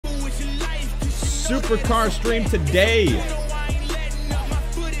supercar stream today.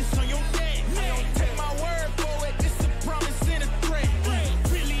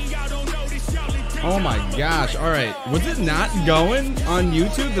 Oh my gosh. All right. Was it not going on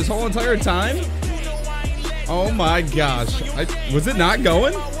YouTube this whole entire time? Oh my gosh. Was it not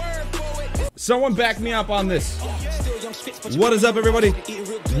going? Someone back me up on this. What is up, everybody?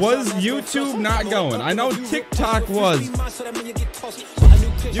 Was YouTube not going? I know TikTok was.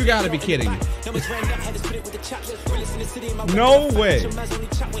 You gotta be kidding me. No way.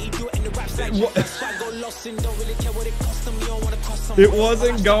 It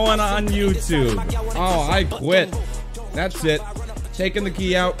wasn't going on YouTube. Oh, I quit. That's it. Taking the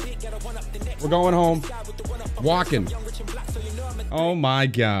key out. We're going home. Walking. Oh my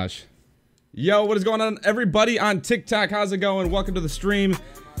gosh. Yo, what is going on, everybody on TikTok? How's it going? Welcome to the stream.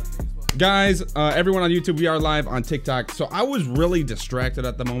 Guys, everyone on YouTube, we are live on TikTok. So I was really distracted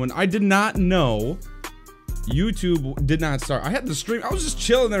at the moment. I did not know YouTube did not start. I had the stream. I was just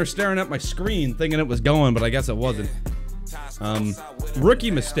chilling there staring at my screen thinking it was going, but I guess it wasn't.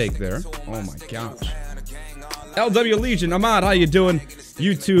 Rookie mistake there. Oh my gosh. LW Legion, Ahmad, how you doing?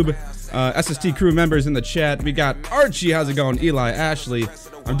 YouTube, SST crew members in the chat. We got Archie, how's it going? Eli, Ashley,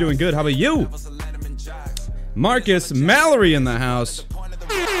 I'm doing good. How about you? Marcus, Mallory in the house.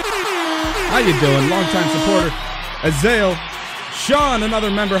 How you doing? Longtime supporter. Azael, Sean, another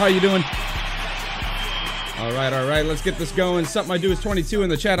member. How you doing? All right. Let's get this going. Something I do is 22 in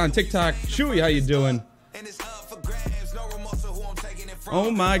the chat on TikTok. Chewy, how you doing? Oh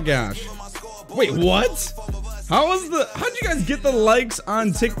my gosh. Wait, what? How'd you guys get the likes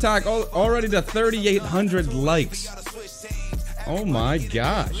on TikTok already to 3,800 likes? Oh my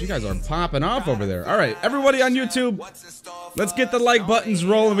gosh, you guys are popping off over there. All right, everybody on YouTube, let's get the like buttons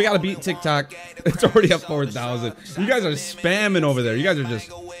rolling. We gotta beat TikTok. It's already at 4,000. You guys are spamming over there. You guys are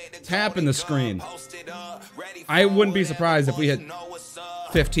just tapping the screen. I wouldn't be surprised if we hit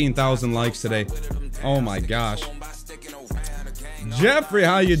 15,000 likes today. Oh my gosh. Jeffrey,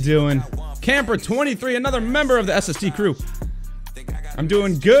 how you doing? Camper 23, another member of the SST crew. I'm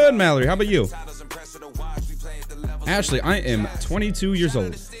doing good, Mallory. How about you? Ashley, I am 22 years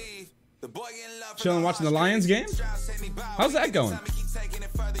old. Chilling watching the Lions game? How's that going?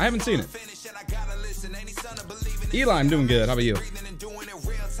 I haven't seen it. Eli, I'm doing good. How about you?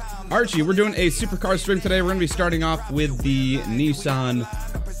 Archie, we're doing a supercar stream today. We're going to be starting off with the Nissan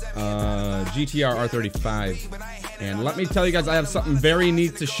GTR R35. And let me tell you guys, I have something very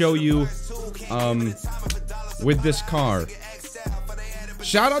neat to show you with this car.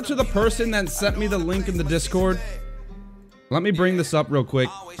 Shout out to the person that sent me the link in the Discord. Let me bring this up real quick.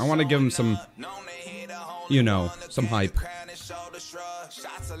 I want to give him some, you know, some hype.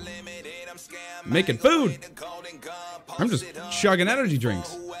 Making food. I'm just chugging energy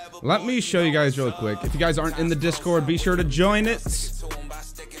drinks. Let me show you guys real quick. If you guys aren't in the Discord, be sure to join it.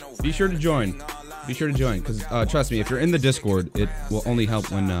 Be sure to join. Be sure to join, because trust me, if you're in the Discord, it will only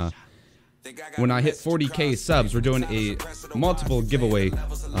help when I hit 40K subs. We're doing a multiple giveaway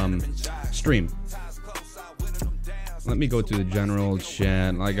stream. Let me go to the general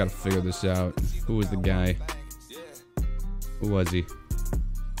chat. I gotta figure this out. Who was the guy? Who was he?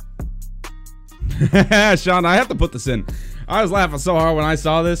 Sean, I have to put this in. I was laughing so hard when I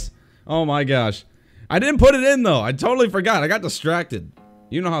saw this. Oh my gosh. I didn't put it in though. I totally forgot. I got distracted.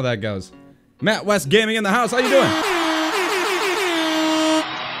 You know how that goes. Matt West Gaming in the house. How you doing?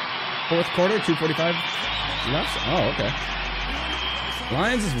 Fourth quarter, 2:45 left. Oh, okay.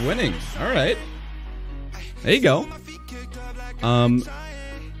 Lions is winning. All right. There you go.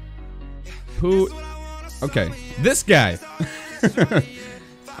 Who? Okay, this guy.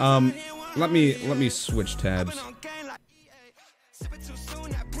 Let me switch tabs.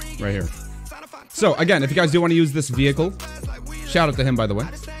 Right here. So again, if you guys do want to use this vehicle, shout out to him, by the way.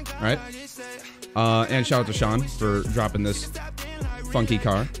 All right. And shout out to Sean for dropping this funky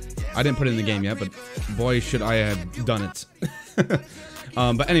car. I didn't put it in the game yet, but boy, should I have done it.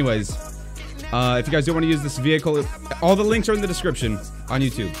 But anyways, if you guys do want to use this vehicle, all the links are in the description on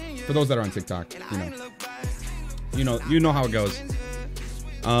YouTube. For those that are on TikTok, you know how it goes.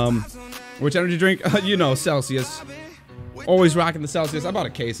 Which energy drink? You know, Celsius. Always rocking the Celsius. I bought a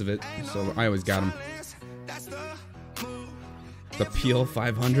case of it, so I always got them. The Peel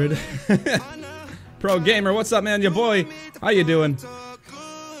 500. Pro Gamer, what's up, man? Your boy. How you doing?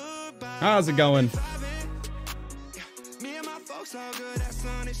 How's it going?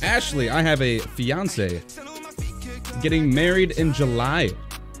 Ashley, I have a fiance. Getting married in July.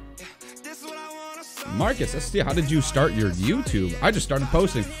 Marcus, ST, how did you start your YouTube? I just started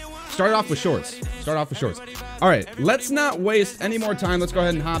posting. Start off with shorts. Start off with shorts. All right, let's not waste any more time. Let's go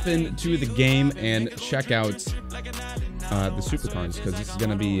ahead and hop into the game and check out the supercars, because this is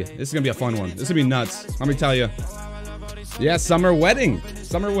gonna be a fun one. This is gonna be nuts. Let me tell you. Yeah, summer wedding.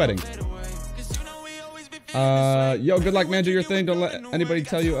 Summer wedding. Yo, good luck, man. Do your thing. Don't let anybody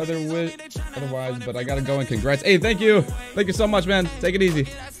tell you otherwise, but I gotta go and congrats. Hey, thank you. Thank you so much, man. Take it easy.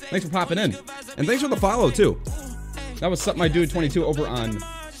 Thanks for popping in. And thanks for the follow, too. That was something I do 22 over on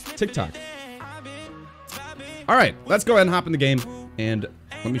TikTok. All right, let's go ahead and hop in the game. And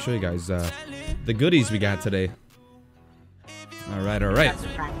let me show you guys the goodies we got today. All right, all right.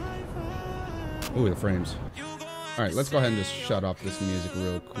 Ooh, the frames. All right, let's go ahead and just shut off this music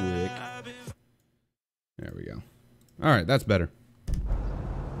real quick. There we go. All right, that's better.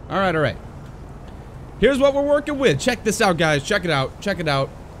 All right, all right. Here's what we're working with. Check this out, guys. Check it out. Check it out.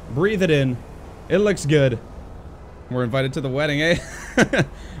 Breathe it in. It looks good. We're invited to the wedding, eh?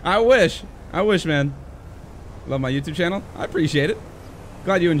 I wish. I wish, man. Love my YouTube channel. I appreciate it.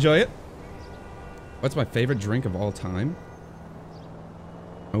 Glad you enjoy it. What's my favorite drink of all time?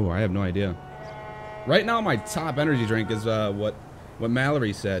 Oh, I have no idea. Right now, my top energy drink is what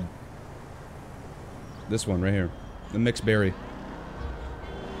Mallory said. This one right here, the mixed berry.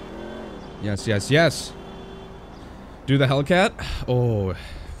 Yes, yes, yes. Do the Hellcat? Oh,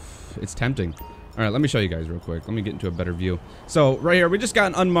 it's tempting. All right, let me show you guys real quick. Let me get into a better view. So right here, we just got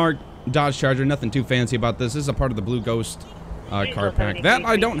an unmarked Dodge Charger. Nothing too fancy about this. This is a part of the Blue Ghost car pack. That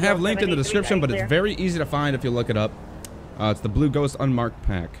I don't have linked in the description, but it's very easy to find if you look it up. It's the Blue Ghost unmarked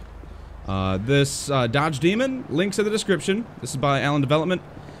pack. This Dodge Demon, links in the description. This is by Allen Development.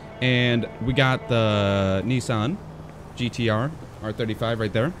 And we got the Nissan GTR R35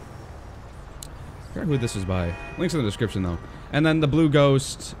 right there. I forgot who this is by. Links in the description, though. And then the Blue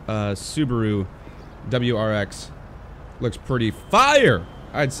Ghost Subaru WRX. Looks pretty fire,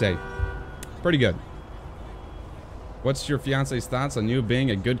 I'd say. Pretty good. What's your fiance's thoughts on you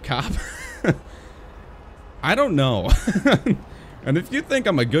being a good cop? I don't know. And if you think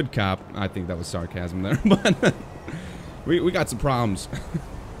I'm a good cop, I think that was sarcasm there. But we got some problems.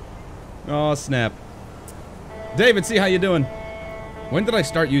 Oh, snap. David, see how you doing? When did I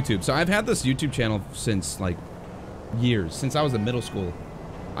start YouTube? So I've had this YouTube channel since, like, years. Since I was in middle school.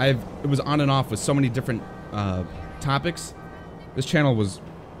 It was on and off with so many different topics. This channel was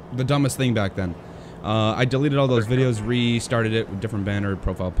the dumbest thing back then. I deleted all those videos, restarted it with different banner,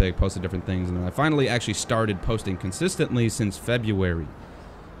 profile pic, posted different things, and then I finally actually started posting consistently since February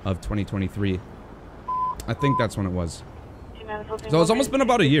of 2023. I think that's when it was. So it's almost been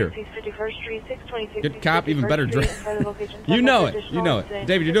about a year. Good cop, even better drink. You know it. You know it.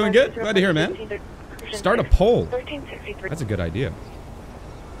 David, you're doing good? Glad to hear, man. Start a poll. That's a good idea.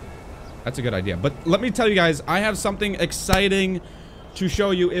 That's a good idea. But let me tell you guys, I have something exciting to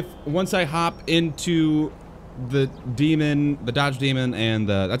show you once I hop into the Demon, the Dodge Demon, and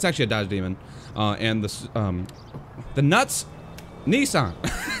that's actually a Dodge Demon, and the nuts Nissan.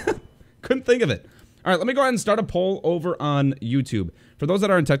 Couldn't think of it. All right, let me go ahead and start a poll over on YouTube. For those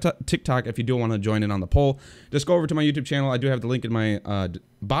that are on TikTok, if you do want to join in on the poll, just go over to my YouTube channel. I do have the link in my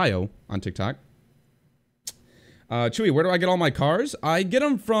bio on TikTok. Chewy, where do I get all my cars? I get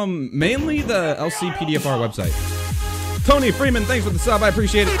them from mainly the LSPDFR website. Tony Freeman, thanks for the sub. I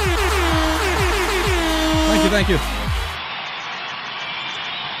appreciate it. Thank you, thank you.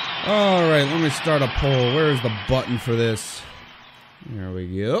 All right, let me start a poll. Where's the button for this? There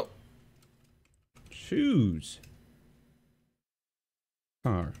we go. Choose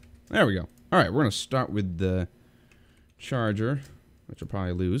car. There we go. All right, we're going to start with the Charger, which I'll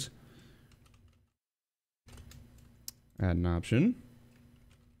probably lose. Add an option.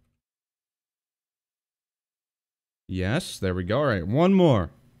 Yes, there we go. All right, one more.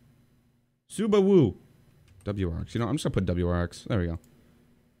 Subaru. WRX. You know, I'm just going to put WRX. There we go.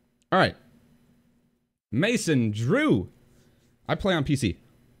 All right. Mason Drew. I play on PC.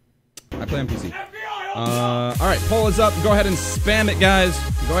 I play on PC. All right, poll is up. Go ahead and spam it, guys.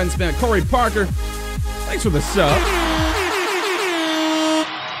 Go ahead and spam it. Corey Parker. Thanks for the sub.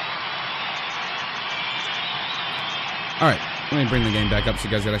 All right, let me bring the game back up so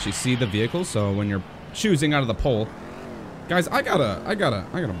you guys can actually see the vehicle. So when you're choosing out of the poll, guys, I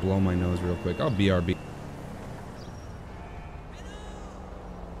gotta blow my nose real quick. I'll BRB.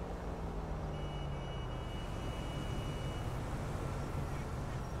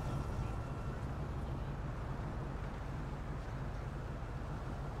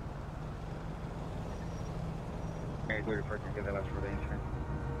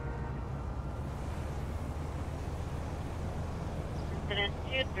 Incident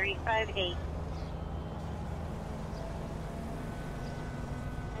 2358.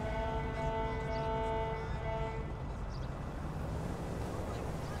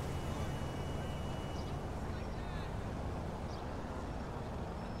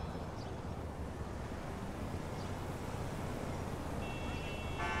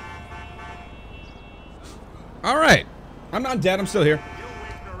 All right. I'm not dead. I'm still here.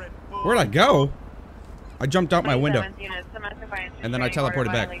 Where'd I go? I jumped out my window. And then I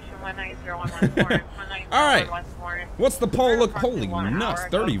teleported back. All right. What's the poll look? Holy nuts.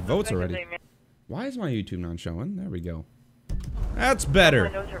 30 votes already. Why is my YouTube not showing? There we go. That's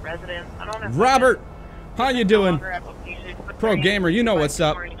better. Robert, how you doing? Pro gamer, you know what's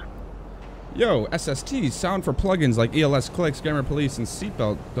up. Yo, SST, sound for plugins like ELS Clicks, Gamer Police, and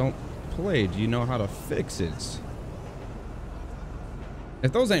Seatbelt don't play. Do you know how to fix it?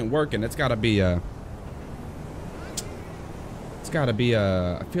 If those ain't working, it's gotta be I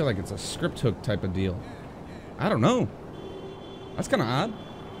feel like it's a script hook type of deal. I don't know. That's kind of odd.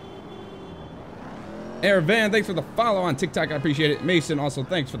 Air Van, thanks for the follow on TikTok. I appreciate it. Mason, also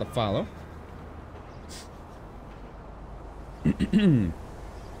thanks for the follow.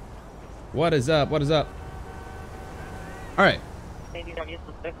 What is up? What is up? All right.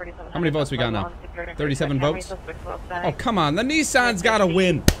 How many votes we got now? 37 votes? Oh, come on. The Nissan's got to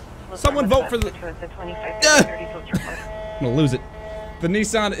win. Someone vote for the... I'm going to lose it. The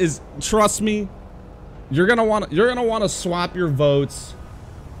Nissan is... Trust me. You're going to want to swap your votes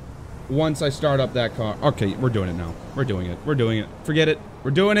once I start up that car. Okay, we're doing it now. We're doing it. We're doing it. Forget it.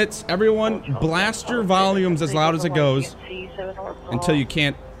 We're doing it. Everyone, blast your volumes as loud as it goes until you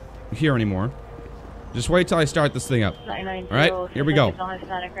can't hear anymore. Just wait till I start this thing up. Alright, here we go.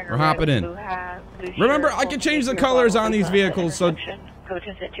 We're hopping in. Remember, I can change the colors on these vehicles, so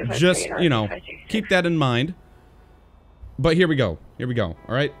just, you know, keep that in mind. But here we go. Here we go.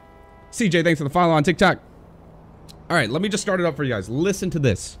 Alright? CJ, thanks for the follow on TikTok. Alright, let me just start it up for you guys. Listen to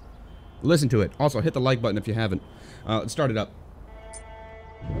this. Listen to it. Also, hit the like button if you haven't. Let's start it up.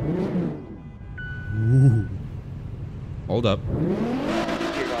 Ooh. Hold up.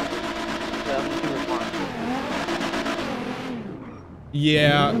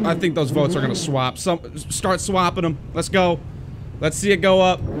 Yeah, I think those votes are gonna swap. Start swapping them. Let's go. Let's see it go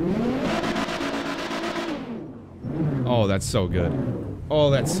up. Oh, that's so good. Oh,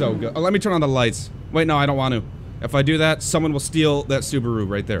 that's so good. Oh, let me turn on the lights. Wait, no, I don't want to. If I do that, someone will steal that Subaru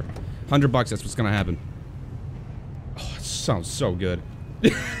right there. $100 bucks, that's what's gonna happen. Oh, it sounds so good.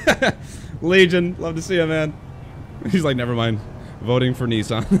 Legion, love to see you, man. He's like, never mind. Voting for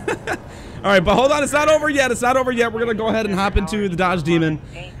Nissan. Alright, but hold on, it's not over yet. It's not over yet. We're gonna go ahead and hop into the Dodge Demon.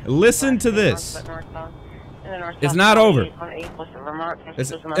 Listen to this. It's not over.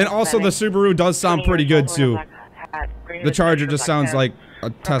 And also, the Subaru does sound pretty good, too. The Charger just sounds like a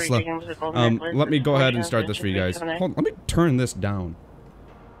Tesla. Let me go ahead and start this for you guys. Hold on, let me turn this down.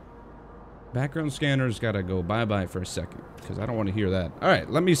 Background scanner's gotta go bye-bye for a second, because I don't want to hear that. Alright,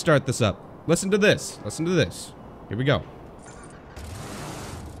 let me start this up. Listen to this. Listen to this. Here we go.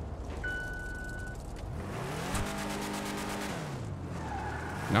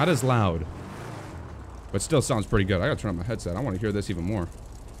 Not as loud, but still sounds pretty good. I gotta turn on my headset. I want to hear this even more.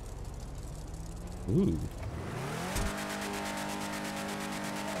 Ooh.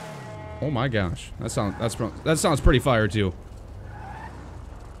 Oh my gosh, that sounds pretty fire too.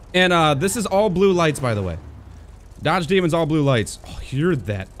 And this is all blue lights, by the way. Dodge Demon's all blue lights. Oh, hear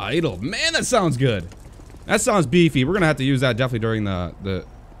that idle, man. That sounds good. That sounds beefy. We're gonna have to use that definitely during the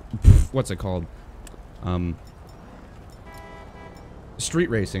what's it called?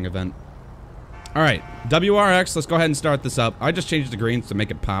 Street racing event. Alright, WRX, let's go ahead and start this up. I just changed the greens to make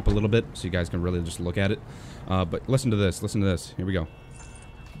it pop a little bit so you guys can really just look at it. But listen to this, listen to this. Here we go.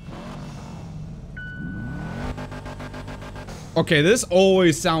 Okay, this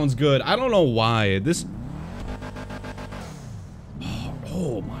always sounds good. I don't know why. This...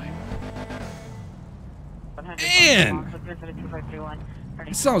 Oh my... Man!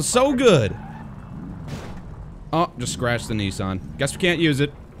 It sounds so good. Oh, just scratched the Nissan. Guess we can't use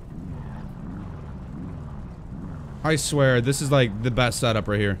it. I swear, this is like the best setup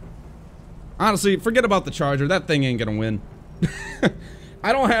right here. Honestly, forget about the Charger. That thing ain't gonna win.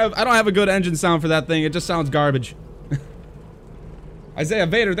 I don't have a good engine sound for that thing. It just sounds garbage. Isaiah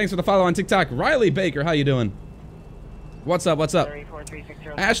Vader, thanks for the follow on TikTok. Riley Baker, how you doing? What's up? What's up?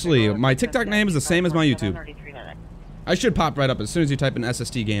 Ashley, my TikTok name is the same as my YouTube. I should pop right up as soon as you type in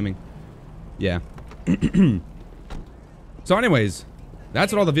SST Gaming. Yeah. So anyways,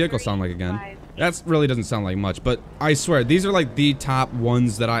 that's what all the vehicles sound like again. That really doesn't sound like much, but I swear, these are like the top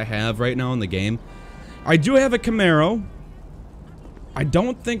ones that I have right now in the game. I do have a Camaro. I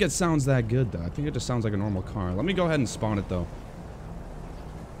don't think it sounds that good, though. I think it just sounds like a normal car. Let me go ahead and spawn it, though.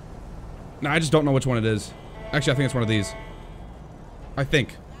 No, I just don't know which one it is. Actually, I think it's one of these. I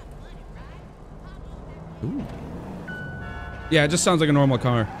think. Ooh. Yeah, it just sounds like a normal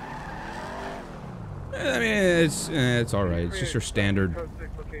car. I mean, it's alright. It's just your standard.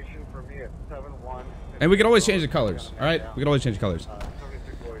 And we can always change the colors. All right, we can always change the colors.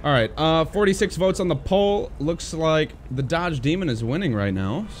 All right, 46 votes on the poll. Looks like the Dodge Demon is winning right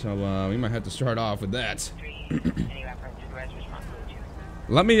now, so we might have to start off with that.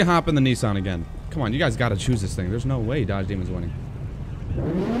 Let me hop in the Nissan again. Come on, you guys gotta choose this thing. There's no way Dodge Demon's winning.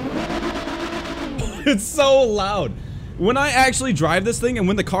 It's so loud. When I actually drive this thing and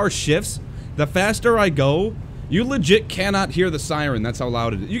when the car shifts, the faster I go, you legit cannot hear the siren. That's how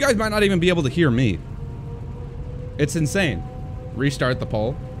loud it is. You guys might not even be able to hear me. It's insane. Restart the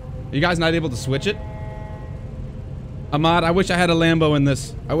poll. You guys not able to switch it? Ahmad, I wish I had a Lambo in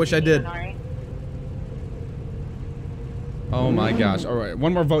this. I wish I did. Oh my gosh. Alright,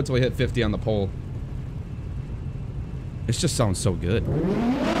 one more vote till we hit 50 on the poll. This just sounds so good.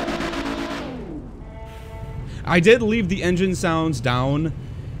 I did leave the engine sounds down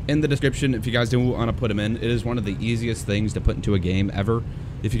in the description if you guys do want to put them in. It is one of the easiest things to put into a game ever.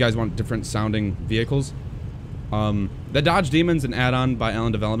 If you guys want different sounding vehicles. The Dodge Demon's an add-on by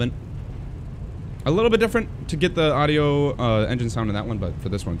Allen Development. A little bit different to get the audio engine sound in that one, but for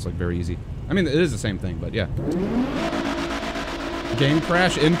this one it's like very easy. I mean, it is the same thing, but yeah. Game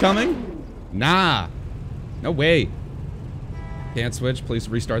crash incoming? Nah. No way. Can't switch. Please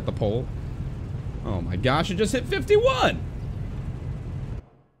restart the poll. Oh my gosh, it just hit 51.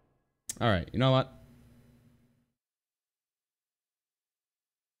 Alright, you know what?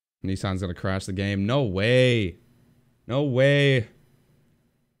 Nissan's gonna crash the game. No way. No way.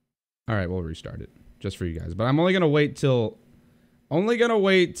 Alright, we'll restart it. Just for you guys. But I'm only gonna wait till...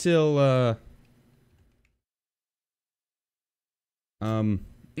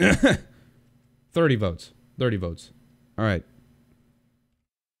 30 votes. 30 votes. Alright.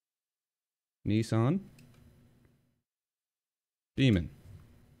 Nissan. Demon.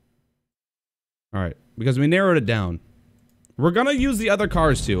 Alright. Because we narrowed it down. We're gonna use the other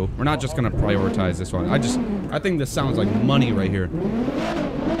cars too. We're not just gonna prioritize this one. I think this sounds like money right here.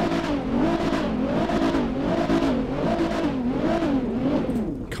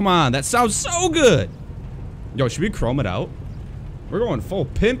 Come on, that sounds so good! Yo, should we chrome it out? We're going full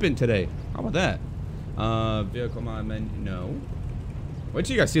pimping today. How about that? Vehicle mod menu, no. Wait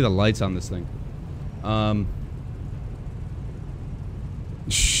till you guys see the lights on this thing.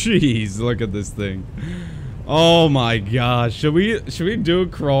 Jeez, look at this thing. Oh my gosh. Should we do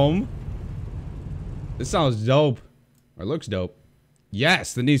chrome? This sounds dope. Or looks dope.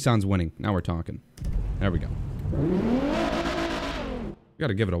 Yes, the Nissan's winning. Now we're talking. There we go. We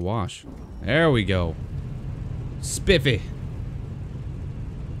gotta give it a wash. There we go. Spiffy.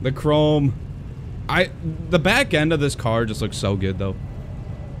 The chrome. The back end of this car just looks so good though.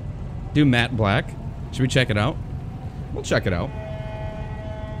 Do matte black. Should we check it out? We'll check it out.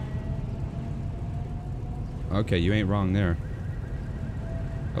 Okay, you ain't wrong there.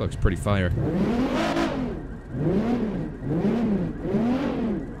 That looks pretty fire.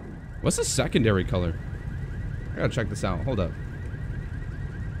 What's the secondary color? I gotta check this out. Hold up.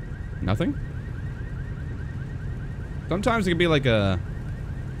 Nothing? Sometimes it can be like an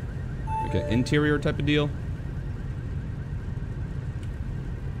interior type of deal.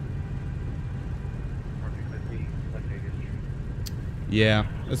 Yeah,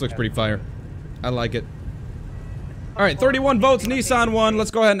 this looks pretty fire. I like it. Alright, 31 votes, Nissan won. Let's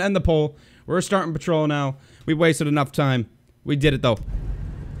go ahead and end the poll. We're starting patrol now. We wasted enough time. We did it, though.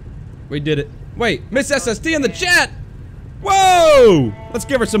 We did it. Wait, Miss SSD in the chat! Whoa! Let's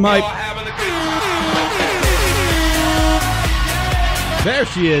give her some hype. There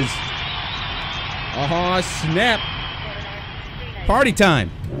she is. Oh, snap. Party time.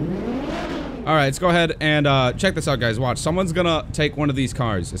 Alright, let's go ahead and check this out, guys. Watch. Someone's gonna take one of these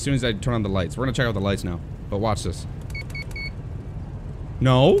cars as soon as I turn on the lights. We're gonna check out the lights now. But watch this.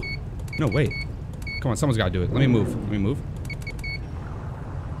 No? No, wait. Come on, someone's gotta do it. Let me move. Let me move.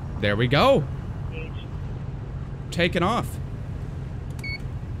 There we go. Taking off.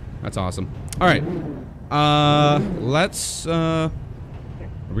 That's awesome. Alright. Let's, are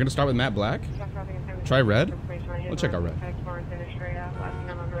we gonna start with matte black? Try red? We'll check out red.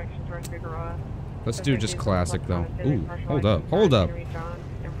 Let's do just classic, though. Ooh, hold up. Hold up.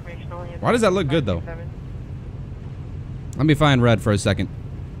 Why does that look good, though? Let me find red for a second.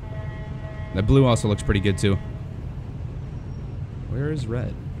 That blue also looks pretty good, too. Where is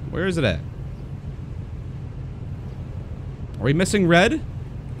red? Where is it at? Are we missing red?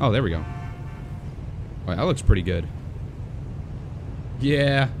 Oh, there we go. Oh, that looks pretty good.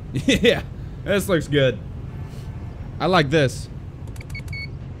 Yeah. Yeah. This looks good. I like this.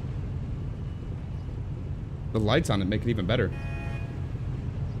 The lights on it make it even better.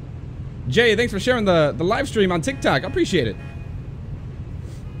 Jay, thanks for sharing the live stream on TikTok. I appreciate it.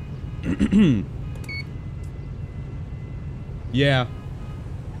 Yeah.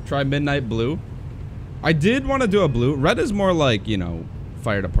 Try midnight blue. I did want to do a blue. Red is more like, you know,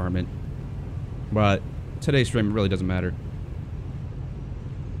 fire department. But today's stream really doesn't matter.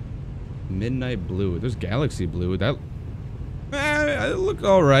 Midnight blue. There's galaxy blue. That it looked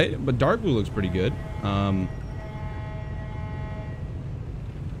alright, but dark blue looks pretty good.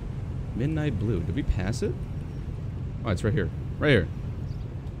 Midnight blue. Did we pass it? Oh, it's right here. Right here.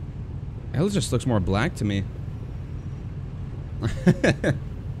 It just looks more black to me.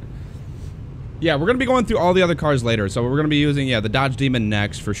 Yeah, we're going to be going through all the other cars later. So we're going to be using, yeah, the Dodge Demon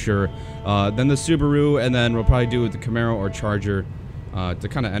next for sure. Then the Subaru, and then we'll probably do the Camaro or Charger to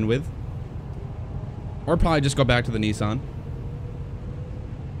kind of end with. Or probably just go back to the Nissan.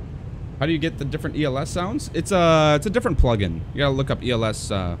 How do you get the different ELS sounds? It's a different plugin. You got to look up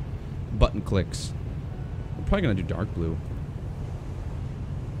ELS button clicks. I'm probably going to do dark blue.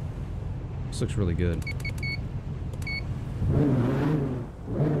 This looks really good.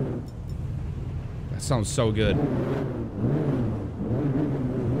 That sounds so good.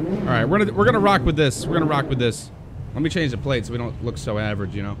 All right, we're gonna rock with this. We're gonna rock with this. Let me change the plate so we don't look so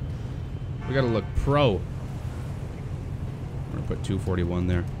average, you know. We gotta look pro. I'm gonna put 241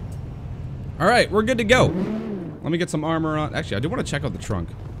 there. All right, we're good to go. Let me get some armor on. Actually, I do want to check out the trunk.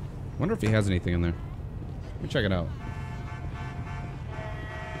 Wonder if he has anything in there. Let me check it out.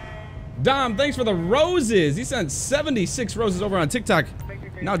 Dom, thanks for the roses. He sent 76 roses over on TikTok.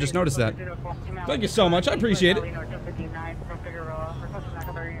 Now just noticed that. Thank you so much. I appreciate it.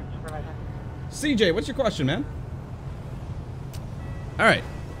 CJ, what's your question, man? All right,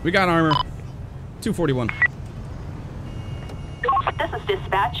 we got armor. 241. This is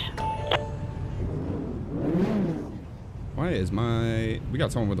dispatch. Why is my... We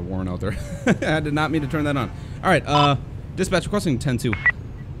got someone with a warrant out there. I did not mean to turn that on. All right, dispatch requesting 10-2.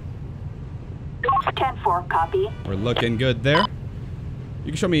 10-4, copy. We're looking good there.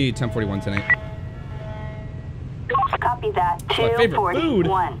 You can show me 1041 tonight. Copy that.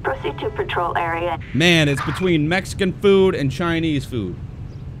 241. Proceed to patrol area. Man, it's between Mexican food and Chinese food.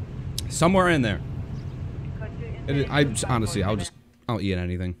 Somewhere in there. Honestly, I'll eat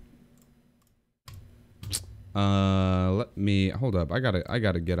anything. Let me hold up. I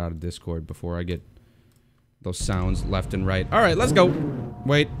gotta get out of Discord before I get those sounds left and right. All right, let's go.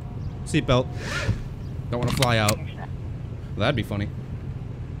 Wait, seatbelt. Don't want to fly out. That'd be funny.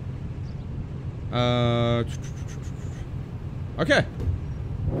 Okay.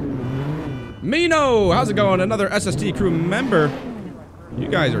 Mino, how's it going? Another SST crew member. You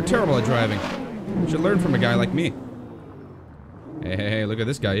guys are terrible at driving. You should learn from a guy like me. Hey, look at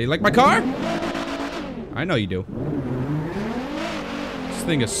this guy. You like my car? I know you do. This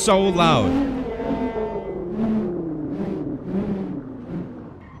thing is so loud.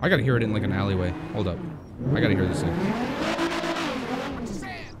 I gotta hear it in like an alleyway. Hold up. I gotta hear this thing.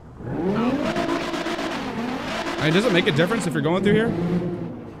 I mean, does it make a difference if you're going through here?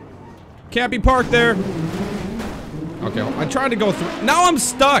 Can't be parked there. Okay, I tried to go through. Now I'm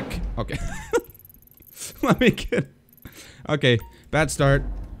stuck. Okay. Let me get. Okay, bad start.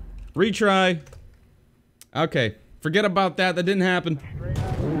 Retry. Okay, forget about that. That didn't happen.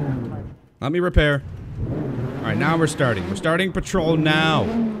 Let me repair. All right, now we're starting. We're starting patrol now.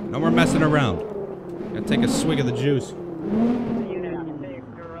 No more messing around. Gotta take a swig of the juice.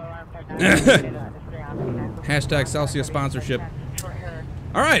 Hashtag Celsius sponsorship.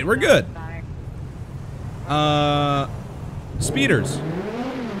 All right, we're good. Speeders.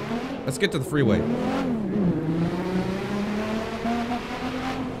 Let's get to the freeway.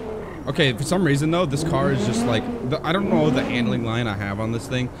 Okay, for some reason though, this car is just like, I don't know the handling line I have on this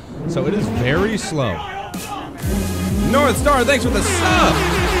thing, so it is very slow. North Star, thanks for the sub!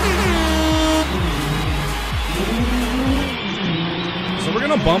 So we're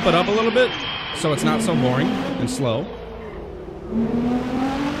gonna bump it up a little bit, so it's not so boring and slow.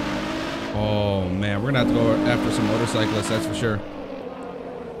 Oh man, we're gonna have to go after some motorcyclists, that's for sure.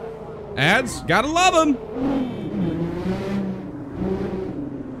 Ads, gotta love them!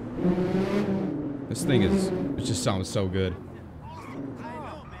 This thing is, it just sounds so good.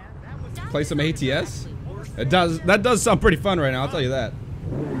 Play some ATS? It does, that does sound pretty fun right now, I'll tell you that.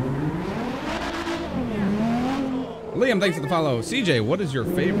 Liam, thanks for the follow. CJ, what is your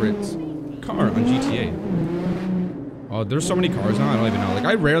favorite car on GTA? Oh, there's so many cars now, I don't even know. Like,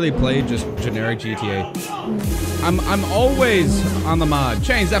 I rarely play just generic GTA. I'm always on the mod.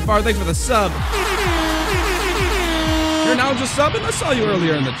 Change that far, thanks for the sub. You're now just subbing? I saw you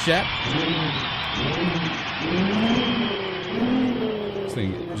earlier in the chat. This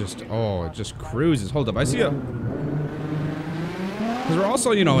thing just, oh, it just cruises. Hold up, I see a... Because we're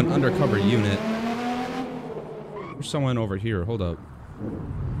also, you know, an undercover unit. There's someone over here. Hold up.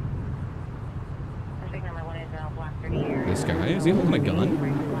 This guy? Is he holding a gun?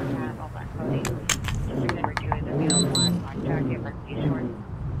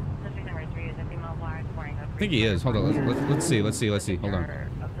 I think he is. Hold on. Let's see. Hold on.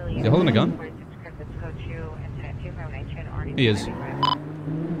 Is he holding a gun? He is.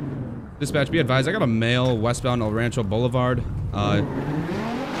 Dispatch, be advised. I got a male westbound El Rancho Boulevard. Holding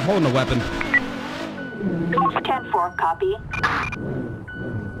a weapon. 10-4, copy.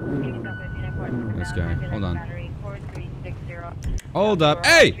 This guy. Hold on. Hold up.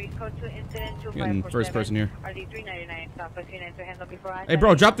 Hey! Getting first person here. Hey,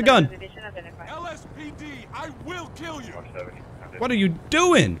 bro, drop the gun. LSPD, I will kill you. What are you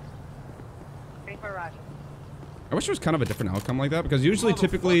doing? I wish there was kind of a different outcome like that, because usually,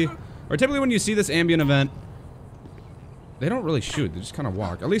 typically when you see this ambient event, they don't really shoot. They just kind of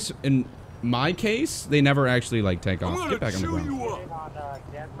walk. At least in my case, they never actually, like, take off. Get back on the ground.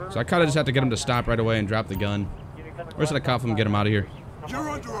 So I kind of just have to get him to stop right away and drop the gun. Or should I cuff him and get him out of here?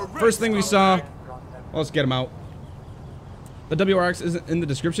 First thing we saw. Well, let's get him out. The WRX is in the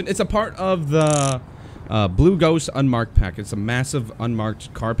description. It's a part of the Blue Ghost Unmarked pack. It's a massive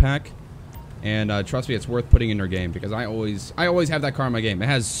unmarked car pack. And trust me, it's worth putting in your game, because I always have that car in my game. It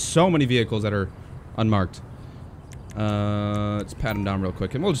has so many vehicles that are unmarked. Let's pat him down real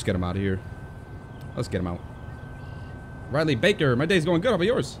quick, and we'll just get him out of here. Let's get him out. Riley Baker, my day's going good. How about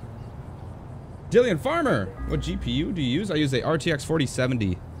yours? Dillian Farmer, what GPU do you use? I use a RTX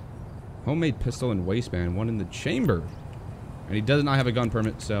 4070. Homemade pistol and waistband, one in the chamber. And he does not have a gun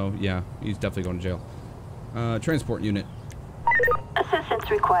permit, so yeah, he's definitely going to jail. Transport unit. Assistance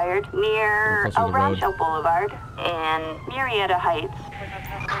required near El Rancho Boulevard and Murrieta Heights.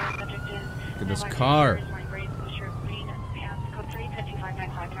 Look at this car.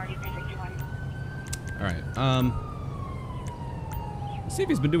 Alright, let's see if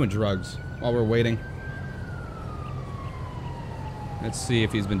he's been doing drugs while we're waiting. Let's see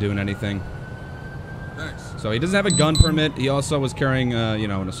if he's been doing anything. Thanks. So he doesn't have a gun permit. He also was carrying, you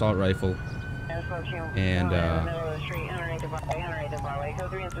know, an assault rifle. And,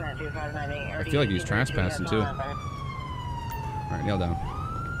 I feel like he's trespassing, too. Alright, kneel down.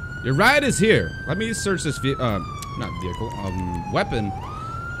 Your ride is here. Let me search this weapon.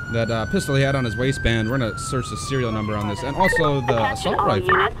 That pistol he had on his waistband. We're gonna search the serial number on this, and also the assault rifle.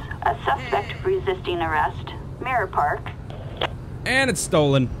 Units, a suspect resisting arrest. Mirror Park. And it's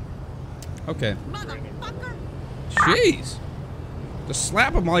stolen. Okay. Jeez. Just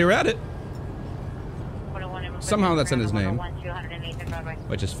slap him while you're at it. Somehow that's in his name,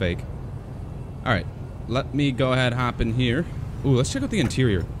 which is fake. All right, let me go ahead, hop in here. Ooh, let's check out the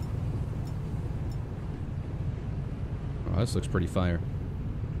interior. Oh, this looks pretty fire.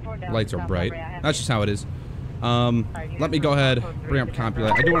 Lights are bright. That's just how it is. Let me go ahead, bring up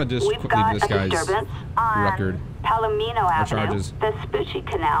Compulate. I do want to just quickly do this guy's record. Palomino Avenue, charges. Vespucci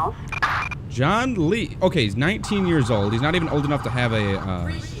Canals. John Lee. Okay, he's 19 years old. He's not even old enough to have a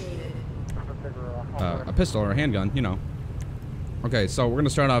pistol or a handgun, you know. Okay, so we're gonna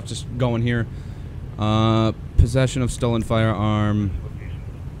start off just going here. Possession of stolen firearm.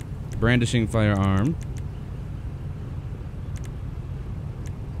 Brandishing firearm.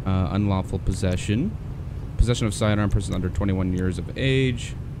 Unlawful possession. Possession of sidearm, person under 21 years of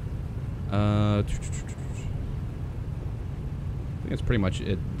age. I think that's pretty much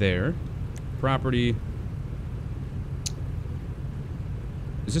it there. Property.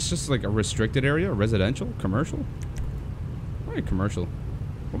 Is this just like a restricted area? Residential? Commercial? Probably commercial.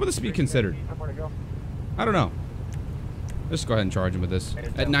 What would this be considered? I don't know. Let's go ahead and charge him with this.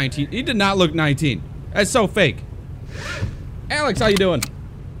 At 19. He did not look 19. That's so fake. Alex, how you doing?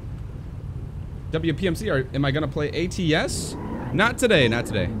 WPMC, am I gonna play ATS? Not today, not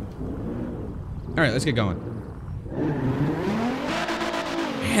today. Alright, let's get going.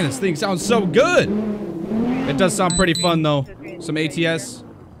 Man, this thing sounds so good. It does sound pretty fun though. Some ATS.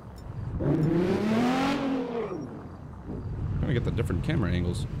 I'm gonna get the different camera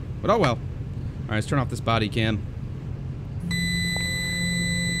angles. But oh well. Alright, let's turn off this body cam.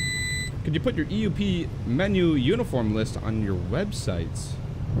 Could you put your EUP menu uniform list on your websites?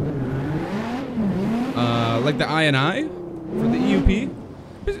 Like the INI for the EUP?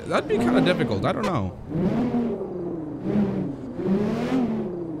 That'd be kind of difficult. I don't know.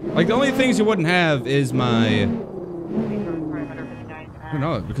 Like the only things you wouldn't have is my... I don't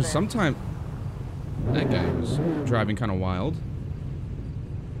know, because sometimes that guy was driving kind of wild.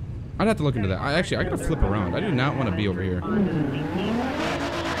 I'd have to look into that. I gotta flip around. I do not want to be over here.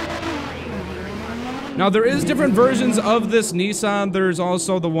 Now, there is different versions of this Nissan. There's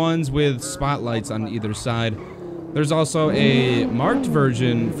also the ones with spotlights on either side. There's also a marked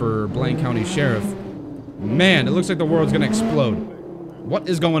version for Blaine County Sheriff. Man, it looks like the world's gonna explode. What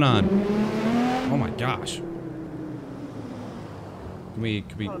is going on? Oh my gosh. Can we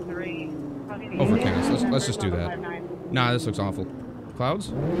overcast? Let's just do that. Nah, this looks awful. Clouds?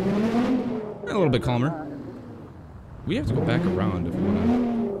 A little bit calmer. We have to go back around if we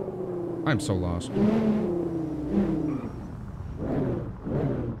wanna. I'm so lost.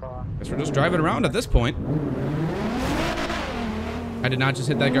 Guess we're just driving around at this point. I did not just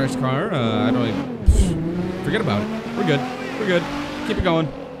hit that guy's car. I don't even... Forget about it. We're good. We're good. Keep it going.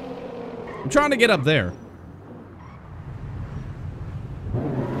 I'm trying to get up there.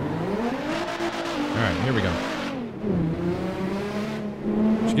 Alright, here we go.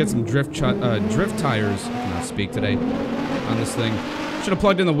 Should get some drift tires. I cannot speak today on this thing. Should have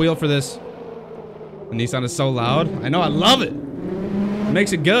plugged in the wheel for this. The Nissan is so loud. I know, I love it. It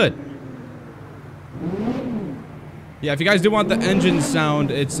makes it good. Yeah, if you guys do want the engine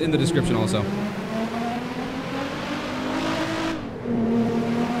sound, it's in the description also.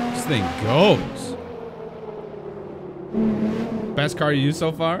 This thing goes. Best car you used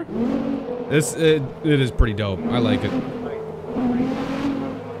so far? It is pretty dope. I like it.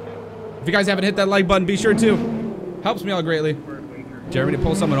 If you guys haven't hit that like button, be sure to. Helps me out greatly. Jeremy to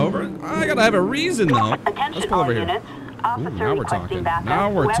pull someone over? I gotta have a reason though. Let's pull over here. Ooh, now we're talking.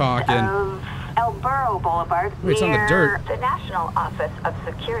 Now we're talking. El Burro Boulevard. Wait, it's on the dirt. The National Office of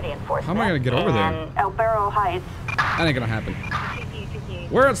Security Enforcement. How am I gonna get over there? El Burro Heights. That ain't gonna happen.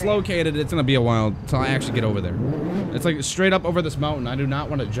 Where it's located, it's gonna be a while until I actually get over there. It's like straight up over this mountain. I do not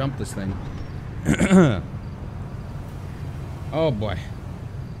want to jump this thing. Oh boy.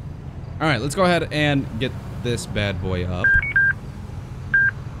 Alright, let's go ahead and get this bad boy up.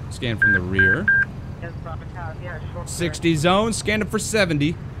 Scan from the rear. 60 zone, scan it for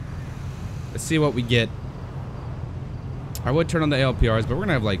 70. Let's see what we get. I would turn on the LPRs, but we're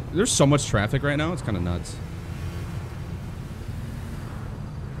gonna have like, there's so much traffic right now, it's kind of nuts.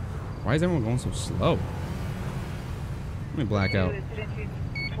 Why is everyone going so slow? Let me black out.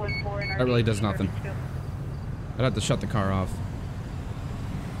 That really does nothing. I'd have to shut the car off.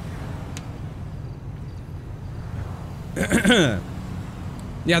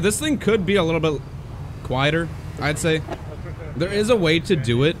 Yeah, this thing could be a little bit quieter, I'd say. There is a way to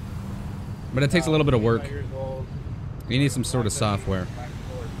do it, but it takes a little bit of work. You need some sort of software.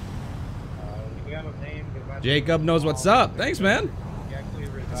 Jacob knows what's up. Thanks, man.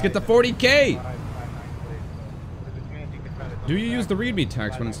 Let's get to 40K. Do you use the README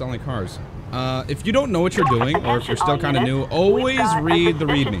text when installing cars? If you don't know what you're doing, or if you're still kind of new, always read the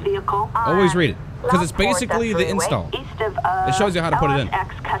README. Always read it. Because it's basically the install. It shows you how to put it in.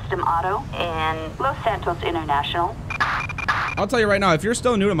 Custom Auto and Los Santos International. I'll tell you right now, if you're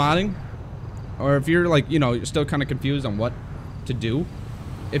still new to modding, or if you're like, you know, you're still kind of confused on what to do,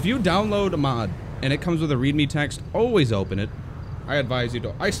 if you download a mod and it comes with a README text, always open it. I advise you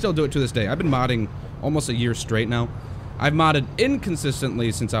to. I still do it to this day. I've been modding almost a year straight now. I've modded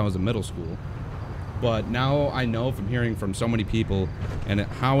inconsistently since I was in middle school. But now I know from hearing from so many people and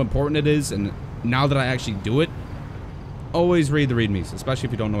how important it is, and now that I actually do it, always read the READMEs, especially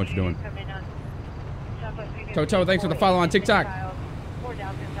if you don't know what you're doing. Toto, thanks for the follow on TikTok.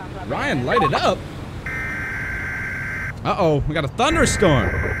 Ryan, light it up. Uh-oh, we got a thunderstorm.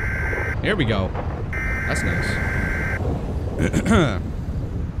 Here we go. That's nice. Alright,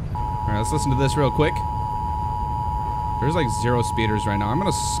 let's listen to this real quick. There's like 0 speeders right now. I'm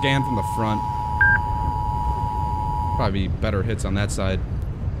gonna scan from the front. Probably better hits on that side.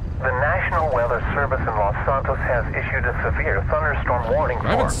 The National Weather Service in Los Santos has issued a severe thunderstorm warning for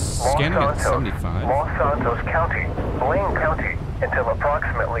Los Santos, Los Santos County, Blaine County, until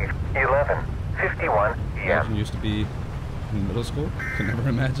approximately 11:51 p.m. Used to be in middle school. Could never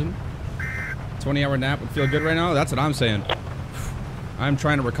imagine. 20-hour nap would feel good right now. That's what I'm saying. I'm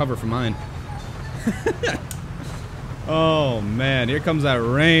trying to recover from mine. Oh man, here comes that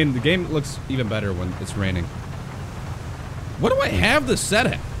rain. The game looks even better when it's raining. What do I have this set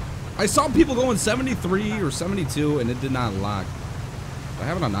at? I saw people going 73 or 72 and it did not lock. I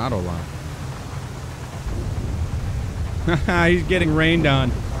have it on auto lock. He's getting rained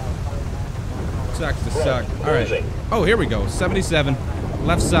on. Sucks to suck. Alright. Oh, here we go. 77.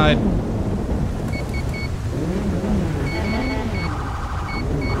 Left side.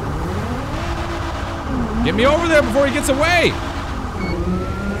 Get me over there before he gets away!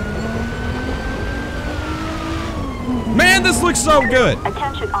 Man, this looks so good!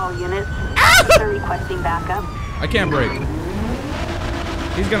 Attention all units. They're requesting backup. I can't brake.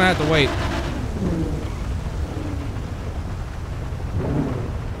 He's gonna have to wait.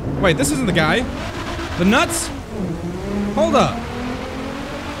 Wait, this isn't the guy. The nuts? Hold up.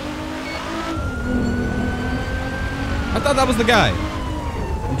 I thought that was the guy.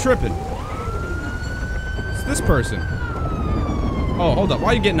 I'm tripping. It's this person. Oh, hold up.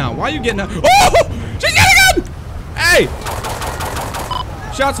 Why are you getting out? Why are you getting out? Oh! She's getting a gun! Hey!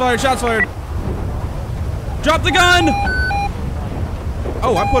 Shots fired, shots fired. Drop the gun!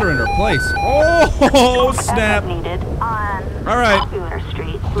 Oh, I put her in her place. Oh, snap. All right.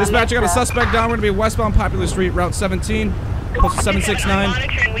 Dispatch, I got a suspect down. We're going to be westbound Popular Street, Route 17. Postal 769.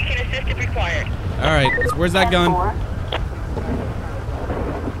 Monitoring. We can assist if required. All right. Where's that gun?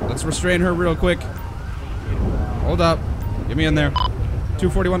 Let's restrain her real quick. Hold up. Get me in there.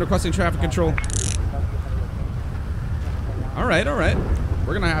 241 requesting traffic control. All right, all right.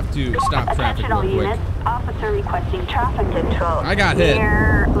 We're going to have to stop traffic real quick. Officer requesting traffic control. I got hit.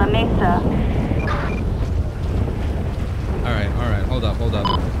 Near La Mesa. All right, hold up.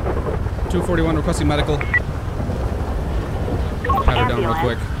 241 requesting medical. Pat her down real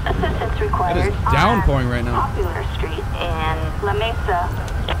quick. Assistance required. It is downpouring right now. Popular Street in La Mesa.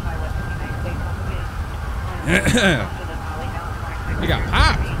 You got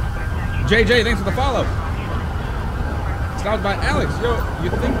popped. JJ, thanks for the follow. Stopped by Alex. Yo, you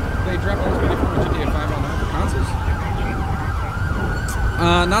think they dropped LSPDFR for GTA 5 on the consoles?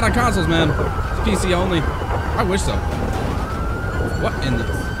 Not on consoles, man. It's PC only. I wish so. What in the...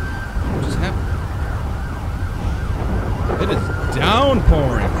 What just happened? It is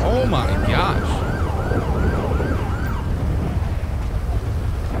downpouring. Oh my gosh.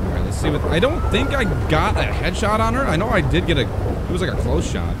 Alright, let's see what... I don't think I got a headshot on her. I know I did get a... It was like a close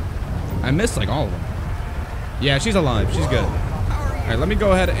shot. I missed like all of them. Yeah, she's alive. She's good. Alright, let me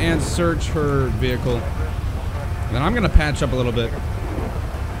go ahead and search her vehicle. And then I'm going to patch up a little bit.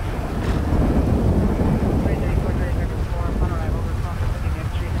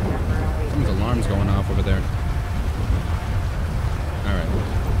 Someone's alarm's going off over there. Alright.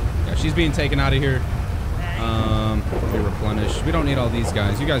 Yeah, she's being taken out of here. Be replenished. We don't need all these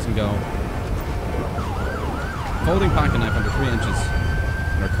guys. You guys can go. Holding pocket knife under 3 inches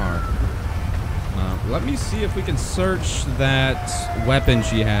in her car. Let me see if we can search that weapon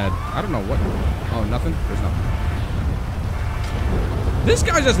she had. I don't know what. Oh, nothing? There's nothing. This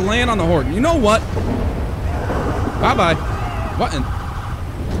guy's just laying on the horse. You know what? Bye-bye. What in?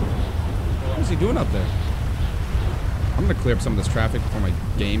 What is he doing up there? I'm going to clear up some of this traffic before my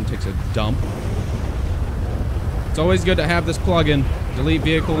game takes a dump. It's always good to have this plug-in. Delete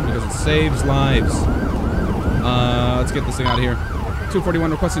vehicle because it saves lives. Let's get this thing out of here.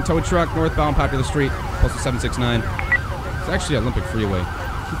 241 requesting tow truck, northbound Popular Street, postal 769. It's actually Olympic Freeway.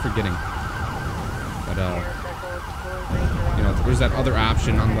 I keep forgetting. But, you know, there's that other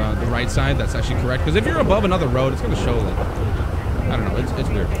option on the right side that's actually correct. Because if you're above another road, it's going to show that. I don't know. It's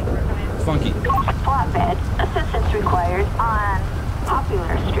weird. It's funky. Flatbed. Assistance required on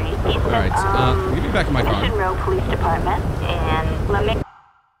Popular Street. Alright, get me back in my car. Mission Row Police Department and La Mesa.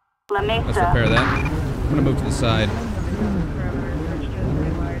 Let's repair that. I'm going to move to the side.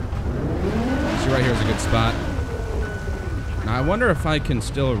 Right here is a good spot. Now I wonder if I can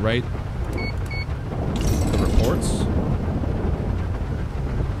still write the reports.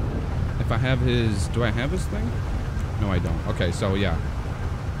 If I have his, do I have his thing? No, I don't. Okay, so yeah,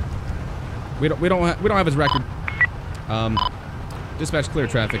 we don't have his record. Dispatch, clear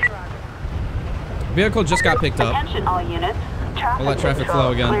traffic. Vehicle just got picked up. Attention all units. We'll let traffic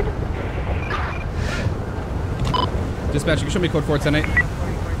flow again. Dispatch, you can show me code 410-8.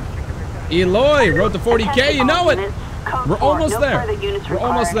 Eloy wrote the 40K, you know it. We're almost there. We're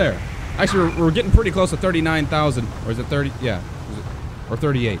almost there. Actually, we're getting pretty close to 39,000. Or is it 30? Yeah. Is it, or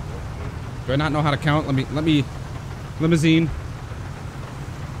 38. Do I not know how to count? Let me, limousine.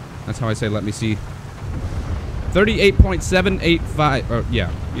 That's how I say let me see. 38.785. Or yeah,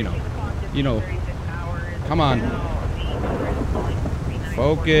 you know. Come on.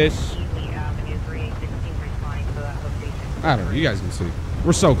 Focus. I don't know. You guys can see.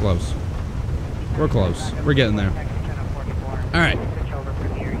 We're so close. We're close. We're getting there. Alright.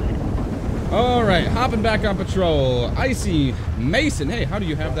 Alright, hopping back on patrol. Icy Mason. Hey, how do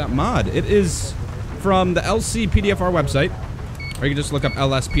you have that mod? It is from the LSPDFR website. Or you can just look up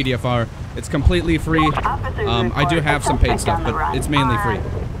LSPDFR. It's completely free. I do have some paid stuff, but it's mainly free.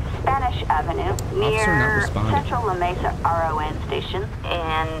 Spanish Avenue, near Central La Mesa RON Station,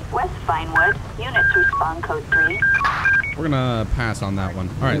 and West Vinewood. Units respond code 3. We're gonna pass on that one.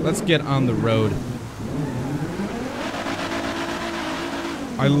 Alright, let's get on the road.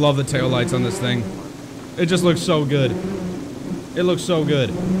 I love the taillights on this thing. It just looks so good. It looks so good.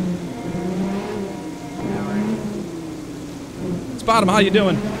 Spot him, how you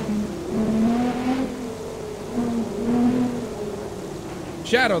doing?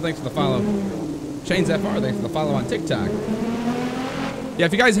 Shadow, thanks for the follow. ChainsFR, thanks for the follow on TikTok. Yeah,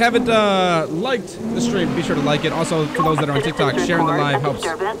 if you guys haven't liked the stream, be sure to like it. Also, for those that are on TikTok, sharing the live helps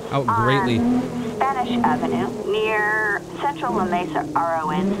out greatly. Spanish Avenue, near Central La Mesa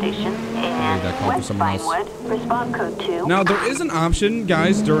RON station, and West Vinewood, respond code 2. Now, there is an option,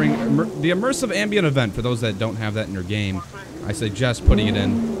 guys, during the immersive ambient event. For those that don't have that in your game, I suggest putting it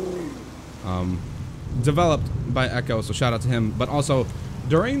in. Developed by Echo, so shout out to him. But also,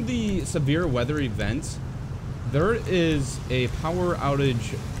 during the severe weather event, there is a power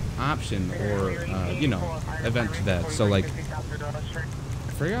outage option or, you know, event to that. So, like,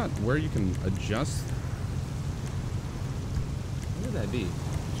 I forgot where you can adjust. Where would that be?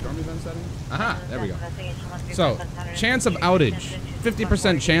 Storm event setting? Aha, there we go. So, chance of outage,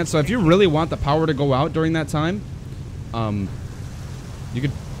 50% chance. So, if you really want the power to go out during that time, you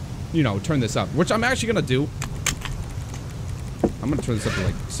could, you know, turn this up, which I'm actually gonna do. I'm gonna turn this up to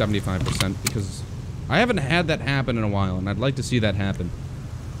like 75% because I haven't had that happen in a while, and I'd like to see that happen.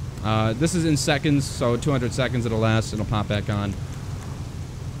 This is in seconds, so 200 seconds it'll last. It'll pop back on.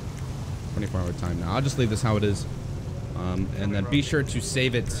 24-hour time now. I'll just leave this how it is, and then be sure to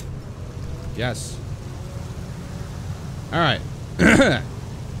save it. Yes. All right.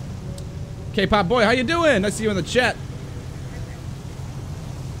 K-pop boy, how you doing? Nice to see you in the chat.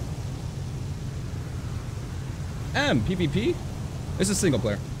 PvP? This is single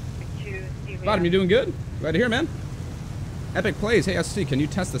player. Bottom, you doing good? Glad to hear, man. Epic plays. Hey, SC, can you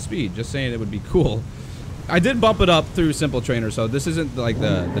test the speed? Just saying it would be cool. I did bump it up through Simple Trainer, so this isn't like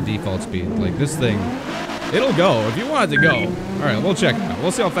the default speed. Like this thing, it'll go if you want it to go. All right, we'll check it out.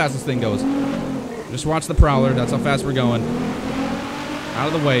 We'll see how fast this thing goes. Just watch the Prowler. That's how fast we're going. Out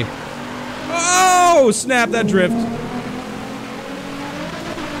of the way. Oh, snap that drift.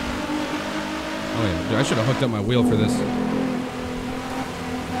 Oh yeah, dude, I should have hooked up my wheel for this.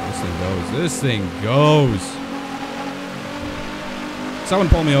 This thing goes. This thing goes. Someone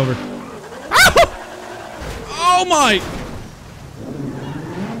pull me over. Oh my!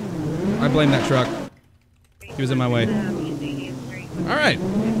 I blame that truck. He was in my way. Alright.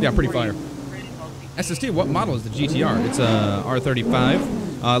 Yeah, pretty fire. SST, what model is the GTR? It's a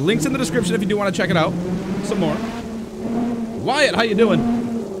R35. Links in the description if you do want to check it out. Some more. Wyatt, how you doing?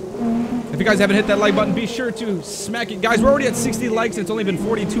 If you guys haven't hit that like button, be sure to smack it. Guys, we're already at 60 likes. And it's only been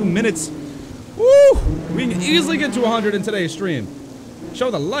 42 minutes. Woo! We can easily get to 100 in today's stream. Show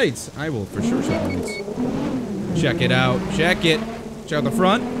the lights. I will for sure show the lights. Check it out. Check it. Check out the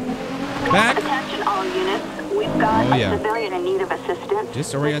front. Back. Attention all units. We've got a civilian in need of assistance.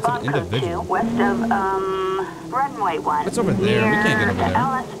 Disoriented individual. West of runway 1. What's over there? We can't get over there.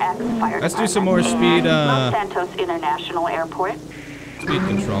 LSX fire Let's do some more speed. Los Santos International Airport. Speed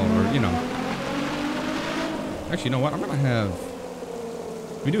control, or you know. Actually, you know what? I'm gonna have.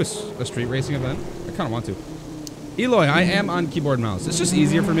 Can we do a street racing event? I kind of want to. Eloy, I am on keyboard and mouse. It's just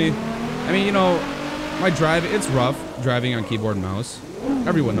easier for me. I mean, you know, my drive, it's rough driving on keyboard and mouse.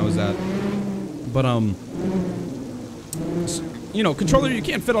 Everyone knows that. But, you know, controller, you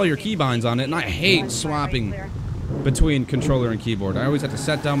can't fit all your keybinds on it, and I hate swapping between controller and keyboard. I always have to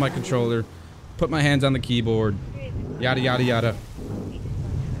set down my controller, put my hands on the keyboard, yada, yada, yada.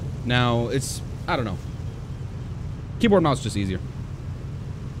 Now, it's, I don't know. Keyboard and mouse is just easier.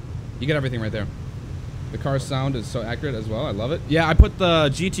 You get everything right there. The car's sound is so accurate as well. I love it. Yeah, I put the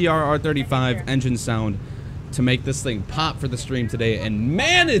GTR R35 engine sound to make this thing pop for the stream today. And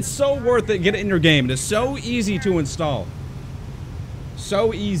man, it's so worth it. Get it in your game. It is so easy to install.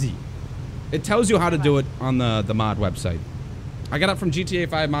 So easy. It tells you how to do it on the mod website. I got it from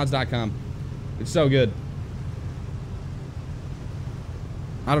GTA5mods.com. It's so good.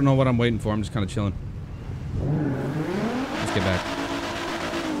 I don't know what I'm waiting for. I'm just kind of chilling. Let's get back.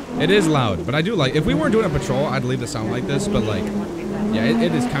 It is loud, but I do like. If we weren't doing a patrol, I'd leave the sound like this. But like, yeah,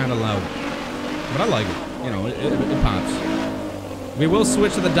 it is kind of loud. But I like it. You know, it pops. We will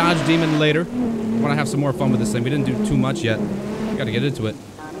switch to the Dodge Demon later. Want to have some more fun with this thing. We didn't do too much yet. We got to get into it.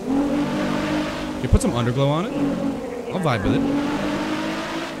 You put some underglow on it. I'll vibe with it.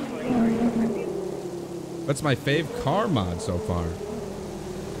 What's my fave car mod so far?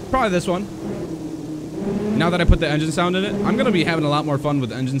 Probably this one. Now that I put the engine sound in it, I'm going to be having a lot more fun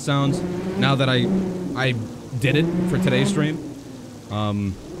with engine sounds now that I did it for today's stream.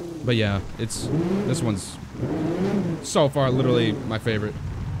 But yeah, this one's so far literally my favorite.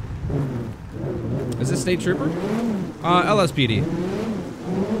 Is this State Trooper? LSPD.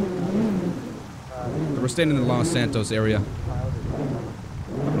 We're staying in the Los Santos area. I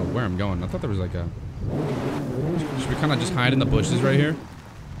don't know where I'm going. I thought there was like a... Should we kind of just hide in the bushes right here?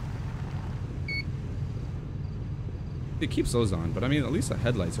 it keeps those on, but I mean, at least the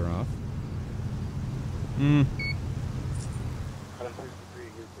headlights are off. Yeah,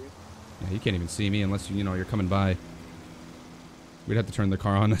 you can't even see me unless you know you're coming by. We'd have to turn the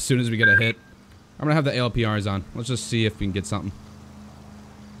car on as soon as we get a hit. I'm gonna have the ALPRs on. Let's just see if we can get something.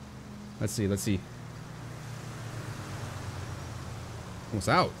 Let's see, let's see. Almost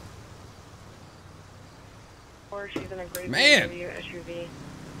out. Or she's in a great Man! SUV.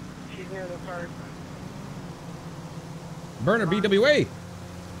 She's near the park. Burner BWA.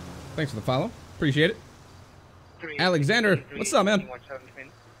 Thanks for the follow. Appreciate it. Alexander, what's up, man?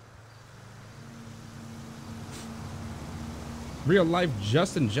 Real life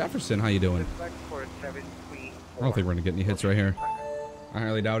Justin Jefferson, how you doing? I don't think we're gonna get any hits right here. I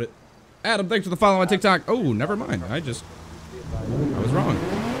highly doubt it. Adam, thanks for the follow on TikTok. Oh, never mind. I was wrong.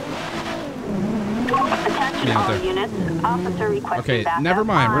 Attention all units. Officer requesting okay, backup never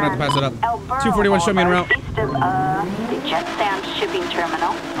mind. We're gonna have to pass it up. 241, show me en route. East of the Jet shipping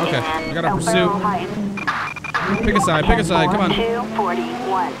terminal. Okay, we got our pursuit. Pick a side, come on.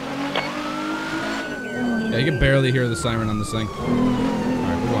 241. Yeah, you can barely hear the siren on this thing.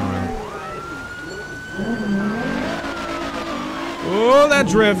 Alright, we're going around. Oh, that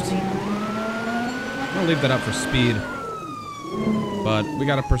drift! I'm gonna leave that up for speed. But we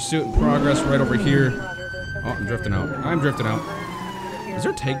got a pursuit in progress right over here. Oh, I'm drifting out. I'm drifting out. Is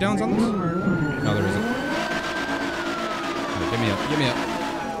there takedowns on this? No, there isn't. Right, get me up, get me up.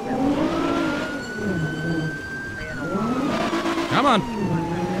 Come on!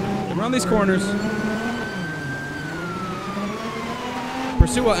 Get around these corners.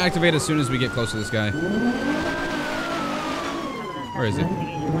 Pursuit will activate as soon as we get close to this guy. Where is it?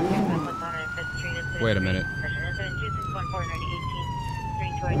 Wait a minute.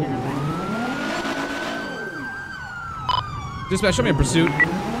 Dispatch, show me a pursuit.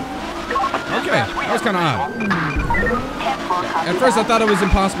 Okay, that was kind of odd. At first I thought it was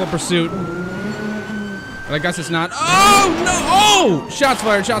impossible pursuit. But I guess it's not. Oh, no! Oh! Shots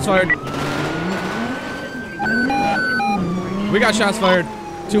fired, shots fired. We got shots fired.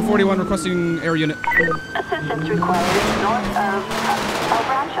 241 requesting air unit. Assistance required north of El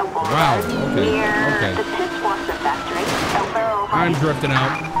Rancho Boulevard. Wow, okay, Near okay. the Pittswater Factory, El Barro Heights. I'm drifting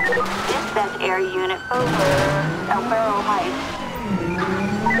out. Dispatch air unit over El Barro Heights.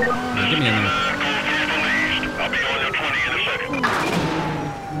 Give me a minute. I'll be on your 20 in a second. I'm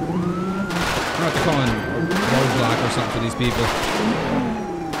gonna have to call in a roadblock or something for these people.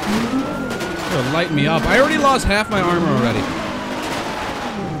 They're lighting me up. I already lost half my armor already.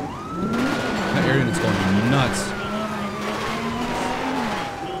 That air unit's going nuts.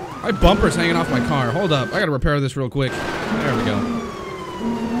 My bumper's hanging off my car. Hold up. I gotta repair this real quick. There we go.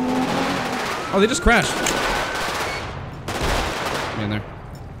 Oh, they just crashed. Get me in there.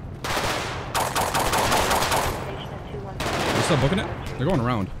 They're still booking it? They're going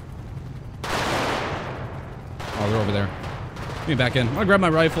around. Oh, they're over there. Get me back in. I'm gonna grab my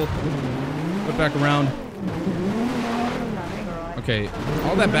rifle. Put back around. Okay,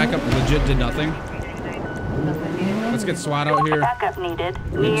 all that backup legit did nothing. Let's get SWAT out here. Backup needed.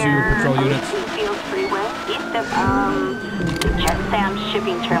 Need two patrol units. Field Freeway, east of the Jet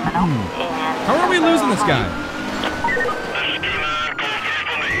shipping terminal. And how are we losing this guy?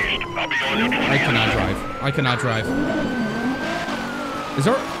 I cannot drive. I cannot drive. Is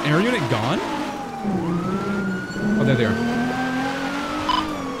our air unit gone? Oh, there they are.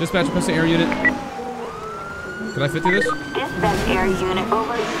 Dispatch, press the air unit. Could I fit through this? Dispatch air unit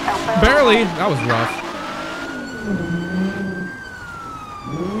over El Barely. That was rough.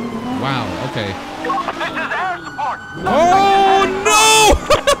 Wow. Okay. This is air support. Oh no!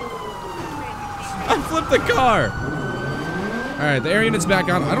 I flipped the car. All right, the air unit's back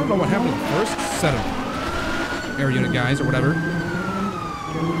on. I don't know what happened to the first set of air unit guys or whatever.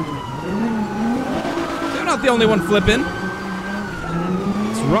 They're not the only one flipping.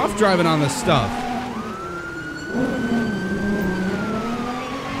 It's rough driving on this stuff.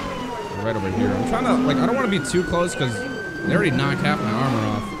 Right over here. I'm trying to, like, I don't want to be too close because they already knocked half my armor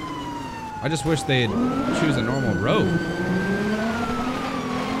off. I just wish they'd choose a normal road.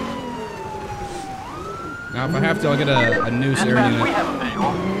 Now, if I have to, I'll get a noose air unit.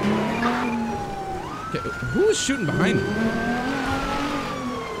 Okay, who is shooting behind me?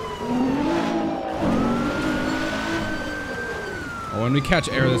 Oh, when we catch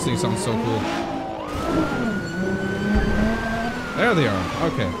air, this thing sounds so cool. There they are.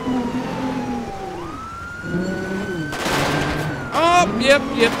 Okay. Oh, yep.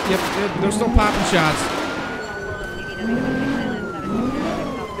 They're still popping shots.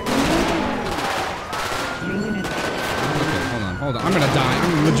 Okay, hold on. I'm gonna die.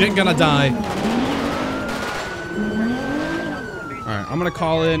 I'm legit gonna die. Alright, I'm gonna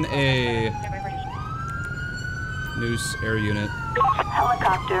call in a Noose air unit.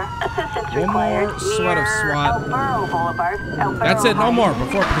 Helicopter assistance One required. more sweat of SWAT. Elboro Boulevard. That's it, no more.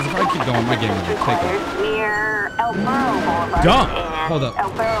 Because if I keep going, my game will take it. Near Elboro Boulevard. Dump. And Hold up.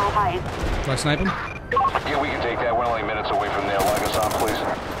 Elboro Heights. Do I snipe him? Yeah, we can take that. We're only minutes away from there. Log us on, please.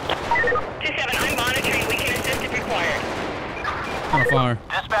 27, I'm monitoring. We can assist if required. How far?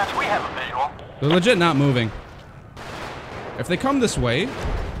 Dispatch, we have a visual. They're legit not moving. If they come this way,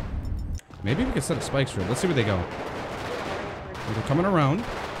 maybe we can set a spike strip. Let's see where they go. They're coming around.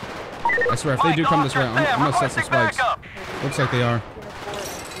 I swear, if they do come this way, I'm gonna set some spikes. Looks like they are.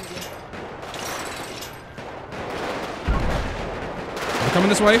 They're coming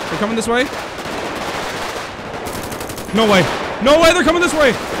this way. They're coming this way. No way. No way, they're coming this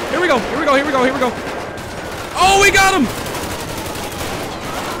way. Here we go. Here we go. Here we go. Here we go. Oh, we got him.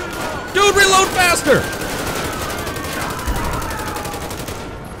 Dude, reload faster.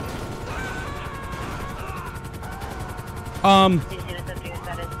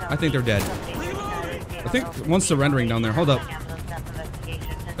 I think they're dead. I think one's surrendering down there. Hold up.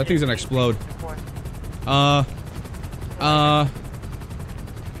 That thing's gonna explode.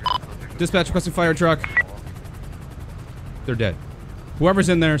 Dispatch requesting fire truck. They're dead. Whoever's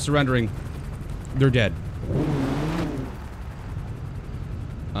in there surrendering, they're dead.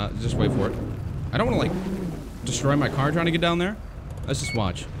 Just wait for it. I don't want to, like, destroy my car trying to get down there. Let's just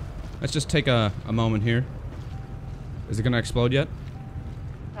watch. Let's just take a moment here. Is it gonna explode yet?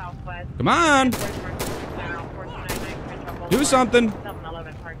 Come on! Do something!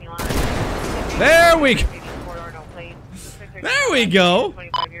 There we go! There we go!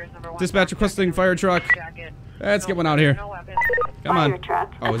 Dispatch requesting fire truck. Let's get one out here. Come on.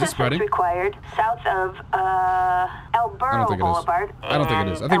 Oh, is it spreading? Required south of Elboro Boulevard. I don't think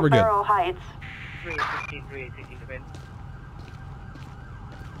it is. I think we're good. Elboro Heights.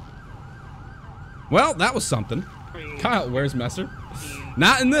 Well, that was something. Kyle, where's Messer?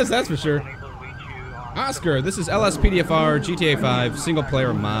 Not in this, that's for sure. Oscar, this is LSPDFR GTA 5 single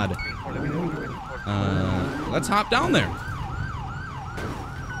player mod. Let's hop down there.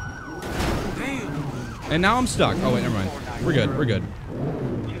 And now I'm stuck. Oh wait, never mind. We're good, we're good.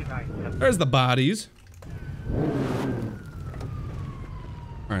 There's the bodies.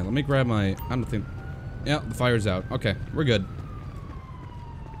 Alright, let me grab my... I don't think... Yeah, the fire's out. Okay, we're good.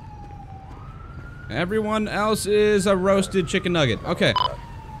 Everyone else is a roasted chicken nugget. Okay.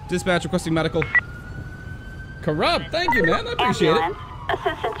 Dispatch requesting medical. Corrupt, thank you, man. I appreciate it.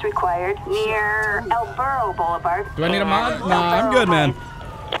 Assistance required near Elboro Boulevard. Do I need a mod? Nah, I'm good, man.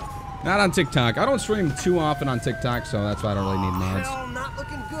 Not on TikTok. I don't stream too often on TikTok, so that's why I don't really need mods. Well, not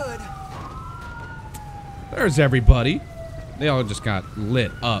looking good. There's everybody. They all just got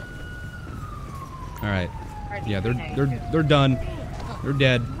lit up. All right. Yeah, they're done. They're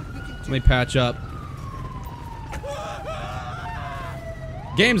dead. Let me patch up.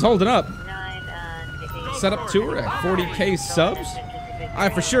 Game's holding up. Set up tour at 40K subs. I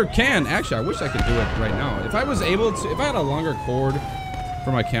for sure can. Actually, I wish I could do it right now. If I was able to, if I had a longer cord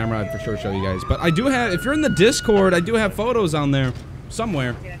for my camera, I'd for sure show you guys. But I do have, if you're in the Discord, I do have photos on there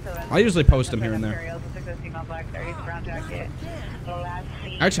somewhere. I usually post them here and there.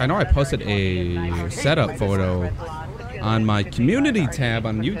 Actually, I know I posted a setup photo on my community tab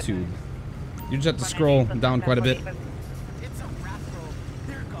on YouTube. You just have to scroll down quite a bit.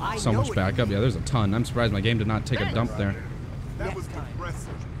 So much backup. Yeah, there's a ton. I'm surprised my game did not take a dump there.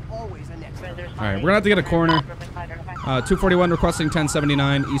 Alright, we're gonna have to get a corner. 241 requesting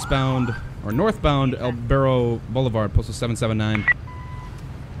 1079 eastbound or northbound Elboro Boulevard, postal 779.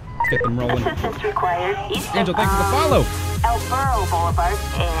 Let's get them rolling. Assistance required. Angel, thanks for the follow. Elboro Boulevard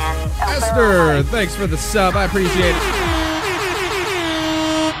and Elboro Esther, Heights. thanks for the sub. I appreciate it.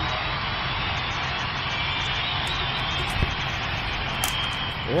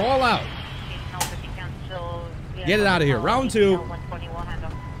 We're all out. Get it out of here. Round 2.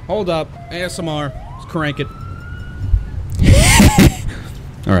 Hold up. ASMR. Let's crank it.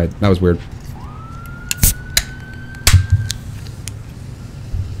 Alright, that was weird.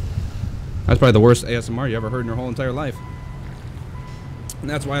 That's probably the worst ASMR you ever heard in your whole entire life. And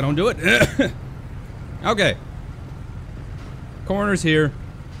that's why I don't do it. Okay. Corner's here.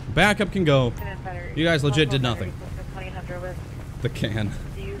 Backup can go. You guys legit did nothing. The can.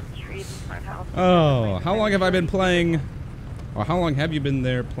 Oh, how long have I been playing, or how long have you been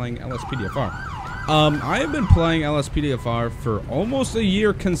there playing LSPDFR? I have been playing LSPDFR for almost a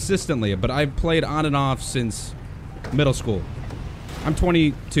year consistently, but I've played on and off since middle school. I'm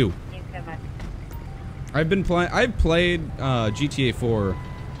 22. I've played GTA 4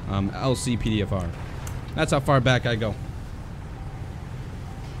 LCPDFR. That's how far back I go.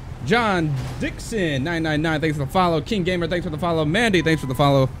 John Dixon 999, thanks for the follow. King Gamer, thanks for the follow. Mandy, thanks for the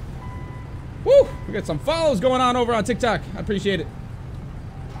follow. Woo! We got some follows going on over on TikTok. I appreciate it.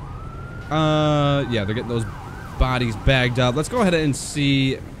 Yeah, they're getting those bodies bagged up. Let's go ahead and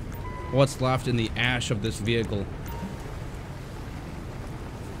see what's left in the ash of this vehicle.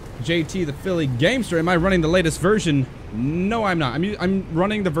 JT the Philly Gamester, am I running the latest version? No, I'm not. I'm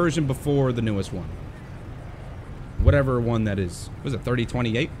running the version before the newest one. Whatever one that is. Was it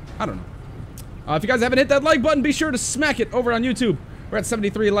 3028? I don't know. If you guys haven't hit that like button, be sure to smack it over on YouTube. We're at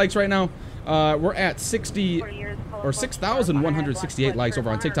 73 likes right now. We're at 60 or 6,168 likes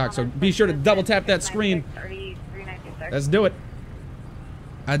over on TikTok, so be sure to double tap that screen. Let's do it.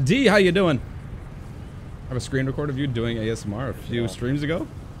 Adi, how you doing? I have a screen record of you doing ASMR a few streams ago.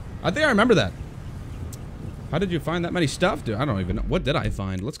 I think I remember that. How did you find that many stuff, dude? I don't even know. What did I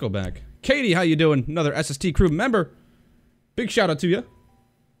find? Let's go back. Katie, how you doing? Another SST crew member. Big shout out to you.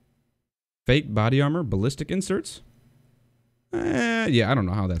 Fake body armor, ballistic inserts. Yeah, I don't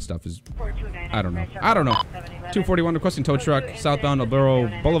know how that stuff is. I don't know. 241 requesting tow truck, southbound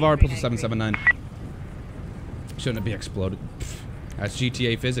Alboro Boulevard, postal 779. Shouldn't it be exploded? That's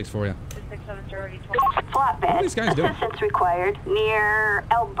GTA physics for you. Flatbed. What are these guys doing? Assistance required near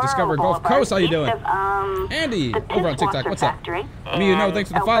Alboro Discover Gulf Coast, how you doing? Andy, over on TikTok, what's up? Me, you know, thanks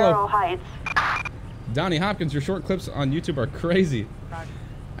for the follow. Donnie Hopkins, your short clips on YouTube are crazy.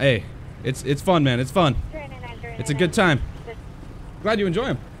 Hey, it's fun, man. It's fun. It's a good time. Glad you enjoy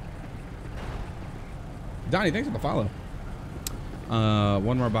them. Donnie, thanks for the follow.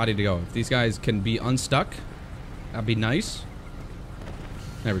 One more body to go. If these guys can be unstuck, that'd be nice.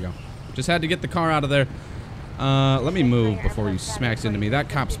 There we go. Just had to get the car out of there. Let me move before he smacks into me. That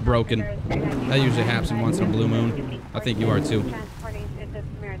cop's broken. That usually happens once in a blue moon. I think you are too. I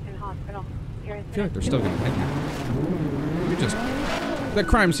feel like they're still gonna hit me. You just... The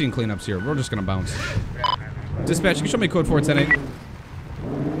crime scene cleanups here. We're just gonna bounce. Dispatch, you can show me code 410-8.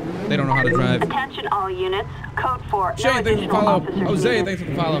 They don't know how to drive. Attention all units. Code 4. Shane, thanks for the follow. Jose, thanks for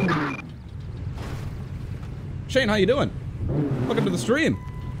the follow. Shane, how you doing? Welcome to the stream.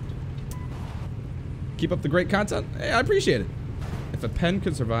 Keep up the great content. Hey, I appreciate it. If a pen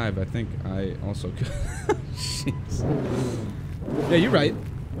could survive, I think I also could. Jeez. Yeah, you're right.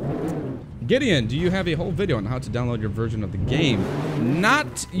 Gideon, do you have a whole video on how to download your version of the game?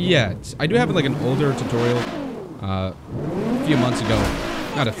 Not yet. I do have like an older tutorial a few months ago.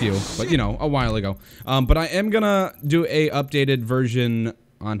 Not a few, but you know, a while ago. But I am gonna do a updated version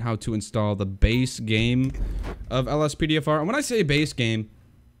on how to install the base game of LSPDFR. And when I say base game,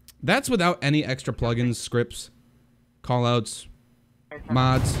 that's without any extra plugins, scripts, callouts,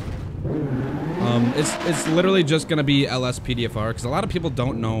 mods. It's literally just gonna be LSPDFR because a lot of people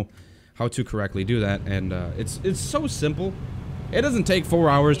don't know how to correctly do that, and it's so simple. It doesn't take 4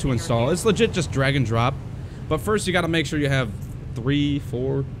 hours to install. It's legit just drag and drop. But first you got to make sure you have 3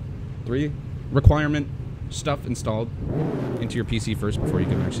 requirement stuff installed into your PC first before you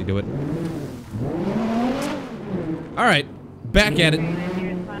can actually do it. All right, back at it.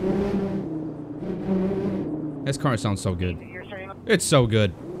 This car sounds so good. It's so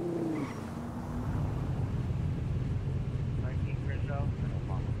good.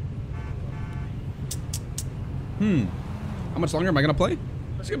 How much longer am I gonna play?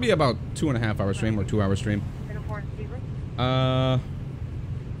 It's gonna be about 2.5 hour stream or 2 hour stream.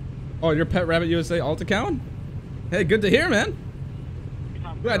 Oh, your Pet Rabbit USA alt account? Hey, good to hear, man.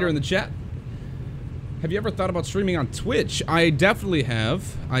 Glad you're in the chat. Have you ever thought about streaming on Twitch? I definitely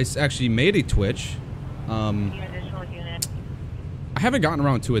have. I actually made a Twitch. I haven't gotten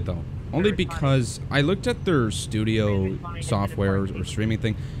around to it though. Only because I looked at their studio software or streaming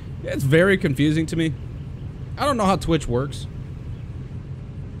thing. It's very confusing to me. I don't know how Twitch works.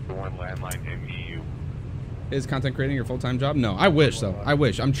 Is content creating your full-time job? No, I wish though. I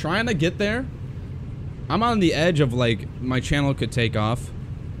wish. I'm trying to get there. I'm on the edge of like my channel could take off,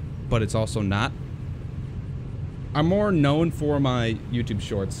 but it's also not. I'm more known for my YouTube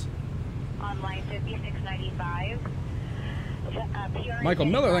shorts. Online 5695. Michael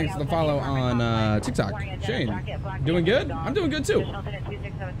Miller, thanks for the follow on TikTok. Shane, doing good? I'm doing good too.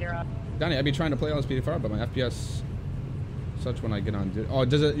 Donnie, I'd be trying to play LSPDFR, but my FPS such when I get on duty. Oh,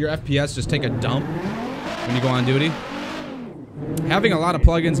 does it, your FPS just take a dump when you go on duty? Having a lot of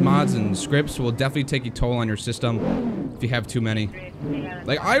plugins, mods, and scripts will definitely take a toll on your system if you have too many.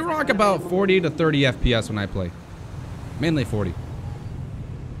 Like, I rock about 40 to 30 FPS when I play. Mainly 40.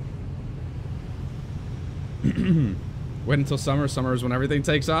 Wait until summer. Summer is when everything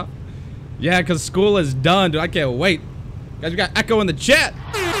takes off. Yeah, because school is done, dude. I can't wait. Guys, we got Echo in the chat.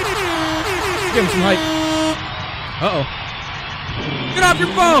 Give him some hype. Uh-oh. Get off your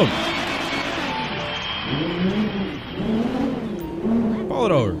phone! Pull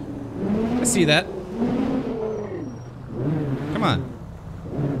it over. I see that. Come on.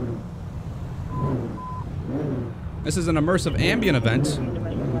 This is an immersive ambient event,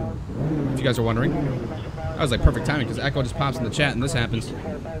 if you guys are wondering. That was like perfect timing because Echo just pops in the chat and this happens.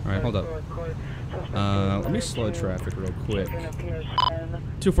 Alright, hold up. Let me slow traffic real quick.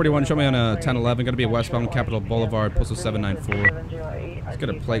 241, show me on a 1011. Gonna be westbound Capitol Boulevard, postal 794. Let's get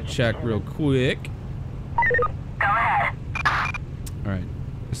a plate check real quick. Go ahead. Alright,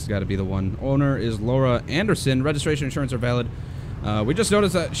 this has got to be the one. Owner is Laura Anderson. Registration and insurance are valid. We just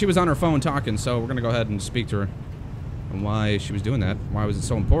noticed that she was on her phone talking, so we're gonna go ahead and speak to her. And why she was doing that. Why was it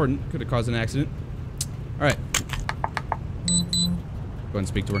so important? Could have caused an accident. Alright. Go ahead and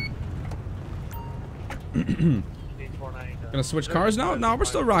speak to her. Gonna switch cars now? No, we're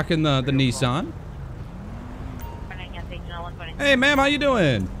still rocking the Nissan. Hey, ma'am, how you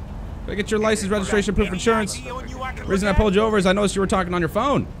doing? Can I get your license, registration, proof of insurance? The reason I pulled you over is I noticed you were talking on your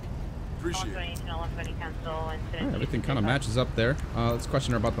phone. Right, everything kind of matches up there. Let's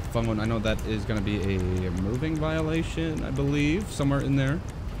question her about the phone. I know that is going to be a moving violation, I believe, somewhere in there.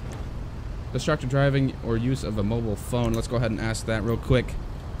 Distracted driving or use of a mobile phone. Let's go ahead and ask that real quick.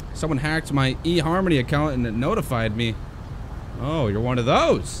 Someone hacked my eHarmony account and it notified me. Oh, you're one of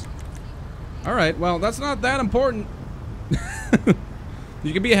those. All right, well, that's not that important.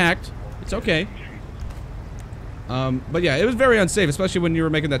 You can be hacked. It's okay. But yeah, it was very unsafe, especially when you were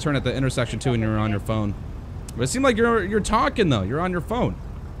making that turn at the intersection too and you were on your phone. But it seemed like you're talking though. You're on your phone,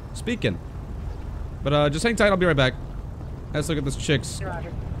 speaking. But just hang tight. I'll be right back. Let's look at this chick's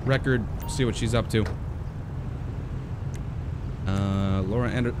record. See what she's up to. Laura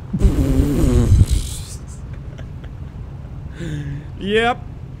Anderson. Yep.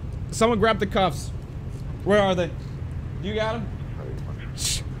 Someone grab the cuffs. Where are they? You got them?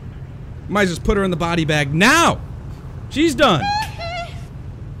 Might just put her in the body bag now. She's done.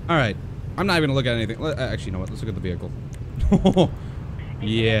 All right. I'm not even gonna look at anything. Actually, you know what? Let's look at the vehicle.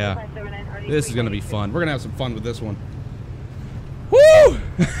 Yeah. This is gonna be fun. We're gonna have some fun with this one. Woo!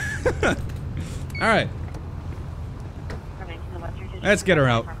 All right. Let's get her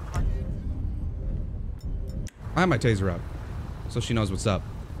out. I have my taser out, so she knows what's up.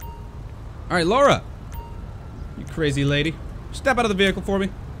 All right, Laura. You crazy lady. Step out of the vehicle for me.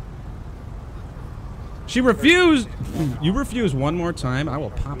 She refused. You refuse one more time, I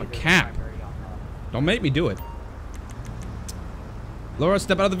will pop a cap. Don't make me do it. Laura,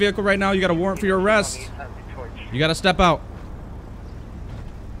 step out of the vehicle right now. You got a warrant for your arrest. You got to step out.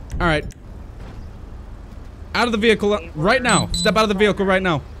 All right. Out of the vehicle right now. Step out of the vehicle right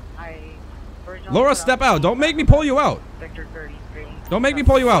now. Laura, step out. Don't make me pull you out. Don't make me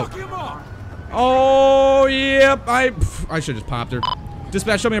pull you out. Oh, yep. I should just popped her.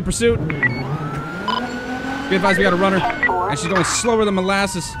 Dispatch, show me a pursuit. Be advised, we got a runner. And she's going slower than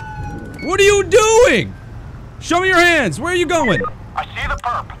molasses. What are you doing? Show me your hands. Where are you going? I see the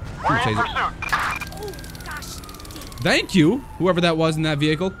perp. We're in pursuit. Thank you, whoever that was in that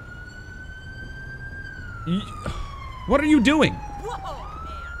vehicle. What are you doing?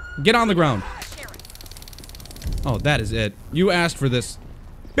 Get on the ground. Oh, that is it. You asked for this.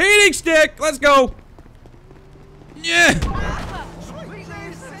 Beating stick! Let's go! Yeah!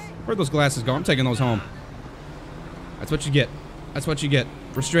 Where'd those glasses go? I'm taking those home. That's what you get. That's what you get.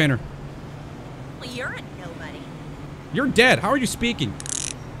 Restrainer. Well, you're a nobody. You're dead. How are you speaking?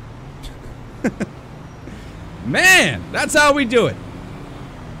 Man, that's how we do it.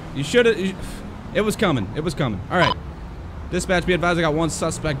 You should have... It was coming. It was coming. All right. Dispatch, be advised, I got one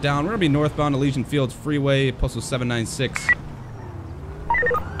suspect down. We're going to be northbound Elysian Fields Freeway, postal 796.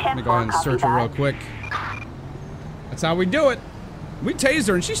 I'm going to go ahead and search her real quick. That's how we do it. We tased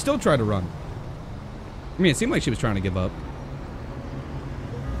her and she still tried to run. I mean, it seemed like she was trying to give up.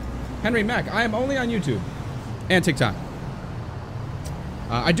 Henry Mack, I am only on YouTube and TikTok.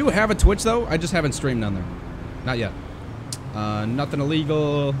 I do have a Twitch, though. I just haven't streamed on there. Not yet. Nothing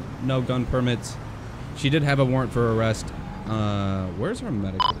illegal. No gun permits. She did have a warrant for arrest. Where's her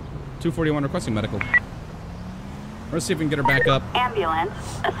medical? 241 requesting medical. Let's see if we can get her back up. Ambulance.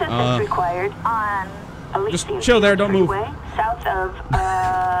 Assistance required on just chill there. Don't move. South of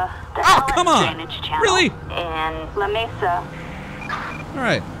the come on! drainage channel. Really? In La Mesa. All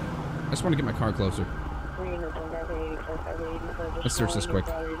right. I just want to get my car closer. Let's search this quick.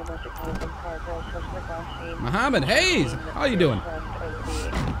 Mohamed Hayes, how you doing?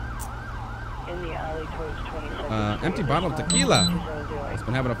 Empty bottle of tequila. It's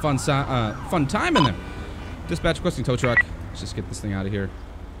been having a fun time in there. Dispatch requesting tow truck. Let's just get this thing out of here.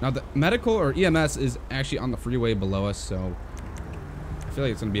 Now the medical or EMS is actually on the freeway below us, so feel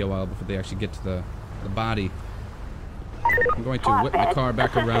like it's gonna be a while before they actually get to the body. I'm going to whip my car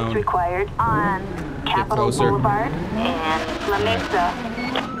back around. Required on Capitol Boulevard and La Mesa.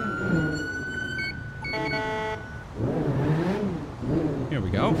 Here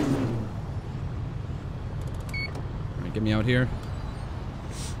we go. Alright, get me out here.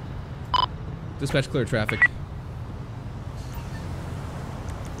 Dispatch clear traffic.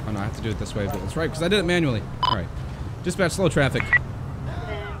 Oh no, I have to do it this way, but that's right, because I did it manually. Alright. Dispatch slow traffic.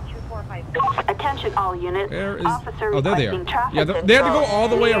 Attention all units. There is... Officer Oh, there they are. Yeah, they had to go all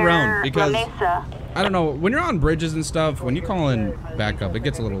the way around because... I don't know, when you're on bridges and stuff, when you call in backup, it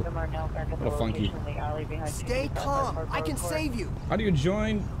gets a little funky. Stay calm. I can save you. How do you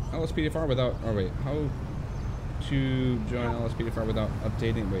join LSPDFR without... Oh, wait. How to join LSPDFR without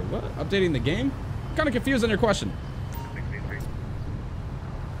updating... Wait, what? Updating the game? I'm kind of confused on your question.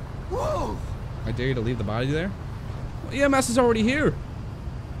 Whoa! I dare you to leave the body there? Well, EMS is already here.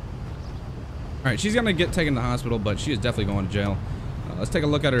 Alright, she's going to get taken to the hospital, but she is definitely going to jail. Let's take a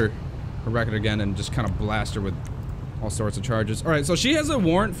look at her record again and just kind of blast her with all sorts of charges. Alright, so she has a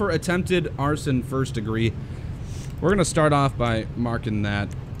warrant for attempted arson first degree. We're going to start off by marking that.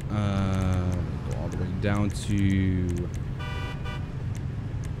 Go all the way down to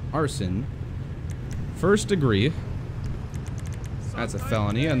arson first degree. That's a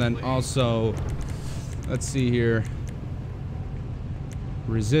felony. And then also, let's see here.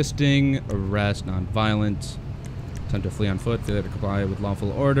 Resisting arrest, non-violent, attempt to flee on foot, failure to comply with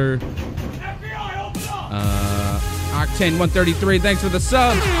lawful order. Octane 133, thanks for the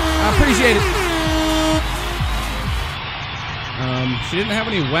sub. I appreciate it. She didn't have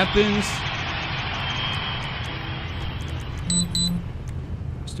any weapons.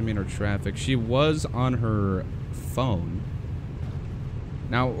 Misdemeanor traffic. She was on her phone.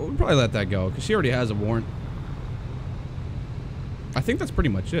 Now, we'll probably let that go because she already has a warrant. I think that's pretty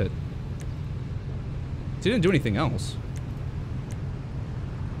much it. She didn't do anything else.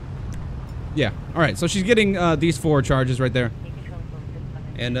 Yeah. Alright, so she's getting these 4 charges right there.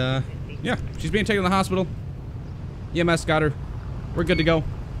 And, yeah. She's being taken to the hospital. EMS got her. We're good to go.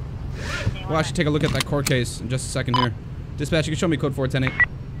 We'll actually take a look at that court case in just a second here. Dispatch, you can show me code 4108.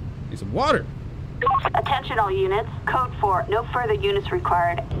 Need some water. Attention all units. Code 4. No further units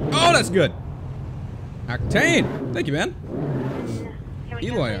required. Oh, that's good. Octane. Thank you, man.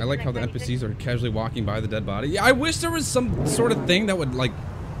 Eloy, I like how the NPCs are casually walking by the dead body. Yeah, I wish there was some sort of thing that would, like,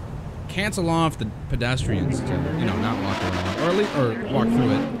 cancel off the pedestrians to, you know, not walk around. Or at least, or walk through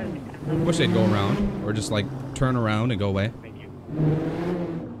it. I wish they'd go around. Or just, like, turn around and go away.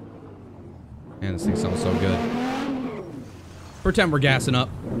 Man, this thing sounds so good. Pretend we're gassing up.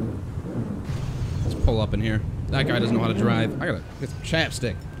 Let's pull up in here. That guy doesn't know how to drive. I gotta get some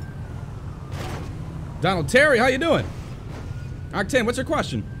chapstick. Donald Terry, how you doing? Octane, what's your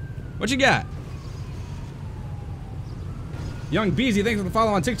question? What you got? Young Beezy, thanks for the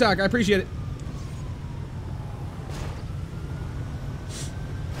follow on TikTok. I appreciate it.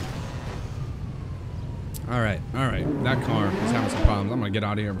 Alright, alright. That car is having some problems. I'm gonna get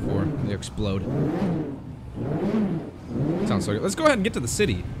out of here before they explode. Sounds so good. Let's go ahead and get to the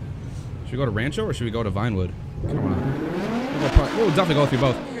city. Should we go to Rancho or should we go to Vinewood? Come on. We'll definitely go through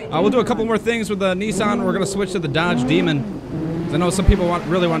both. We'll do a couple more things with the Nissan. We're gonna switch to the Dodge Demon. I know some people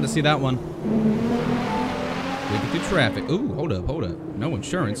really wanted to see that one. We get through traffic. Ooh, hold up, hold up. No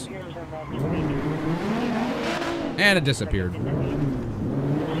insurance. And it disappeared.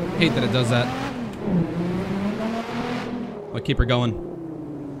 Hate that it does that. I'll keep her going.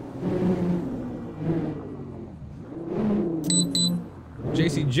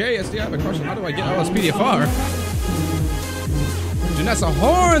 JCJ, SD, I have a question. How do I get LSPDFR? Janessa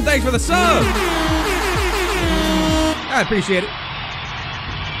Horn, thanks for the sub. I appreciate it.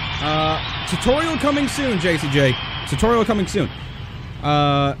 Tutorial coming soon, JCJ. Tutorial coming soon.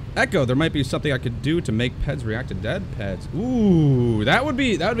 Echo, there might be something I could do to make peds react to dead peds. Ooh, that would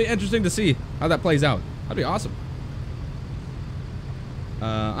be interesting to see how that plays out. That'd be awesome.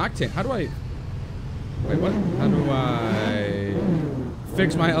 Octane, how do I... Wait, what? How do I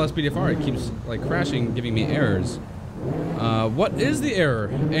fix my LSPDFR? It keeps, like, crashing, giving me errors. What is the error?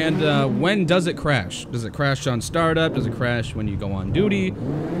 And, when does it crash? Does it crash on startup? Does it crash when you go on duty?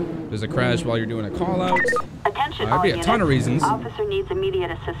 Does it crash while you're doing a call-out? Attention There'd be a ton of reasons. Officer needs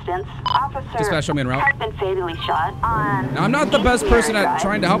immediate assistance. Officer Dispatch, show me en route. has been fatally shot on... Now, I'm not the best person at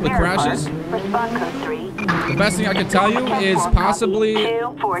trying to help with crashes. Respond code 3. The best thing I can tell you is possibly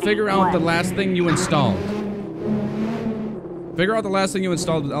figure out the last thing you installed. Figure out the last thing you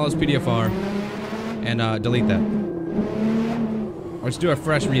installed with LSPDFR and delete that. Or just do a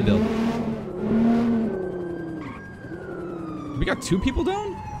fresh rebuild. We got 2 people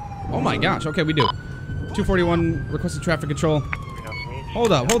down? Oh my gosh. Okay, we do. 241 requested traffic control.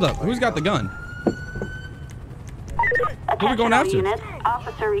 Hold up, hold up. Who's got the gun? Who are we going after? Units,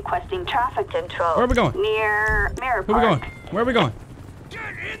 officer requesting traffic control. Where are we going? Near Mirror Park. Who are we going? Where are we going?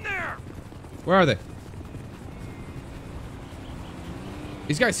 Get in there! Where are they?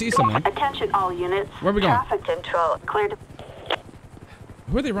 These guys see someone. Attention all units. Where are we going? Traffic control. Clear to...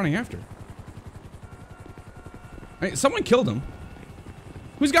 Who are they running after? Hey, someone killed him.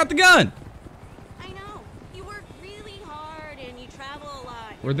 Who's got the gun? I know. You work really hard and you travel a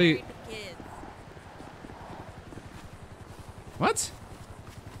lot. Were they... Married with kids. What?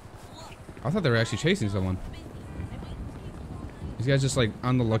 I thought they were actually chasing someone. These guys just like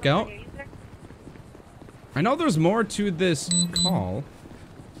on the lookout? I know there's more to this call.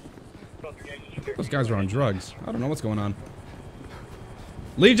 Those guys are on drugs. I don't know what's going on.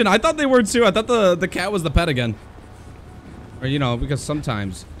 Legion, I thought they were too. I thought the cat was the pet again. Or, you know, because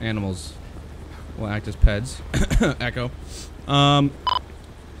sometimes animals will act as pets. Echo.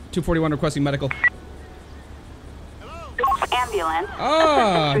 241 requesting medical. Ambulance.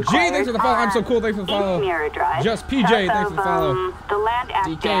 Ah, G, thanks for the follow. I'm so cool. Thanks for the follow. Mirror Drive. Just PJ, thanks for the follow. The Land Act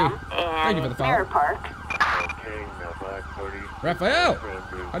DK, Dam thank you for the follow. Mirror Park. Raphael,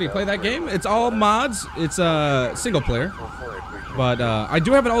 how do you play that game? It's all mods. It's single player. But I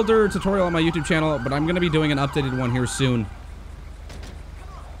do have an older tutorial on my YouTube channel, but I'm going to be doing an updated one here soon.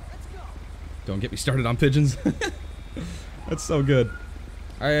 Don't get me started on pigeons. That's so good.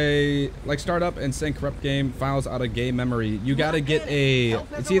 I like start up and send corrupt game files out of game memory. You got to get a,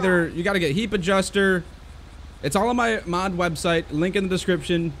 it's either, you got to get heap adjuster. It's all on my mod website. Link in the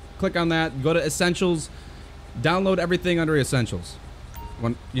description. Click on that. Go to essentials. Download everything under essentials.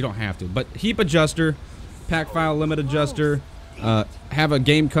 When, you don't have to, but heap adjuster, pack file limit adjuster, have a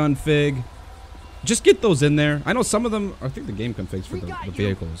game config. Just get those in there. I know some of them, I think the game configs for the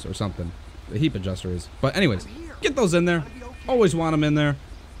vehicles or something. The heap adjuster is. But anyways, get those in there. Always want them in there.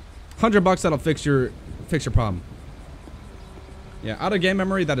 $100 that'll fix your problem. Yeah, out of game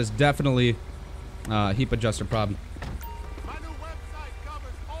memory, that is definitely heap adjuster problem.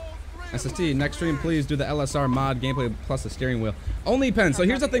 SST, next stream, please do the LSR mod gameplay plus the steering wheel. Only pen. So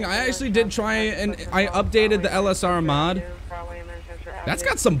here's the thing. I actually did try and I updated the LSR mod. That's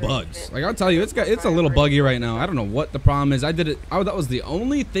got some bugs. Like I'll tell you, it's a little buggy right now. I don't know what the problem is. I did it. That was the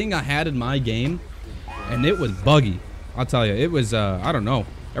only thing I had in my game, and it was buggy. I'll tell you, it was. I don't know.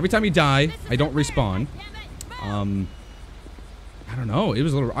 Every time you die, I don't respawn. I don't know. It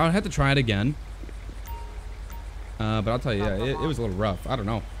was a little. I had to try it again. But I'll tell you, yeah, it was a little rough. I don't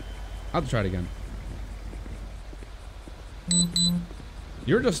know. I'll have to try it again.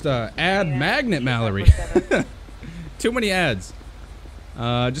 You're just a ad magnet, Mallory. Too many ads.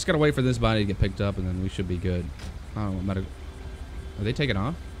 Just gotta wait for this body to get picked up, and then we should be good. Oh, are they taking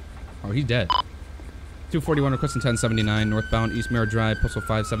off? Oh, he's dead. 241 requesting 1079 northbound East Mirror Drive, postal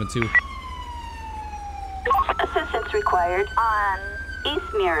 572. Assistance required on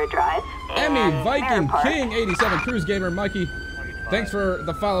East Mirror Drive. Emmy, Viking, King, 87, Cruise Gamer, Mikey. Thanks for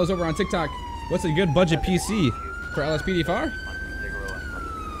the follows over on TikTok. What's a good budget PC for LSPDFR?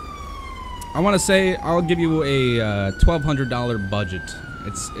 I want to say I'll give you a $1,200 budget.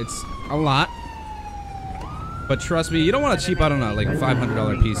 It's a lot, but trust me, you don't want to cheap out on a like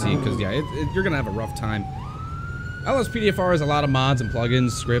 $500 PC because yeah, you're gonna have a rough time. LSPDFR has a lot of mods and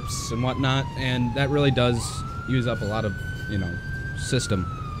plugins, scripts and whatnot, and that really does use up a lot of system.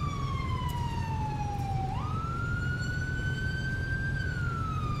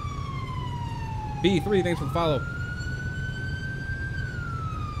 B3, thanks for the follow.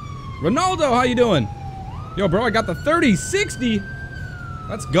 Ronaldo, how you doing? Yo, bro, I got the 3060.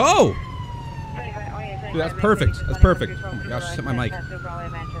 Let's go. Dude, that's perfect. That's perfect. Oh my gosh, just hit my mic.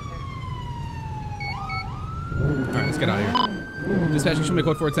 Alright, let's get out of here. Dispatch, show me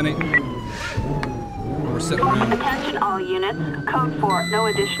code 4108. We're sitting around. Attention all units. Code 4, no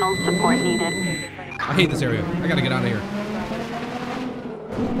additional support needed. I hate this area. I gotta get out of here.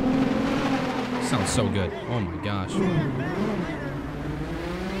 Sounds so good. Oh my gosh.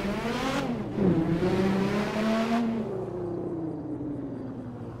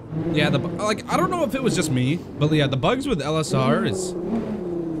 Yeah, I don't know if it was just me, but yeah, the bugs with LSR it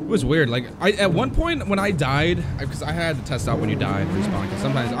was weird. Like at one point when I died, because I had to test out when you die and respawn, because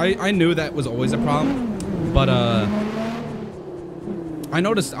sometimes I knew that was always a problem, but I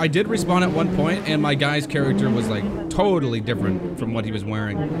noticed I did respawn at one point and my guy's character was like totally different from what he was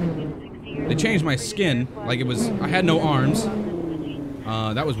wearing. They changed my skin, like I had no arms.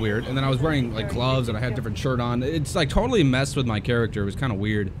 That was weird. And then I was wearing like gloves and I had a different shirt on. It's like totally messed with my character. It was kind of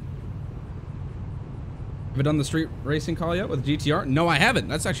weird. Have I done the street racing call yet with GTR? No, I haven't.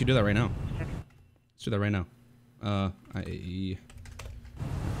 Let's actually do that right now. Let's do that right now.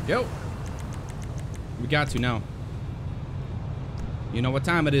 Go. We got to now. You know what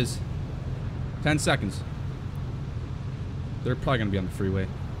time it is. 10 seconds. They're probably gonna be on the freeway.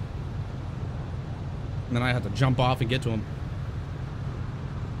 And then I have to jump off and get to them.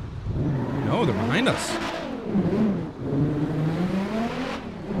 No, they're behind us.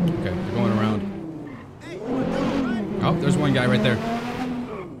 Okay, they're going around. Oh, there's one guy right there.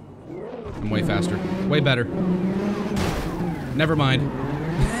 I'm way faster. Way better. Never mind.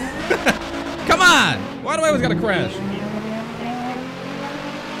 Come on! Why do I always gotta crash?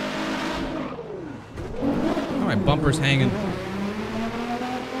 Oh, my bumper's hanging.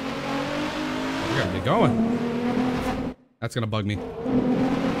 We gotta get going. That's gonna bug me.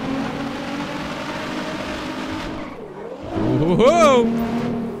 Whoa!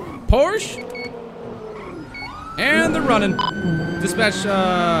 Porsche! And they're running. Dispatch,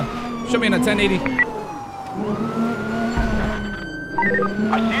 show me in a 1080.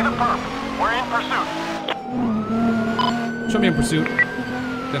 I see the perp. We're in pursuit. Show me in pursuit.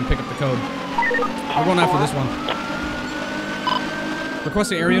 Then pick up the code. We're going after this one.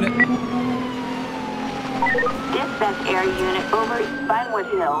 Requesting air unit. Dispatch air unit over Vinewood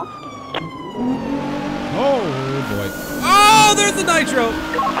Hills. Oh boy. Oh, there's the nitro. This is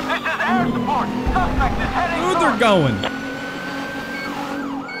air support. Suspect is heading Dude, they're going.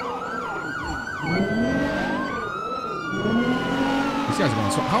 These guys are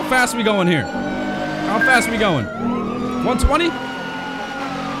going so. How fast are we going here? How fast are we going? 120?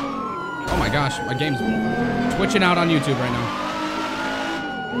 Oh my gosh, my game's twitching out on YouTube right now.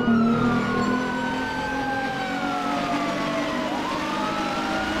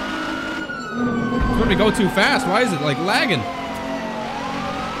 It's going to go too fast. Why is it like lagging?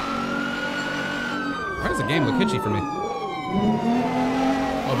 Why does the game look hitchy for me?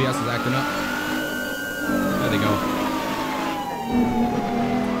 OBS is acting up. There they go.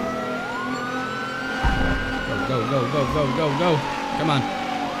 Go, go, go, go, go, go. Come on.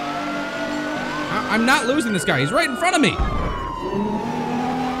 I'm not losing this guy. He's right in front of me.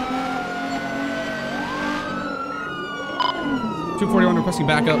 .241 requesting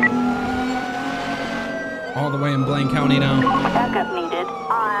backup. All the way in Blaine County now. Backup needed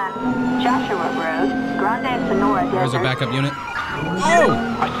on Joshua Road, Grande Sonora Desert. There's our backup unit. Oh!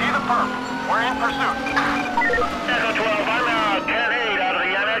 I see the perp. We're in pursuit. Echo 12, I'm 10-8 out of the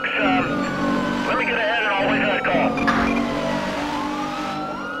annex. Let me get ahead and I'll wait that call.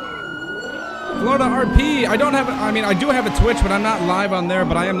 Florida RP. I don't have, I mean, I do have a Twitch, but I'm not live on there,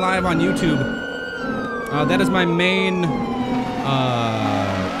 but I am live on YouTube. That is my main, you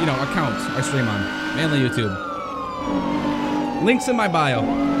know, account I stream on. Mainly YouTube. Links in my bio.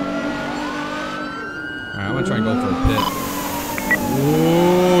 Alright, I'm gonna try and go for a pit.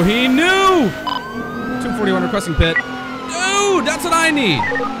 Ooh, he knew! 241 requesting pit. Dude, that's what I need!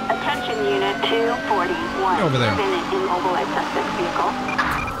 Attention unit 241. Get over there. Been an immobilized suspect vehicle.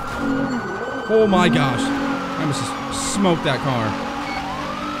 Oh my gosh. I almost just smoked that car.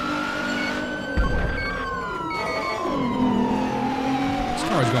 This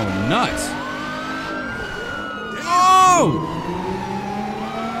car is going nuts. Oh!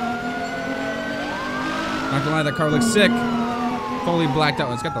 Not gonna lie, that car looks sick. Fully blacked out.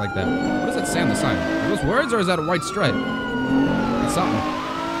 It's got like that. What does that say on the side? Are those words or is that a white stripe? It's something.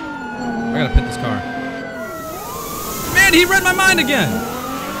 I gotta pit this car. Man, he read my mind again!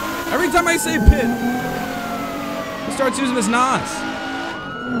 Every time I say pit, he starts using his NOS.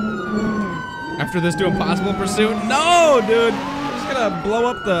 After this, do Impossible Pursuit? No, dude! I'm just gonna blow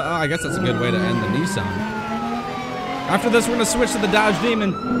up the... Oh, I guess that's a good way to end the Nissan. After this, we're gonna switch to the Dodge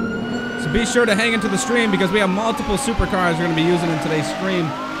Demon. So be sure to hang into the stream because we have multiple supercars we're gonna be using in today's stream.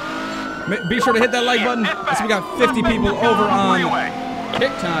 Be sure to hit that like button. So we got 50 people over on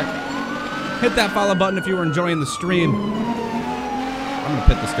TikTok. Hit that follow button if you were enjoying the stream. I'm gonna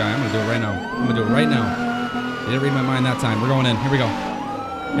pit this guy. I'm gonna do it right now. I'm gonna do it right now. He didn't read my mind that time. We're going in. Here we go.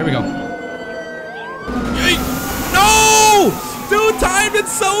 Here we go. Yay! No! Dude, timed it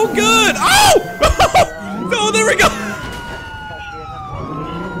so good! Oh! No, there we go!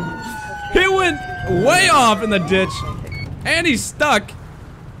 He went way off in the ditch. And he's stuck.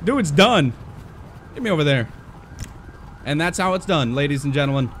 Dude's done. Get me over there. And that's how it's done, ladies and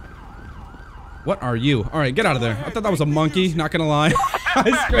gentlemen. What are you? Alright, get out of there. I thought that was a monkey, not gonna lie.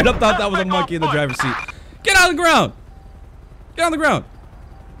 I straight up thought that was a monkey in the driver's seat. Get on the ground! Get on the ground!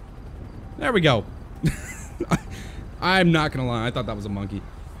 There we go. I'm not gonna lie, I thought that was a monkey.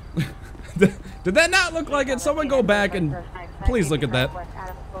 Did that not look like it? Someone go back and please look at that.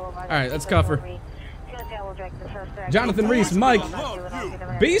 Alright, let's cuff her. Jonathan Reese, Mike,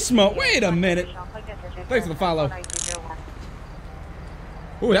 Beast Mode. Wait a minute. Thanks for the follow.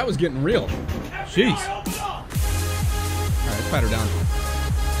 Ooh, that was getting real. Jeez. All right, let's pat her down.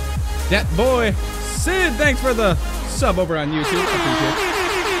 That boy, Sid, thanks for the sub over on YouTube. Appreciate it.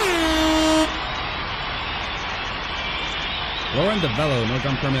 Lauren DeVello, no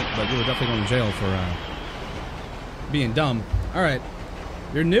gun permit, but you were definitely going to jail for being dumb. All right.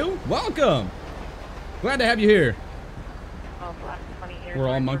 You're new? Welcome. Glad to have you here. We're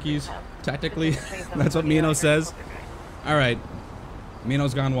all monkeys, technically. That's what Mino says. All right.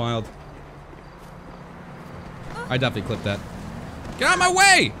 Mino's gone wild. I definitely clipped that. Get out of my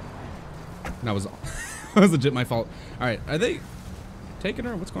way! That was that was legit my fault. All right. Are they taking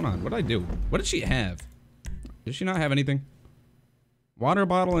her? What's going on? What did I do? What did she have? Did she not have anything? Water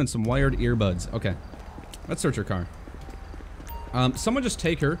bottle and some wired earbuds. Okay. Let's search her car. Someone just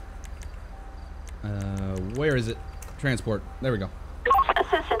take her. Where is it? Transport. There we go.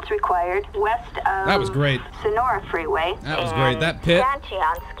 Assistance required west of that was great. Sonora Freeway. That was great. That pit.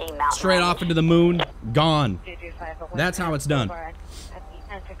 Straight off into the moon. Gone. That's how it's done.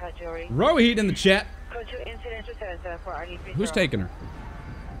 Rohit in the chat. Who's taking her?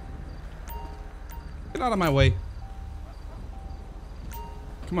 Get out of my way.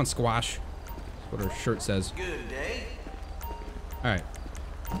 Come on, Squash. That's what her shirt says. Good day. Alright.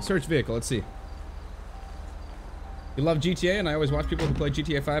 Search vehicle. Let's see. You love GTA, and I always watch people who play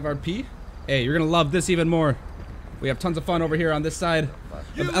GTA 5 RP. Hey, you're going to love this even more. We have tons of fun over here on this side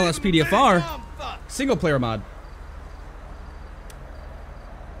of LSPDFR. Single player mod.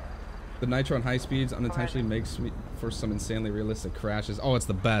 The nitro on high speeds unintentionally makes me for some insanely realistic crashes. Oh, it's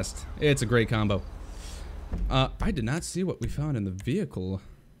the best. It's a great combo. I did not see what we found in the vehicle.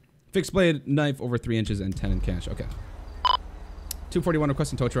 Fixed blade knife over 3 inches and 10 in cash. Okay. 241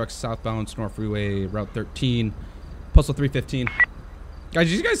 requesting tow trucks southbound Sonora Freeway, Route 13, Postal 315. Guys,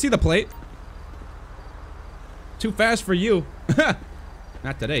 did you guys see the plate? Too fast for you.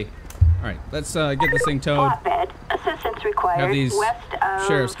 Not today. All right, let's get this thing towed. Assistance required. Have these west of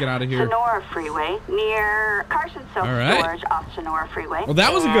sheriffs get out of here. Sonora Freeway near Carson Self Storage off Sonora Freeway. Well,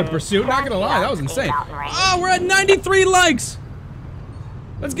 that was a good pursuit. Not gonna lie, that was insane. Oh, we're at 93 likes.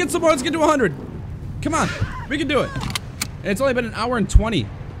 Let's get some more. Let's get to 100. Come on, we can do it. And it's only been an hour and 20.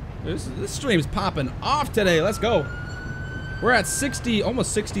 This stream's popping off today. Let's go. We're at 60,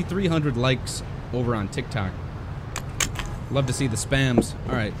 almost 6,300 likes over on TikTok. Love to see the spams.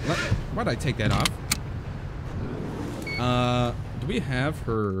 All right, why did I take that off? Do we have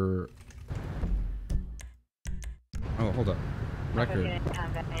her? Oh, hold up. Record.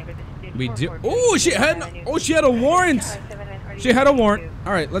 We do. Oh, she had a warrant. She had a warrant.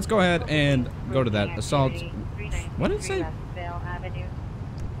 All right, let's go ahead and go to that assault. What did it say?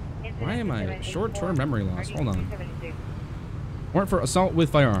 Why am I short-term memory loss? Hold on. Warrant for assault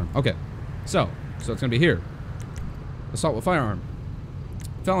with firearm. Okay, so it's gonna be here. Assault with firearm.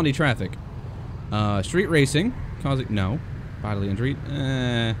 Felony traffic. Street racing. Causing no. Bodily injury.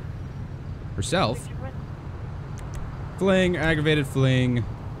 Herself. Fling. Aggravated fling.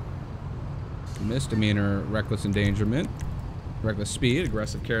 Misdemeanor. Reckless endangerment. Reckless speed.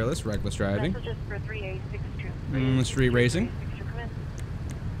 Aggressive careless. Reckless driving. Street racing.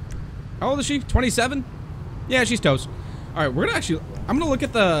 How old is she? 27? Yeah, she's toast. All right, we're gonna actually. I'm gonna look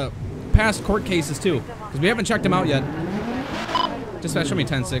at the past court cases too, because we haven't checked them out yet. Dispatch, show me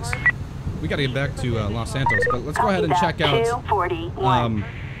 10-6. We gotta get back to Los Santos, but let's go ahead and check out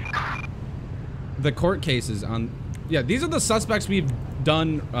the court cases on. Yeah, these are the suspects we've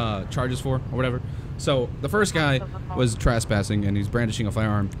done charges for or whatever. So the first guy was trespassing and he's brandishing a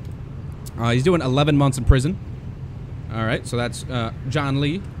firearm. He's doing 11 months in prison. All right, so that's John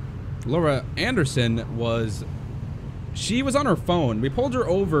Lee. Laura Anderson was. She was on her phone. We pulled her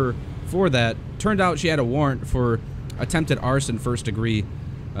over for that. Turned out she had a warrant for attempted arson first degree.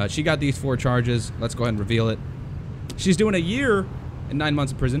 She got these 4 charges. Let's go ahead and reveal it. She's doing 1 year and 9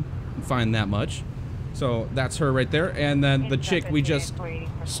 months in prison. Fine that much. So that's her right there. And then the chick we just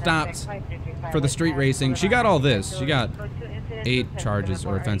stopped for the street racing. She got all this. She got 8 charges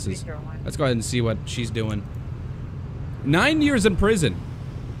or offenses. Let's go ahead and see what she's doing. 9 years in prison.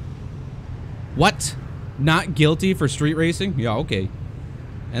 What? Not guilty for street racing? Yeah, okay.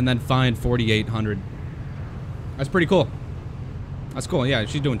 And then fined $4,800. That's pretty cool. That's cool. Yeah,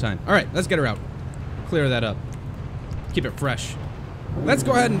 she's doing time. All right, let's get her out. Clear that up. Keep it fresh. Let's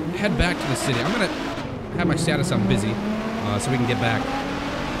go ahead and head back to the city. I'm going to have my status on busy so we can get back.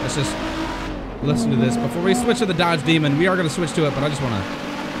 Let's just listen to this. Before we switch to the Dodge Demon, we are going to switch to it, but I just want to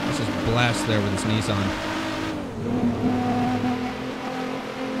let's just blast there with this Nissan.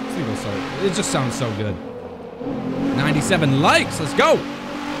 It just sounds so good. 97 likes. Let's go.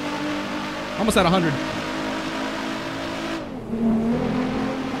 Almost at 100.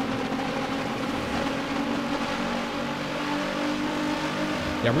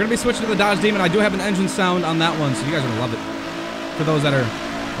 Yeah, we're going to be switching to the Dodge Demon. I do have an engine sound on that one, so you guys are going to love it. For those that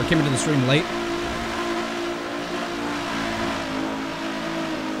came into the stream late.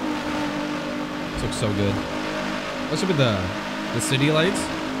 This looks so good. Let's look at the city lights.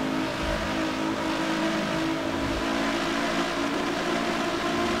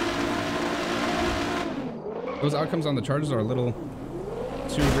 Those outcomes on the charges are a little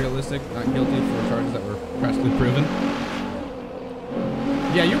too realistic. Not guilty for charges that were practically proven.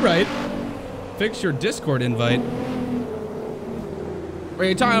 Yeah, you're right. Fix your Discord invite. Are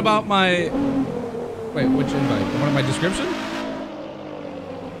you talking about my... Wait, which invite? The one in my description?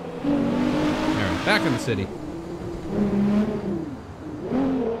 Alright, back in the city.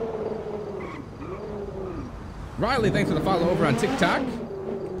 Riley, thanks for the follow over on TikTok.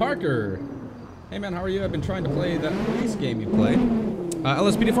 Parker. Hey man, how are you? I've been trying to play that police game you play.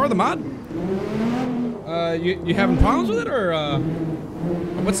 LSPDFR, the mod? You having problems with it, or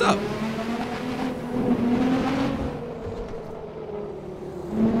what's up?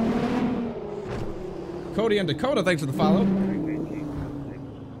 Cody and Dakota, thanks for the follow.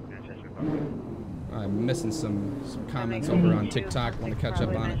 I'm missing some comments over on TikTok. Want to catch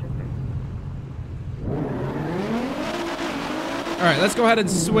up on it. All right, let's go ahead and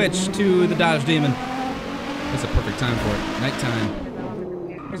switch to the Dodge Demon. That's a perfect time for it.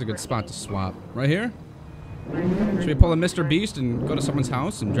 Nighttime. There's a good spot to swap. Right here? Should we pull a Mr. Beast and go to someone's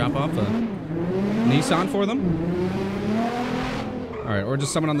house and drop off a Nissan for them? All right, or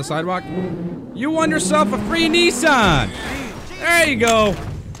just someone on the sidewalk. You won yourself a free Nissan. There you go.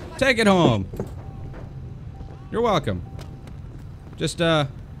 Take it home. You're welcome. Just, you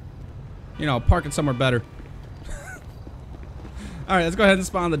know, park it somewhere better. All right, let's go ahead and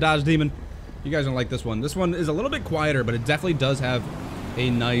spawn the Dodge Demon. You guys don't like this one. This one is a little bit quieter, but it definitely does have a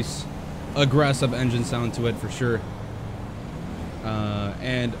nice, aggressive engine sound to it for sure.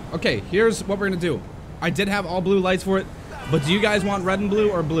 And, okay, here's what we're going to do. I did have all blue lights for it, but do you guys want red and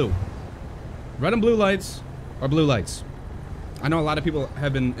blue or blue? Red and blue lights or blue lights? I know a lot of people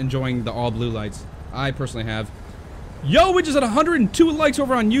have been enjoying the all blue lights. I personally have. Yo, we just had 102 likes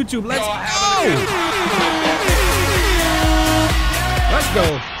over on YouTube. Let's go! Let's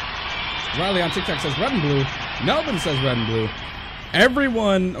go. Riley on TikTok says red and blue. Melvin says red and blue.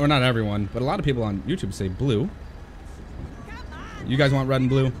 Everyone, or not everyone, but a lot of people on YouTube say blue. You guys want red and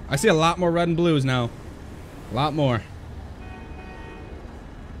blue? I see a lot more red and blues now. A lot more.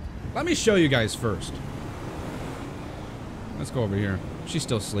 Let me show you guys first. Let's go over here. She's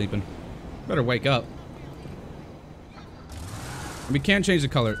still sleeping. Better wake up. We can't change the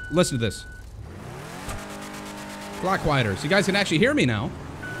color. Listen to this. A lot quieter, so you guys can actually hear me now.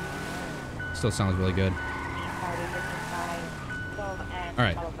 Still sounds really good. All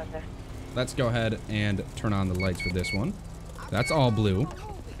right, let's go ahead and turn on the lights for this one. That's all blue.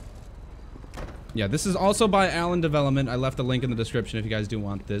 Yeah, this is also by Allen Development. I left a link in the description if you guys do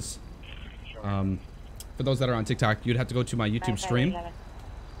want this. For those that are on TikTok, you'd have to go to my YouTube stream.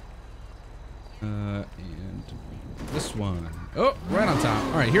 And this one. Oh, right on top.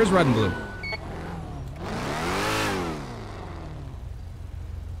 All right, here's red and blue.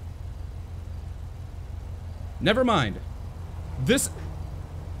 Never mind. This...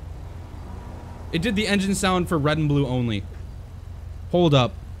 It did the engine sound for red and blue only. Hold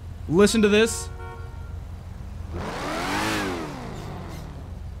up. Listen to this.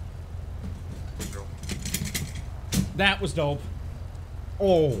 That was dope.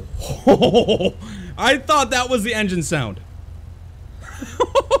 Oh. I thought that was the engine sound.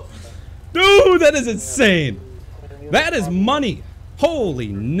 Dude, that is insane. That is money. Holy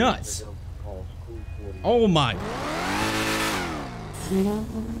nuts. Oh my.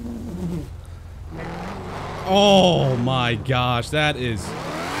 Oh my gosh, that is...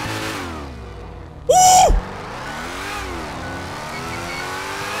 Woo!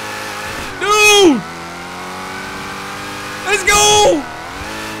 Dude! Let's go!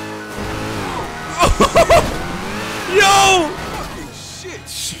 Yo!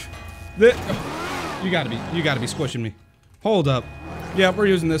 You gotta be squishing me. Hold up. Yeah, we're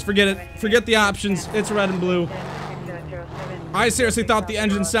using this. Forget it. Forget the options. It's red and blue. I seriously thought the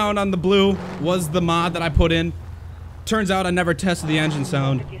engine sound on the blue was the mod that I put in. Turns out I never tested the engine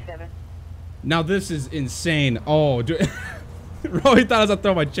sound. Now this is insane. Oh, dude. Rohit thought I was gonna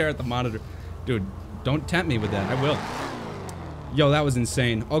throw my chair at the monitor. Dude, don't tempt me with that. I will. Yo, that was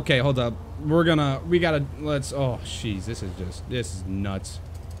insane. Okay, hold up. Let's, oh, jeez, this is nuts.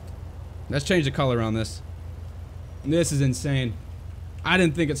 Let's change the color on this. This is insane. I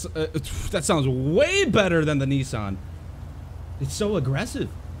didn't think it's that sounds way better than the Nissan. It's so aggressive.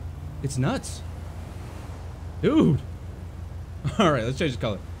 It's nuts. Dude. All right, let's change the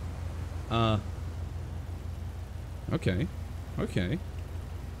color. Okay. Okay.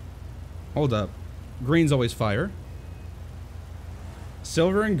 Hold up. Green's always fire.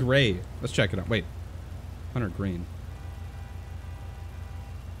 Silver and gray. Let's check it out. Wait. 100 green.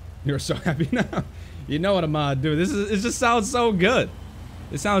 You're so happy now. You know what I'm doing. It just sounds so good.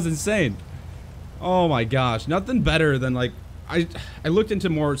 It sounds insane. Oh my gosh. Nothing better than like I looked into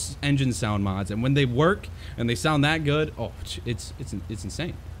more engine sound mods, and when they work and they sound that good, oh, it's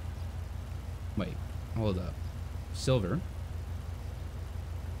insane. Wait. Hold up. Silver.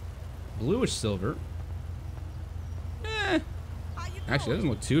 Bluish silver. Actually, that doesn't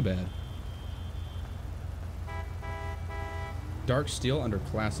look too bad. Dark steel under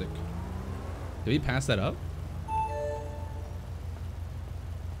classic. Did we pass that up?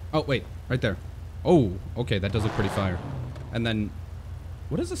 Oh, wait. Right there. Oh, okay. That does look pretty fire. And then,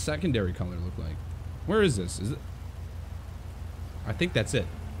 what does the secondary color look like? Where is this? Is it? I think that's it.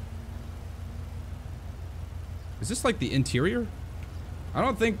 Is this like the interior? I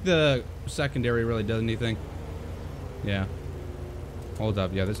don't think the secondary really does anything. Yeah. Hold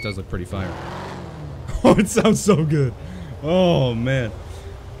up. Yeah, this does look pretty fire. Oh, it sounds so good. Oh, man.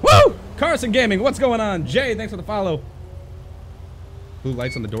 Woo! Carson Gaming, what's going on? Jay, thanks for the follow. Blue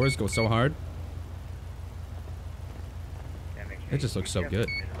lights on the doors go so hard. It just looks so good.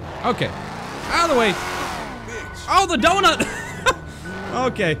 Okay. Out of the way. Oh, the donut!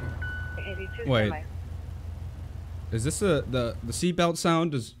 Okay. Wait. Is this the seatbelt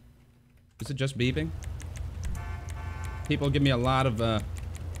sound? Is it just beeping? People give me a lot of,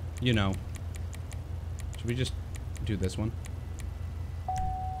 you know. Should we just do this one?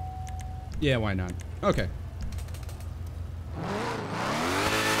 Yeah, why not? Okay.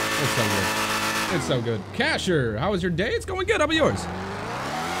 It's so good. It's so good. Casher, how was your day? It's going good. How about yours?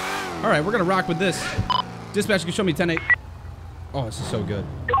 All right, we're gonna rock with this. Dispatch, you can show me 10-8. Oh, this is so good.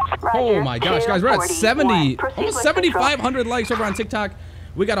 Oh my gosh, guys, we're at 70, almost 7,500 likes over on TikTok.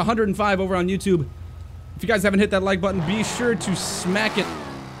 We got 105 over on YouTube. If you guys haven't hit that like button, be sure to smack it.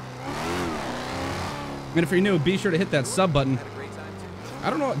 And if you're new, be sure to hit that sub button. I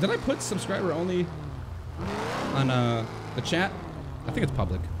don't know, did I put subscriber only on the chat? I think it's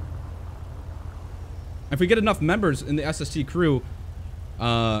public. If we get enough members in the SST crew,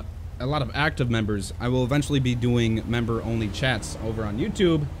 a lot of active members, I will eventually be doing member-only chats over on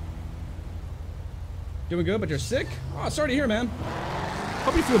YouTube. Doing good, but you're sick? Oh, sorry to hear, man.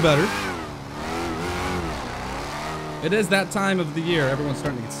 Hope you feel better. It is that time of the year. Everyone's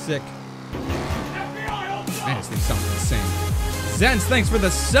starting to get sick. Man, this thing sounds insane. Zenz, thanks for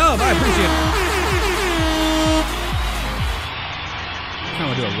the sub. I appreciate it. I kind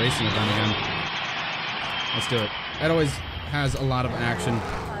of want to do a racing event again. Let's do it. It always has a lot of action.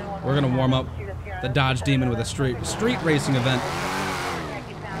 We're going to warm up the Dodge Demon with a street racing event.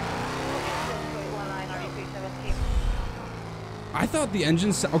 I thought the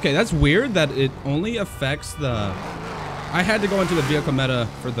engine... Okay, that's weird that it only affects the... I had to go into the vehicle meta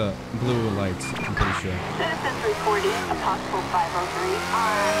for the blue lights, I'm pretty sure. Citizens reporting a possible 503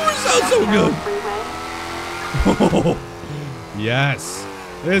 on sounds so good. Oh, yes.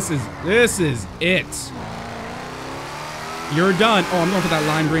 This is it. You're done. Oh, I'm going for that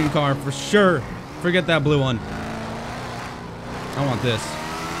lime green car for sure. Forget that blue one. I want this.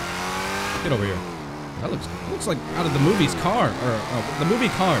 Get over here. That looks like out of the movie's car, or the movie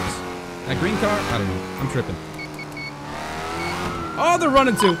Cars. That green car? I don't know. I'm tripping. Oh, they're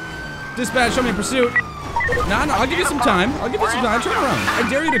running too. Dispatch, show me a pursuit. No, I'll give you some time. I'll give you some time. Turn around. I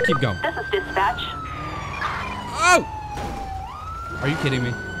dare you to keep going. This is dispatch. Oh! Are you kidding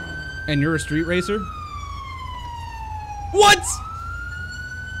me? And you're a street racer? What?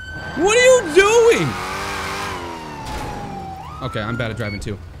 What are you doing? Okay, I'm bad at driving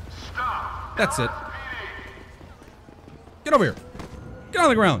too. That's it. Get over here. Get on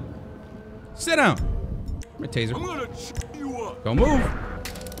the ground. Sit down. My taser. Don't move.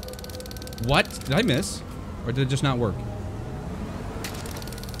 What? Did I miss? Or did it just not work?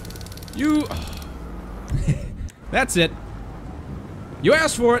 You... That's it. You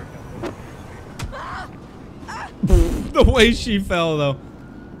asked for it. The way she fell, though.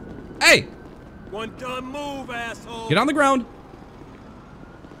 Hey! One dumb move, asshole. Get on the ground.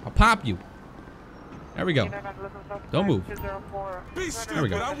 I'll pop you. There we go. Don't move. Be stupid. There we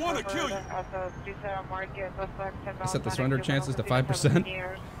go. I want to kill you. I set the surrender chances to 5%.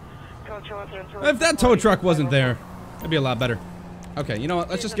 If that tow truck wasn't there, that'd be a lot better. Okay, you know what?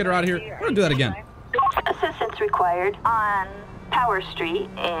 Let's just get her out of here. We're gonna do that again. Assistance required on Power Street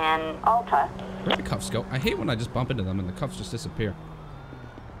in Alta. Where'd the cuffs go? I hate when I just bump into them and the cuffs just disappear.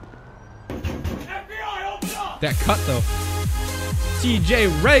 FBI, open up! That cut though.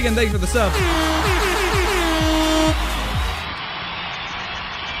 TJ Reagan, thanks for the sub.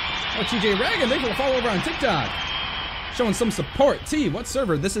 Oh, TJ Reagan, thanks for the follow over on TikTok. Showing some support. T, what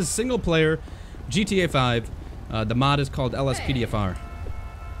server? This is single player GTA 5. The mod is called LSPDFR.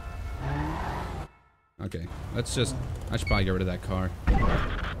 Okay, let's just... I should probably get rid of that car.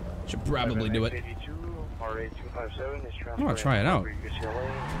 Should probably do it. I want to try it out.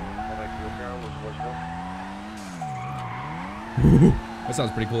 That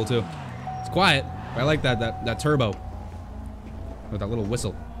sounds pretty cool too. It's quiet, but I like that turbo. With that little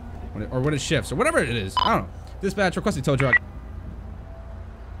whistle. Or when it shifts, or whatever it is. I don't know. Dispatch, requesting tow truck.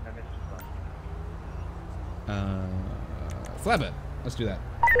 Flatbed. Let's do that.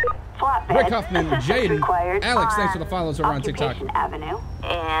 Flatbed. Rick Huffman, Jaden, Alex, thanks for the follows over on TikTok. Avenue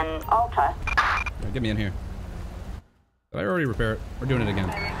in Alta. Right, get me in here. Did I already repair it? We're doing it again.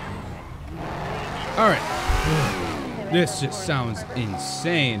 Alright. This just sounds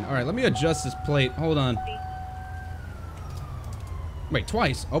insane. Alright, let me adjust this plate. Hold on. Wait,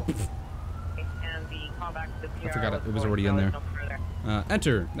 twice. Oh. I forgot it was already in there.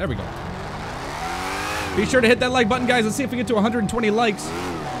 Enter. There we go. Be sure to hit that like button, guys. Let's see if we get to 120 likes.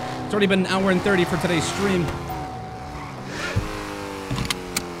 It's already been an hour and 30 for today's stream.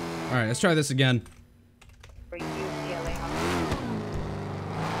 Alright, let's try this again. I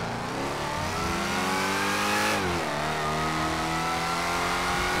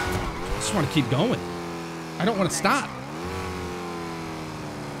just want to keep going. I don't want to stop.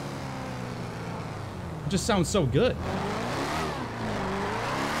 It just sounds so good.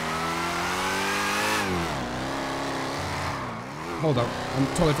 Hold up. I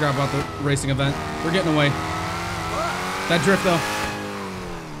totally forgot about the racing event. We're getting away. That drift, though.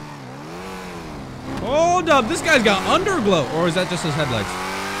 Hold up. This guy's got underglow. Or is that just his headlights?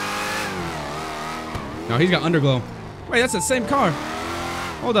 No, he's got underglow. Wait, that's the same car.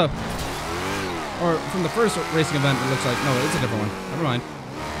 Hold up. Or from the first racing event, it looks like... No, it's a different one. Never mind.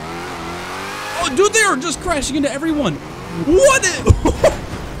 Oh, dude, they are just crashing into everyone. What?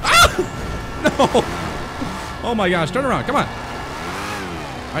 Ah! No. Oh, my gosh. Turn around. Come on.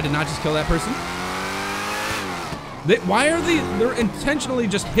 I did not just kill that person. Why are they're intentionally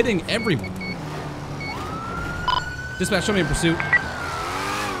just hitting everyone. Dispatch, show me in pursuit.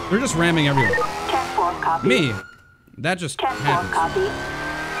 They're just ramming everyone. 10-4 copy. Me. That just 10-4 happens. copy.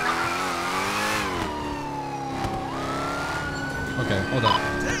 Okay, hold up.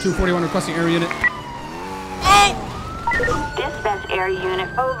 241 requesting air unit. Oh! Dispatch air unit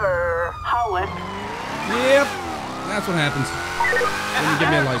over Hawick. Yep. That's what happens. When you give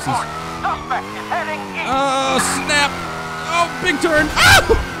me a license. Oh, snap. Oh, big turn. Oh!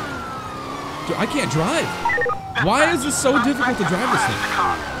 Dude, I can't drive. Why is this so difficult to drive this thing?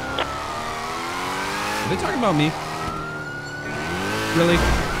 Are they talking about me? Really?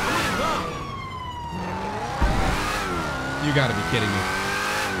 You gotta be kidding me.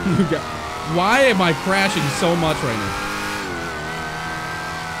 Why am I crashing so much right now?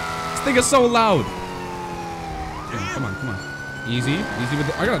 This thing is so loud. Come on, come on. Easy, easy with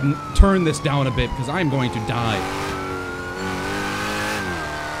it. I gotta turn this down a bit because I'm going to die.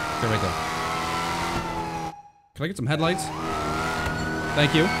 Okay, right there. Can I get some headlights?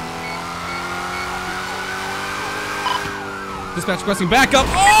 Thank you. Dispatch requesting backup.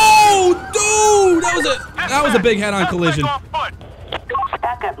 Oh, dude! That was a big head-on collision.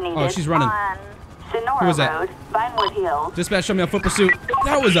 Backup needed. Oh, she's running. Sonora Who was that? Road, Vinewood Hills. Dispatch, show me on foot pursuit.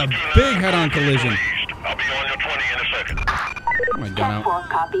 That was a big head-on collision. I'll be on your 20 in a second. Put my gun out. 10-4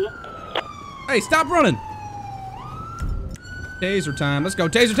 copy. Hey, stop running. Taser time. Let's go.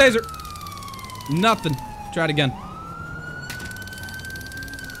 Taser, taser. Nothing. Try it again.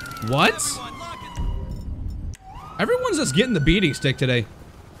 What? Everyone's just getting the beating stick today.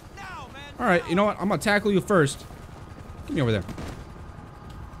 Alright, you know what? I'm gonna tackle you first. Get me over there.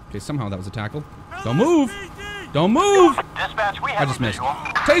 Okay, somehow that was a tackle. Don't move! Don't move! I just missed.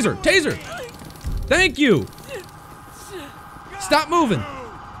 Taser! Taser! Thank you! Stop moving!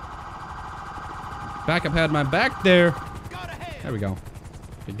 Backup had my back there. There we go.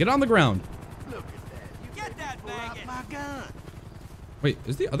 Okay, get on the ground. Wait,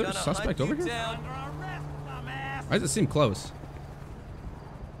 is the other suspect over here? Why does it seem close?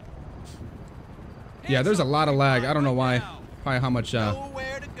 Yeah, there's a lot of lag. I don't know why. Probably how much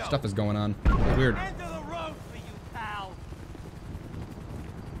stuff is going on. Weird.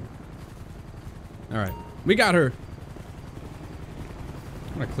 Alright. We got her.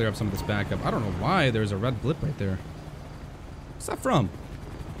 I'm gonna clear up some of this backup. I don't know why there's a red blip right there. What's that from?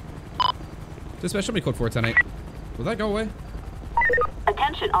 Dispatch, show me code 4108. Will that go away?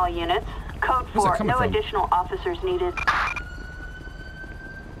 Attention all units. Code 4, no additional officers needed.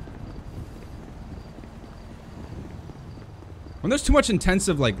 When there's too much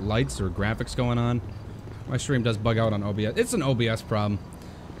intensive like lights or graphics going on, my stream does bug out on OBS. It's an OBS problem.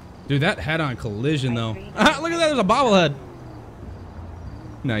 Dude, that head-on collision though. Look at that, there's a bobblehead.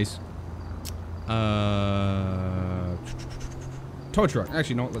 Nice. Tow truck.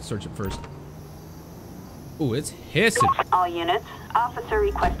 Actually, no, let's search it first. Ooh, it's hissing. All units, officer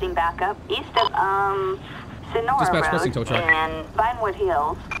requesting backup east of Sonora Dispatch Road tow truck. and Vinewood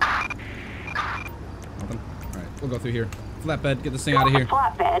Hills. Nothing. All right, we'll go through here. Flatbed, get this thing out of here.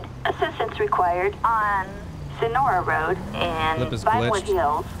 Flatbed, assistance required on Sonora Road and Vinewood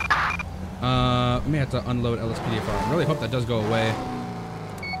Hills. We may have to unload LSPDFR. I really hope that does go away.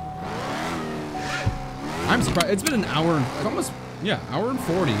 I'm surprised. It's been an hour and almost, yeah, hour and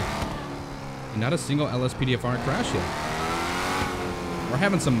 40. And not a single LSPDFR crash yet. We're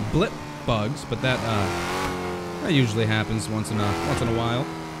having some blip bugs, but that usually happens once in a while.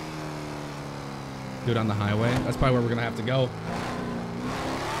 Do it on the highway. That's probably where we're gonna have to go.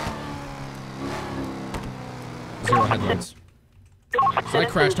 0 headlights. So I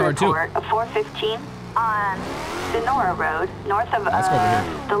crashed hard too. 415 on Sonora Road, north of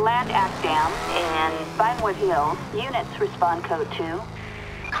the Land Act Dam in Vinewood Hills. Units respond code 2.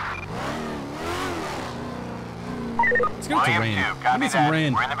 Let's get it to rain. I need some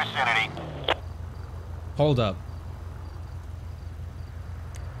rain. We're in the vicinity. Hold up.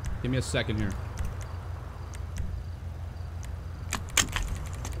 Give me a second here.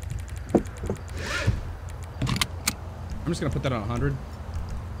 I'm just gonna put that on 100.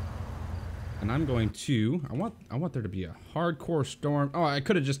 And I'm going to, I want there to be a hardcore storm. Oh, I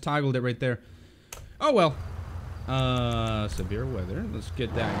could have just toggled it right there. Oh well. Severe weather. Let's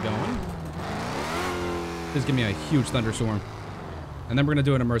get that going. Just give me a huge thunderstorm. And then we're gonna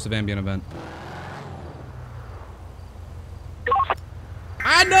do an immersive ambient event.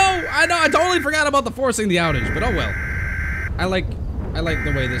 I know, I totally forgot about the forcing the outage, but oh well. I like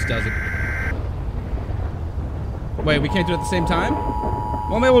the way this does it. Wait, we can't do it at the same time?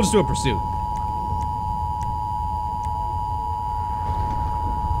 Well, maybe we'll just do a pursuit.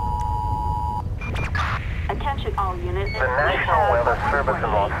 Attention all units. The National Weather Service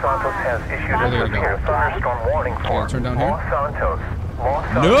in Los Santos has issued a severe thunderstorm warning for turn down here. Los Santos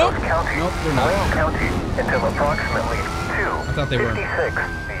County, Wayne County until approximately 2:56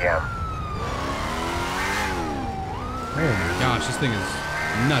 p.m. Oh my gosh, this thing is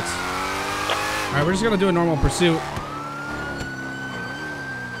nuts. All right, we're just gonna do a normal pursuit.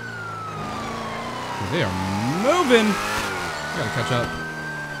 They are moving. I gotta catch up.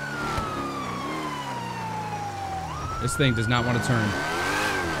 This thing does not want to turn.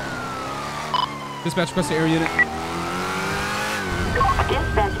 Dispatch, request the air unit.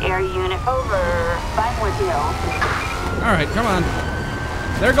 Dispatch air unit over Vinewood Hills. All right, come on.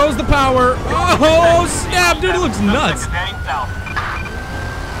 There goes the power. Oh, snap, dude, it looks nuts.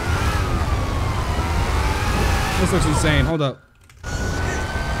 This looks insane. Hold up.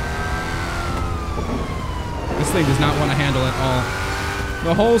 This thing does not want to handle it all.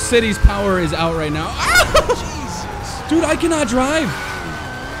 The whole city's power is out right now. Jesus. Dude, I cannot drive.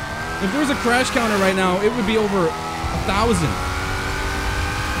 If there was a crash counter right now, it would be over 1,000.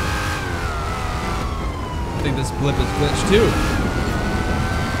 I think this blip is glitched too.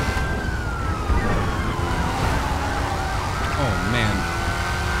 Oh man.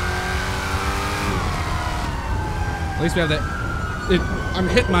 At least we have that. I'm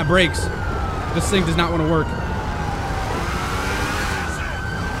hitting my brakes. This thing does not want to work.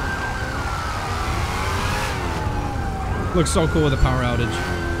 Looks so cool with a power outage.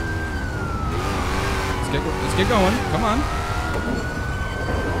 Let's get going. Come on.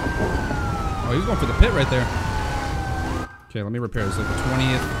 Oh, he's going for the pit right there. Okay, let me repair this. Like the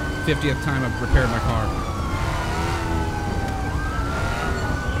 20th, 50th time I've repaired my car.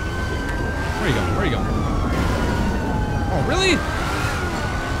 Where are you going? Where are you going? Oh, really?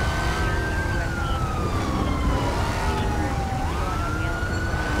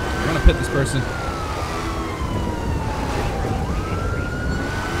 I'm gonna pit this person.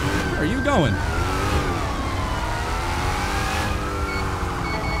 Where are you going?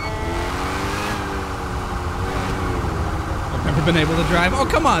 I've never been able to drive. Oh,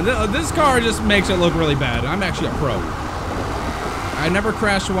 come on. This car just makes it look really bad. I'm actually a pro. I never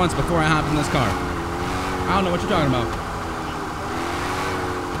crashed once before I hopped in this car. I don't know what you're talking about.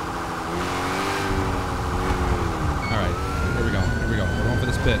 All right, here we go. Here we go. We're going for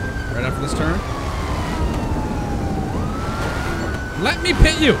the pit. Right after this turn. Let me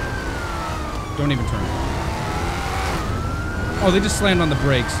pit you! Don't even turn. Oh, they just slammed on the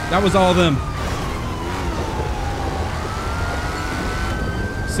brakes. That was all of them.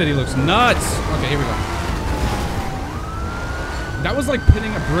 City looks nuts. Okay, here we go. That was like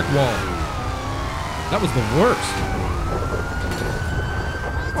pitting a brick wall. That was the worst.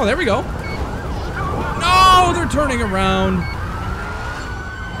 Oh, there we go. No, they're turning around.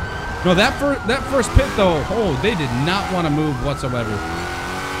 No, that first pit though. Oh, they did not want to move whatsoever.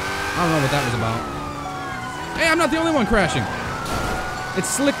 I don't know what that was about. Hey, I'm not the only one crashing. It's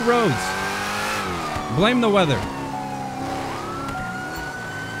slick roads. Blame the weather.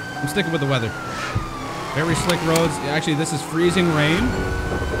 I'm sticking with the weather. Very slick roads. Actually, this is freezing rain.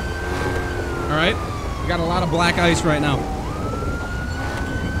 All right. We got a lot of black ice right now.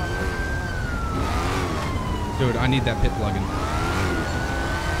 Dude, I need that pit plug-in.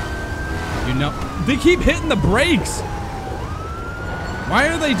 You know, they keep hitting the brakes. Why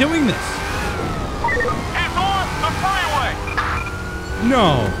are they doing this? He's on the freeway!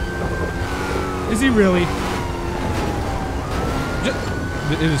 No. Is he really?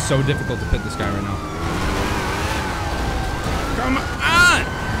 It is so difficult to pit this guy right now. Come on!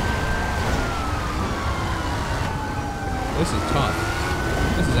 This is tough.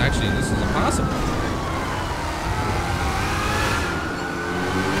 This is impossible.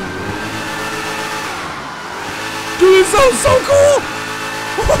 Dude, this sounds so cool!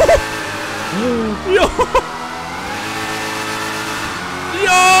 Yo!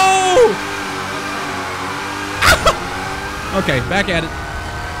 Yo! Okay, back at it.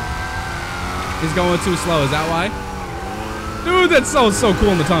 He's going too slow, is that why? Dude, that sounds so cool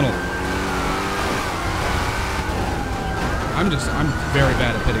in the tunnel. I'm very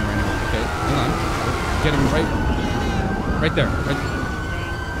bad at pitting right now. Okay, hold on. Get him right there. Right.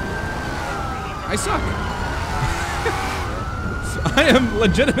 I suck. I am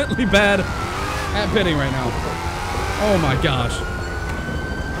legitimately bad at pitting right now. Oh my gosh.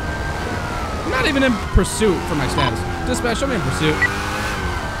 I'm not even in pursuit for my status. Dispatch, show me in pursuit.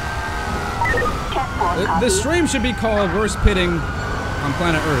 This stream should be called Worst Pitting on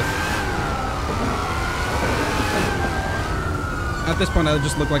Planet Earth. At this point, I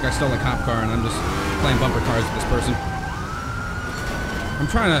just look like I stole a cop car and I'm just playing bumper cars with this person. I'm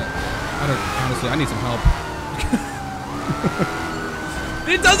trying to... honestly, I need some help.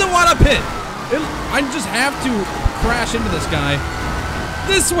 It doesn't want to pit. I just have to crash into this guy.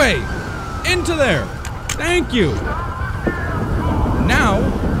 This way. Into there. Thank you. Now,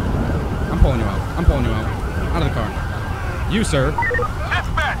 I'm pulling you out. I'm pulling you out. Out of the car. You, sir.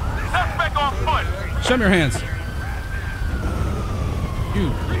 Suspect on foot. Show me your hands. You,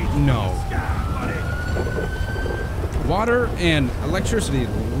 no. Water and electricity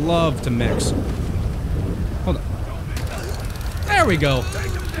love to mix. Hold on. There we go.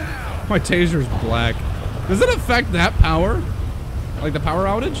 My taser's black. Does it affect that power? Like the power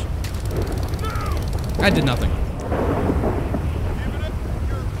outage? That did nothing.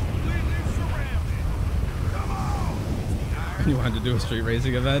 You wanted to do a street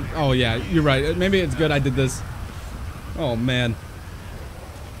racing event? Oh yeah, you're right. Maybe it's good I did this. Oh man.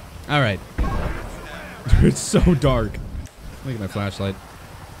 Alright. It's so dark. Look at my flashlight.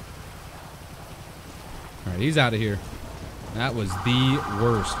 Alright, he's out of here. That was the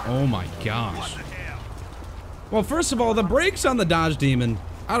worst. Oh my gosh. Well, first of all, the brakes on the Dodge Demon,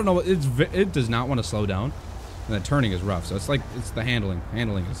 I don't know, it does not want to slow down. And the turning is rough, so it's like, it's the handling.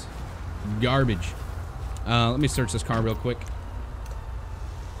 Handling is garbage. Let me search this car real quick.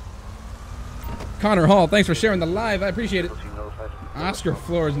 Connor Hall, thanks for sharing the live. I appreciate it. Oscar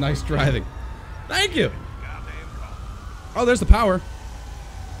Flores, nice driving. Thank you. Oh, there's the power.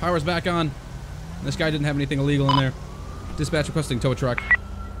 Power's back on. This guy didn't have anything illegal in there. Dispatch requesting tow truck.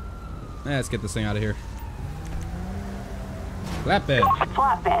 Let's get this thing out of here. Flatbed.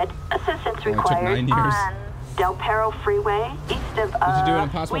 Flatbed. Assistance required 9 years. on Del Perro Freeway, east of Did you do an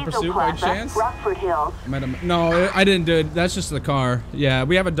Impossible Weasel Pursuit Plaza, by chance? Rockford Hills. No, I didn't do it. That's just the car. Yeah,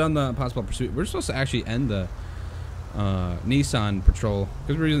 we haven't done the Impossible Pursuit. We're supposed to actually end the Nissan patrol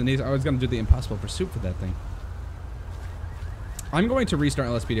because we're using the Nissan. I was gonna do the Impossible Pursuit for that thing. I'm going to restart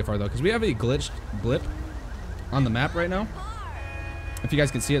LSPDFR though because we have a glitched blip on the map right now. If you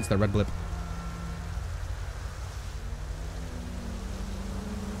guys can see it, it's the red blip.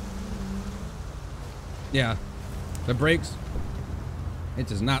 Yeah, the brakes, it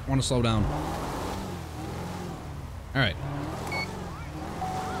does not want to slow down. All right.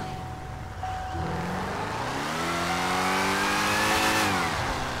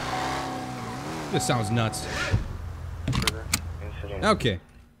 This sounds nuts. Okay,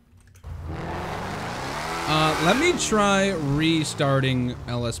 Let me try restarting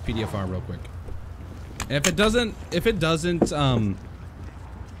LSPDFR real quick. If it doesn't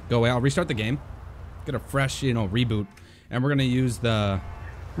go away, I'll restart the game, get a fresh, you know, reboot, and we're gonna use this a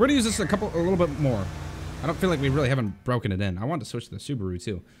little bit more. I don't feel like we really haven't broken it in. I want to switch to the Subaru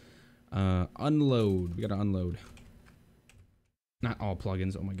too. Unload. We gotta unload. Not all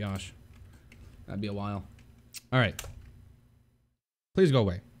plugins. Oh my gosh, that'd be a while. All right. Please go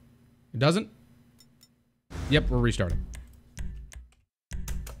away. It doesn't. Yep, we're restarting.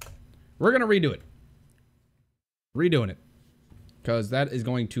 We're gonna redo it. Redoing it. Because that is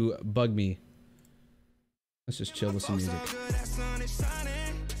going to bug me. Let's just chill with some music.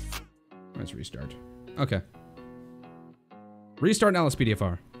 Let's restart. Okay. Restart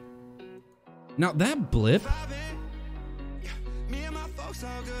LSPDFR. Now that blip,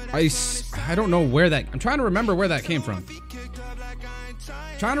 I don't know where that, I'm trying to remember where that came from.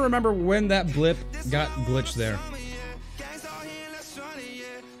 Trying to remember when that blip got glitched there.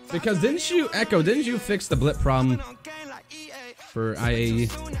 Because didn't you fix the blip problem for IAE?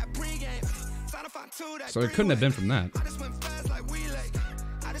 So it couldn't have been from that.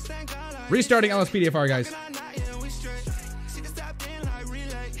 Restarting LSPDFR, guys.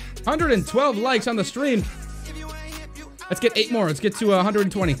 112 likes on the stream. Let's get 8 more. Let's get to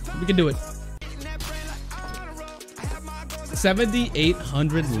 120. We can do it.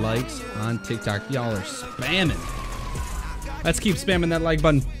 7,800 likes on TikTok. Y'all are spamming. Let's keep spamming that like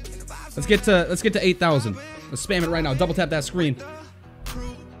button. Let's get to 8,000. Let's spam it right now. Double tap that screen.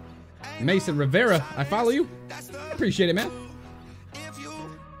 Mason Rivera, I follow you. Appreciate it, man.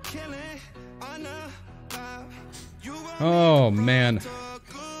 Oh man.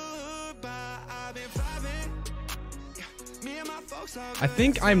 I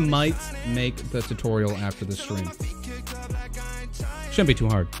think I might make the tutorial after the stream. Shouldn't be too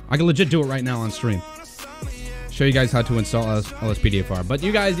hard. I can legit do it right now on stream. Show you guys how to install LSPDFR. But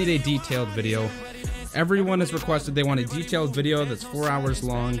you guys need a detailed video. Everyone has requested they want a detailed video that's 4 hours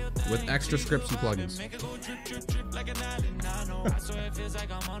long with extra scripts and plugins.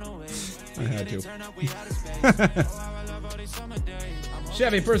 I had to.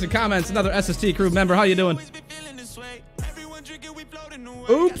 Chevy person comments, another SST crew member. How you doing?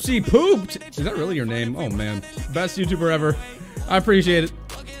 Oopsie pooped. Is that really your name? Oh man, best YouTuber ever. I appreciate it.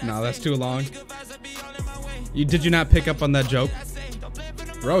 No, that's too long. Did you not pick up on that joke?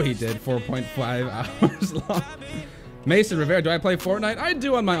 Rohit did. 4.5 hours long. Mason Rivera, do I play Fortnite? I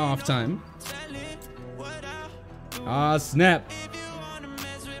do on my off time. Ah, snap.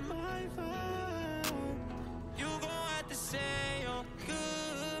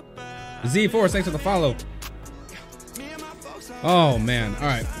 Z4, thanks for the follow. Oh man, all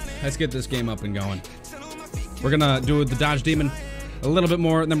right, let's get this game up and going. We're gonna do the Dodge Demon a little bit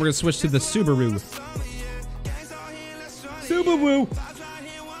more, and then we're gonna switch to the Subaru. Subaru.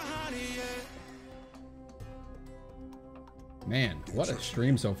 Man, what a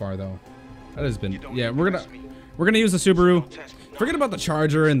stream so far, though. That has been, yeah. We're gonna use the Subaru. Forget about the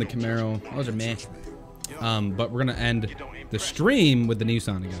Charger and the Camaro; those are meh. But we're gonna end the stream with the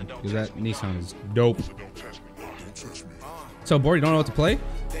Nissan again because that Nissan is dope. So bored, you don't know what to play?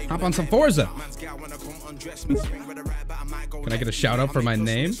 Hop on some Forza. Can I get a shout out for my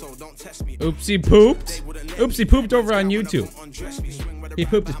name? Oopsie pooped. Oopsie pooped over on YouTube. He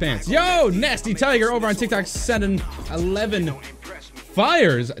pooped his pants. Yo, Nasty Tiger over on TikTok sending 11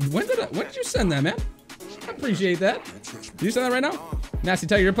 fires. When did you send that, man? I appreciate that. Did you send that right now? Nasty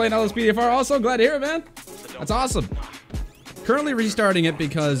Tiger, you're playing LSPDFR also? Glad to hear it, man. That's awesome. Currently restarting it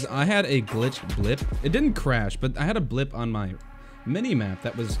because I had a glitched blip. It didn't crash, but I had a blip on my mini-map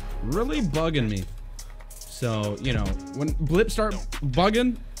that was really bugging me. So, you know, when blips start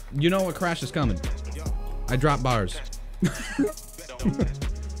bugging, you know a crash is coming. I drop bars.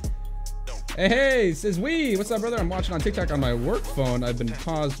 Hey, says we. What's up, brother? I'm watching on TikTok on my work phone. I've been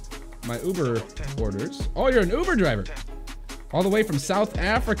paused my Uber orders. Oh, you're an Uber driver. All the way from South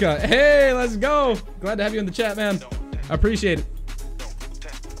Africa. Hey, let's go. Glad to have you in the chat, man. I appreciate it.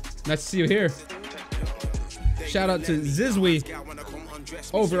 Nice to see you here. Shout out to Zizwi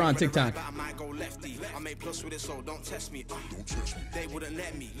over on TikTok.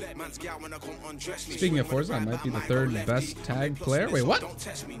 Speaking of Forza, I might be the 3rd best tag player. Wait, what?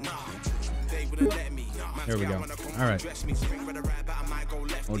 There we go. All right.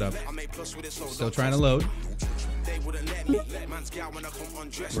 Hold up. Still trying to load.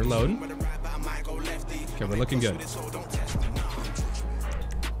 We're loading. Okay, we're looking good.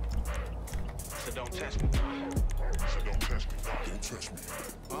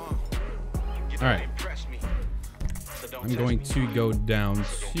 All right. I'm going to go down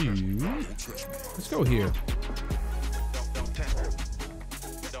to... Let's go here.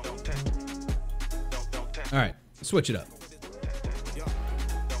 All right, switch it up.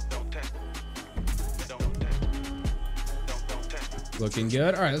 Looking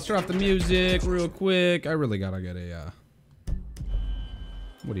good. All right, let's turn off the music real quick. I really gotta get a,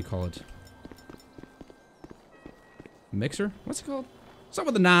 what do you call it? Mixer? What's it called? What's up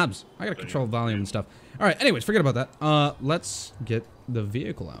with the knobs? I gotta control volume and stuff. All right, anyways, forget about that. Let's get the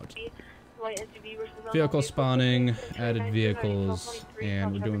vehicle out. Vehicle spawning, added vehicles,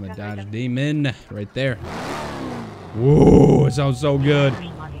 and we're doing the Dodge Demon right there. Whoa, it sounds so good.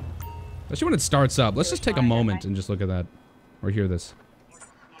 Especially when it starts up. Let's just take a moment and just look at that. Or hear this.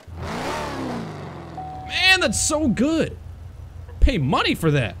 Man, that's so good. Pay money for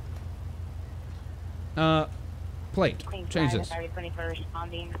that. Plate. Change this.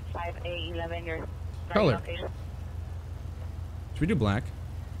 Color. Should we do black?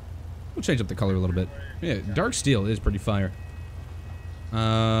 We'll change up the color a little bit. Yeah, dark steel is pretty fire.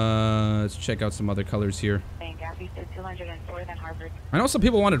 Let's check out some other colors here. I know some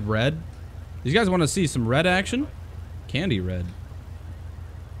people wanted red. These guys want to see some red action? Candy red.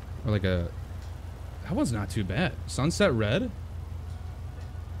 Or like a... That one's not too bad. Sunset red? I'm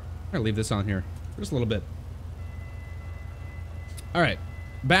gonna leave this on here for just a little bit. Alright.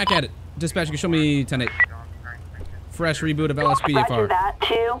 Back at it. Dispatch, you can show me 10-8. Fresh reboot of LSPDFR. Roger that.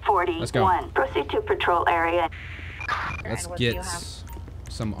 241. Let's go. Proceed to patrol area. Let's get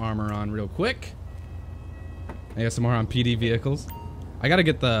some armor on real quick. I got some more on PD vehicles. I gotta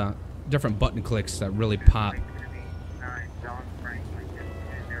get the different button clicks that really pop.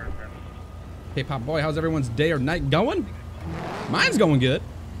 Hey, Pop Boy, how's everyone's day or night going? Mine's going good.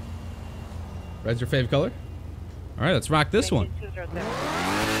 Red's your fave color? All right, let's rock this one.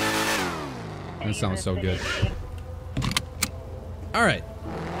 That sounds so good. All right.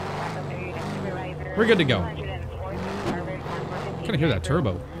 We're good to go. I can hear that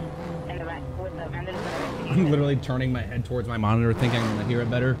turbo. I'm literally turning my head towards my monitor thinking I'm gonna hear it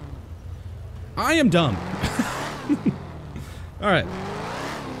better. I am dumb. All right.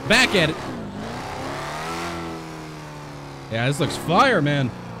 Back at it. Yeah, this looks fire,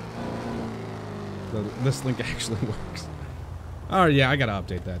 man. This link actually works. Oh, yeah, I gotta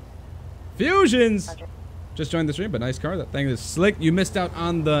update that. Fusions! Just joined the stream, but nice car. That thing is slick. You missed out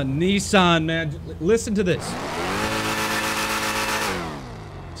on the Nissan, man. Listen to this.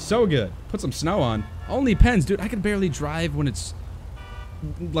 So good. Put some snow on. Only pens, dude. I can barely drive when it's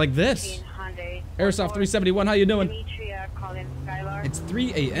like this. Airsoft 371, how you doing? It's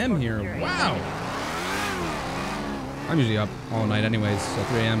 3 a.m. here. Wow. I'm usually up all night anyways, so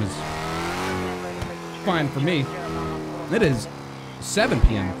 3 a.m. is fine for me. It is 7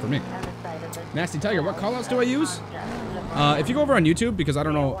 p.m. for me. Nasty Tiger, what callouts do I use? If you go over on YouTube, because I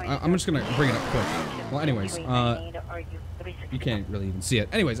don't know, I'm just gonna bring it up quick. Well, anyways, you can't really even see it.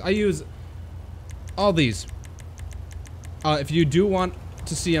 Anyways, I use all these. If you do want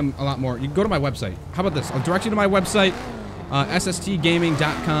to see them a lot more, you can go to my website. How about this? I'll direct you to my website,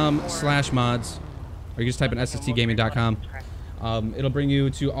 sstgaming.com/mods. Or you just type in sstgaming.com. It'll bring you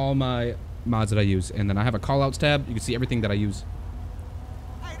to all my mods that I use. And then I have a callouts tab. You can see everything that I use.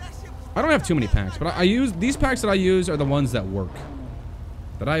 I don't have too many packs, but I use... These packs that I use are the ones that work.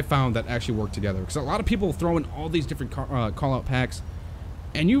 That I found that actually work together. Because a lot of people throw in all these different callout packs.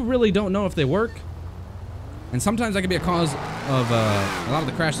 And you really don't know if they work. And sometimes that can be a cause of a lot of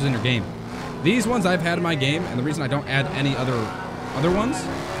the crashes in your game. These ones I've had in my game. And the reason I don't add any other ones...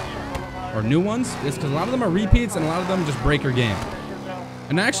 or new ones, is because a lot of them are repeats and a lot of them just break your game.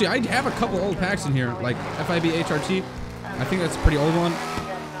 And actually, I have a couple old packs in here, like FIB HRT. I think that's a pretty old one,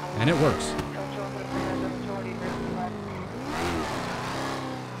 and it works.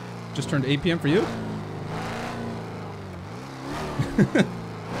 Just turned 8 p.m. for you?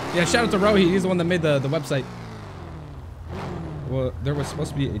 Yeah, shout out to Rohit. He's the one that made the website. Well, there was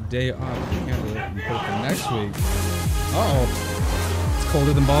supposed to be a day off. We can't put it for next week. Uh-oh.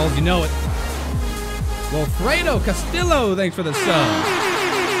 Colder than balls, you know it. Well, Fredo Castillo, thanks for the sub.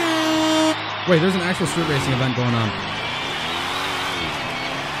 Wait, there's an actual street racing event going on.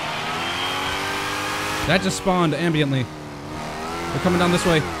 That just spawned ambiently. They're coming down this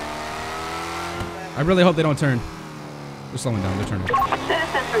way. I really hope they don't turn. They're slowing down, they're turning.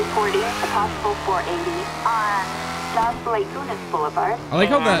 Citizens reporting a possible 480 on South Lagunas Boulevard. I like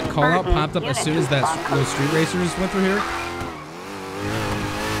how that call out popped up as soon as those street racers went through here.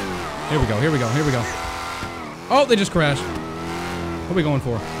 Here we go, here we go, here we go. Oh, they just crashed. What are we going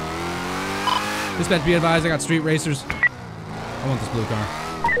for? Dispatch, be advised, I got street racers. I want this blue car.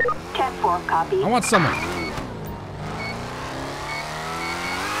 10-4, copy. I want someone.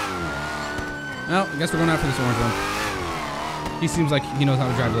 Well, I guess we're going after this orange one. He seems like he knows how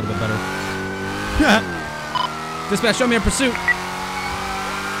to drive a little bit better. Dispatch, show me a pursuit.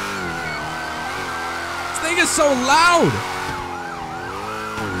 This thing is so loud.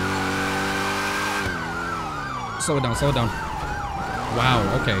 Slow it down, slow it down. Wow,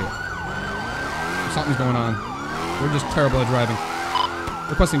 okay. Something's going on. We're just terrible at driving.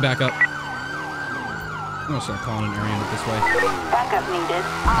 Requesting backup. I'm gonna start calling an Aryan this way. Backup needed.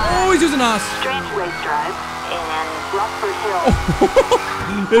 Oh, he's using us. Strange Waste Drive in Rockford Hill.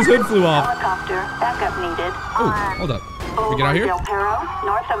 His hood flew off. Helicopter. Backup needed. Oh, hold up. We get out here? Del Perro,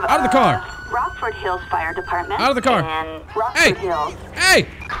 north of Out of the car. Rockford Hills Fire Department. Out of the car. And Rockford Hills. Hey!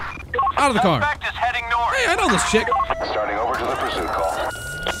 Out of the car. Suspect is heading north. Hey, I know this chick. Starting over to the pursuit call.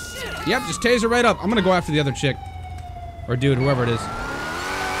 Yep, just tase her right up. I'm gonna go after the other chick. Or dude, whoever it is.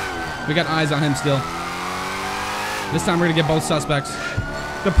 We got eyes on him still. This time we're gonna get both suspects.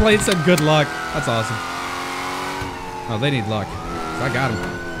 The plate said good luck. That's awesome. Oh, they need luck. So I got him.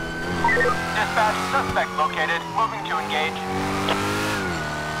 Dispatch, suspect located. Moving to engage.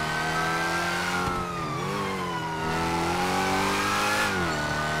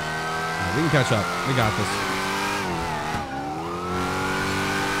 We can catch up. We got this.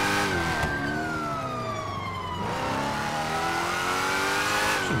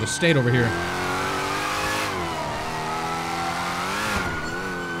 Should've just stayed over here.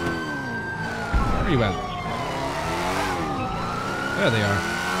 Where are you at? There they are.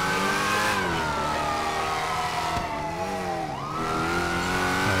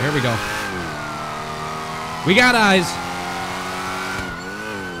 Alright, here we go. We got eyes.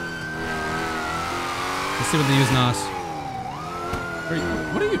 Let's see what they use NOS.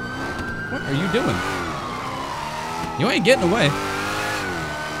 What are you doing? You ain't getting away.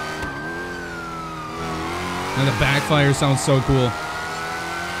 And the backfire sounds so cool.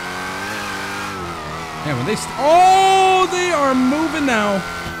 Yeah, when they oh, they are moving now.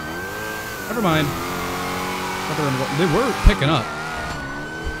 Never mind. They were picking up.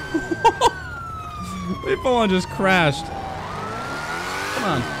 They full on just crashed. Come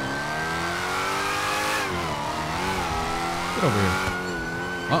on. Get over here.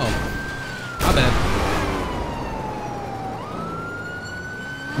 Uh-oh. My bad.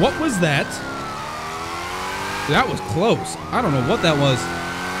 What was that? That was close. I don't know what that was.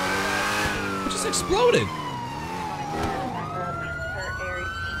 It just exploded.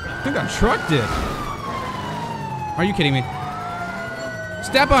 I think that truck did. Are you kidding me?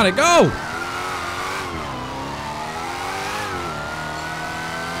 Step on it. Go!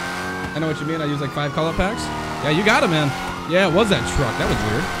 I know what you mean. I use like 5 call-up packs. Yeah, you got it, man. Yeah, it was that truck. That was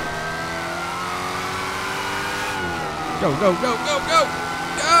weird. Go, go, go, go, go!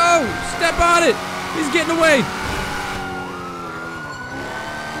 Go! Step on it! He's getting away!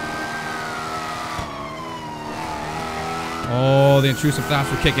 Oh, the intrusive thoughts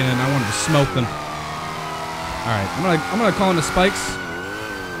were kicking in. I wanted to smoke them. Alright, I'm gonna call in the spikes.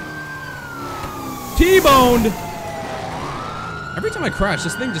 T-boned! Every time I crash,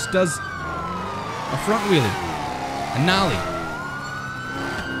 this thing just does a front wheelie. A nollie.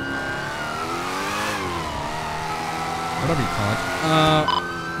 Whatever you call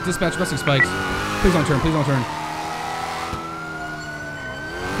it. Dispatch requesting spikes. Please don't turn, please don't turn.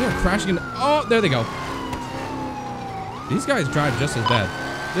 They are crashing into, oh, there they go. These guys drive just as bad.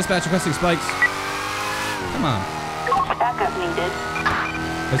 Dispatch requesting spikes. Come on. Backup needed.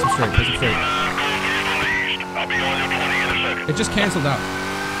 Place them straight, place them straight. It just canceled out.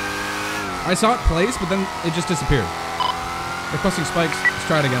 I saw it place, but then it just disappeared. Requesting spikes. Let's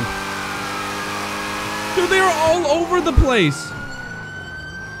try it again. Dude, they are all over the place.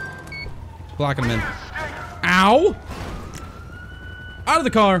 Blocking them in. Ow! Out of the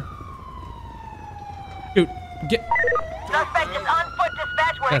car. Dude, get... Suspect is on foot,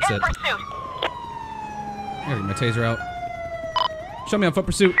 dispatch. We're That's in it. pursuit. I gotta get my taser out. Show me on foot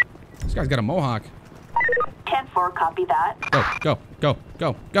pursuit. This guy's got a mohawk. 10-4, copy that. Go, go, go,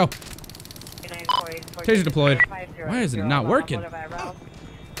 go, go. Taser deployed. Why is it not working?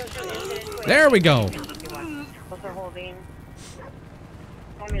 There we go.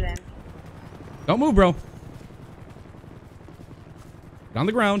 Don't move, bro. Get on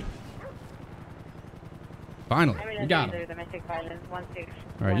the ground. Finally, you got him.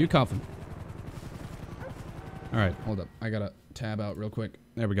 All right, you cuff him. All right, hold up. I gotta tab out real quick.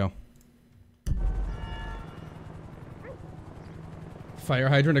 There we go. Fire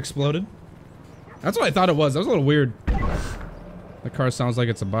hydrant exploded. That's what I thought it was. That was a little weird. The car sounds like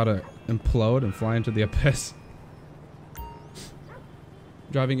it's about to implode and fly into the abyss.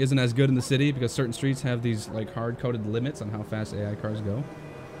 Driving isn't as good in the city because certain streets have these like hard-coded limits on how fast AI cars go.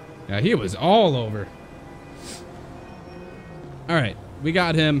 Yeah, he was all over. All right, we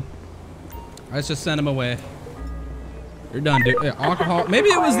got him. Let's just send him away. You're done, dude. Yeah, alcohol. Maybe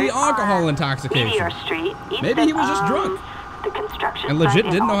it was the alcohol intoxication. Maybe he was just drunk. And legit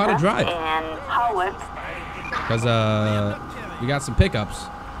didn't know how to drive. Because, we got some pickups.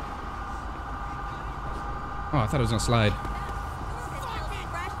 Oh, I thought it was gonna slide.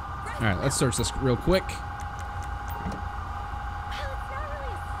 All right, let's search this real quick.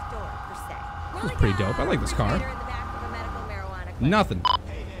 This is pretty dope. I like this car. Nothing.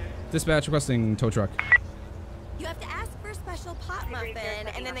 Dispatch requesting tow truck. You have to ask for a special pot muffin,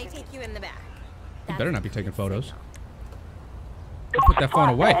 and then they take you in the back. You better not be taking photos. Put that phone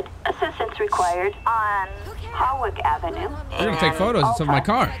away. Assistance required on Hawick Avenue. You're gonna take photos of my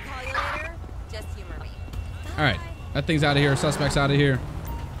car. All right, that thing's out of here. Suspect's out of here.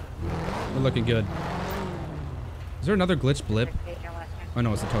 We're looking good. Is there another glitch blip? Oh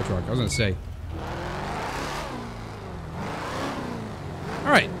no, it's the tow truck. I was gonna say.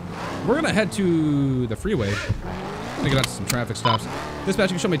 All right, we're gonna head to the freeway. I'm gonna get out to some traffic stops. Dispatch,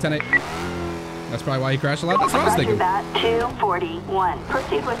 you can show me 10-8. That's probably why he crashed a lot. That's what I was thinking. 241.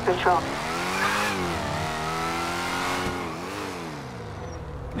 Proceed with patrol.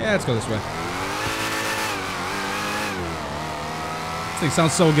 Yeah, let's go this way. This thing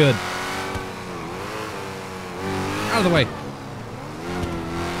sounds so good. Out of the way.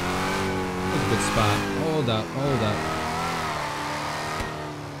 That's a good spot. Hold up, hold up.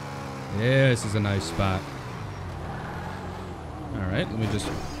 This is a nice spot. All right, let me just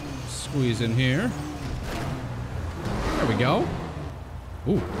squeeze in here. There we go.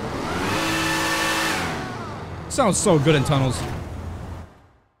 Ooh. Sounds so good in tunnels.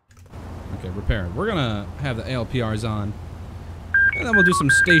 Okay, repair. We're gonna have the ALPRs on. And then we'll do some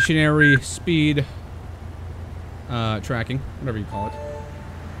stationary speed tracking, whatever you call it.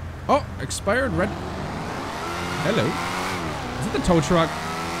 Oh, expired red. Hello. Is it the tow truck?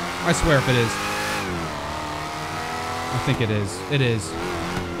 I swear if it is. I think it is. It is.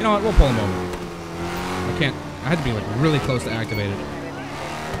 You know what? We'll pull him over. I can't. I had to be like really close to activate it.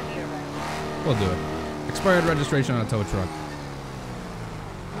 We'll do it. Expired registration on a tow truck.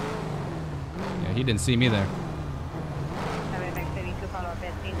 Yeah, he didn't see me there.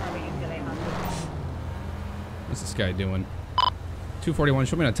 What's this guy doing? 241.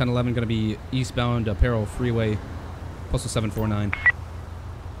 Show me on 1011. Going to be eastbound Apparel Freeway. Postal 749.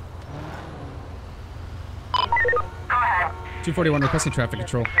 241 requesting traffic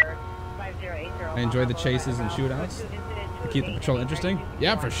control. I enjoy the chases and shootouts to keep the patrol interesting.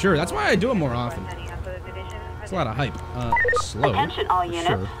 Yeah, for sure. That's why I do them more often. It's a lot of hype. Slow. Attention all units.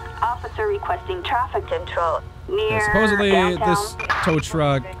 Sure. Officer requesting traffic control near Yeah, supposedly downtown. this tow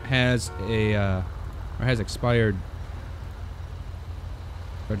truck has a or has expired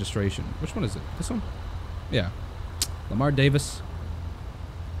registration. Which one is it? This one? Yeah. Lamar Davis.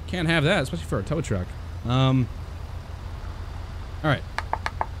 Can't have that, especially for a tow truck. All right.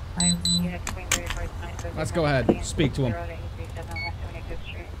 Let's go ahead. Speak to him.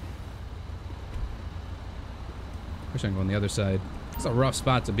 Wish I could go on the other side. It's a rough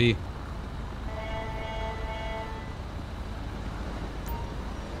spot to be.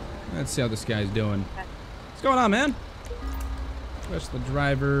 Let's see how this guy's doing. What's going on, man? Push the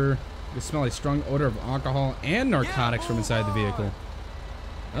driver. You smell a strong odor of alcohol and narcotics from inside the vehicle.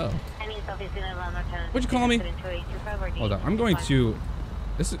 Oh. What'd you call me? Hold on. I'm going to.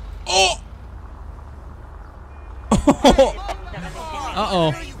 This is. Oh!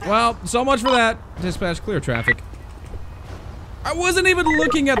 Uh-oh. Well, so much for that. Dispatch, clear traffic. I wasn't even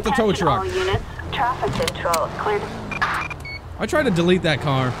looking at the tow truck. All units, traffic control cleared. I tried to delete that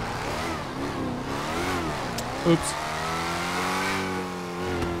car. Oops.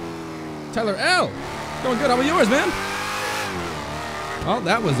 Tyler L. Going good. How about yours, man? Well,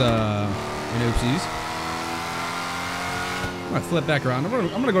 that was an oopsies. I'm gonna flip back around. I'm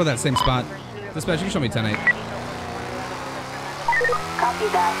gonna go to that same spot. Dispatch, you can show me 10-8. Copy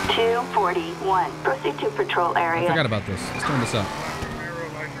that. 241. Proceed to patrol area. I forgot about this. Let's turn this up.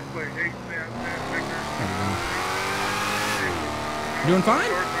 You doing fine?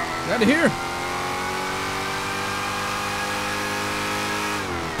 Glad to hear.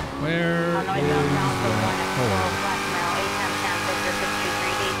 Where is the hole?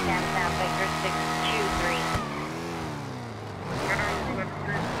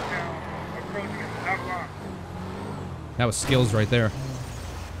 That was skills right there.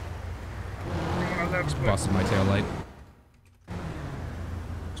 Just busted my tail light.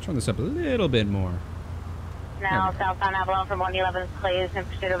 Let's turn this up a little bit more. Now, southbound Avalon from 111's Clays in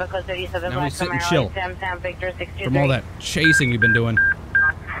pursuit of a code 37 now we Black sit and Camaro, chill Sam Victor 623. from all that chasing we've been doing.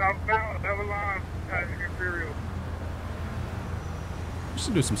 Southbound, Avalon, Imperial. We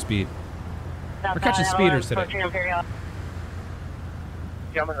should do some speed. We're catching speeders today. Coming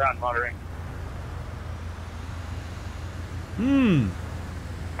around Mallory. Avalon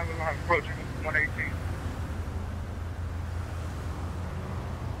approaching 118.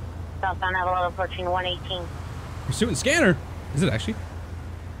 Southbound Avalon approaching 118. Pursuit scanner. Is it actually?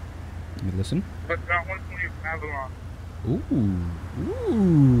 Let me listen. Westbound 120 Avalon. Ooh.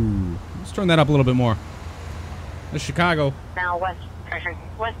 Let's turn that up a little bit more. That's Chicago. Now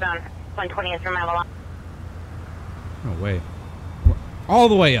westbound 120 is from Avalon. No way. All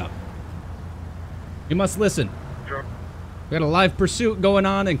the way up. You must listen. Sure. We got a live pursuit going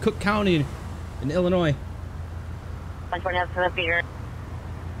on in Cook County in Illinois. 120 up to the feeder.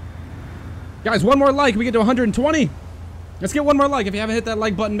 Guys, one more like. We get to 120. Let's get one more like. If you haven't hit that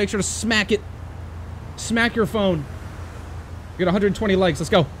like button, make sure to smack it. Smack your phone. We get 120 likes. Let's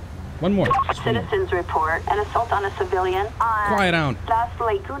go. One more. Citizens report an assault on a civilian on Quiet down. Las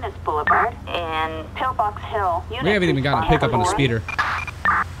Lagunas Boulevard in Pillbox Hill. We haven't even gotten a pickup on the speeder.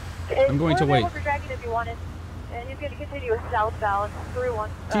 I'm going to wait. If you wanted, and he's going to continue southbound through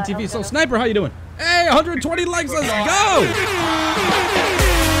one. TTV. So, Sniper, how you doing? Hey, 120 likes. Let's go.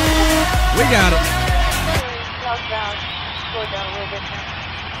 We got it. Southbound. Slow down a little bit now.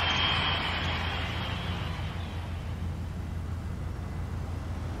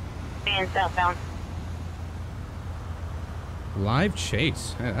 Being southbound. Live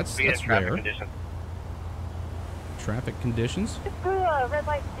chase. Yeah, that's rare. Traffic conditions. Through red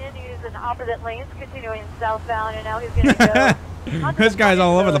light standing is in opposite lanes, continuing southbound, and now he's going to go. This guy's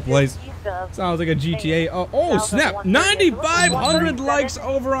all over the place. Sounds like a GTA. Oh snap! 9,500 likes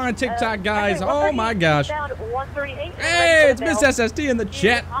over on TikTok, guys. Oh my gosh. Hey, it's Miss SST in the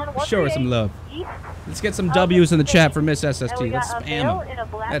chat. Show her some love. Let's get some W's in the chat for Miss SST. Let's spam them.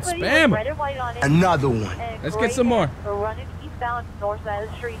 Let's spam them. Another one. Let's get some more. Running eastbound north side of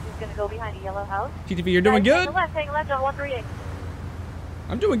the street. He's going to go behind the yellow house. TTV, you're doing good? Hang left on 138.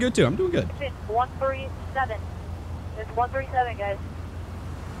 I'm doing good too. I'm doing good. It's 137. It's 137, guys.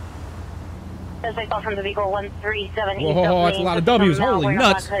 As I call from the vehicle 137. Whoa, that's a lot of W's. Holy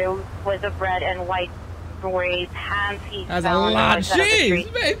nuts. With the red and white braids, hands. That's a lot.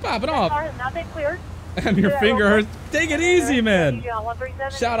 Jeez, man, he's popping off. Not been cleared. And your finger hurts. Take it easy, man.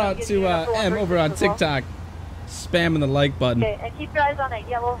 Shout out to M over on TikTok. Spamming the like button. Okay, and keep your eyes on that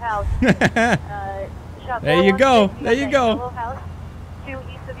yellow house. There you go. There you go. Yellow house, 2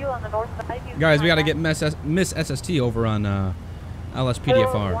 east of you on the north side. Guys, we got to get Miss SST over on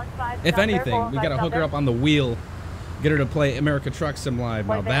LSPDFR. If anything, we got to hook her up on the wheel. Get her to play America Truck Sim Live.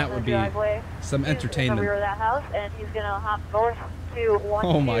 Now that would be some entertainment.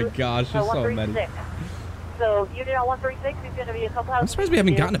 Oh my gosh, there's so many. So unit on 136 is going to be a couple houses. I'm surprised we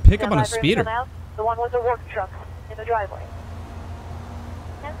haven't gotten a pickup on a speeder. The one with the work truck in the driveway.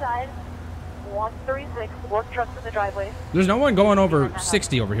 Inside 136 work trucks in the driveway. There's no one going over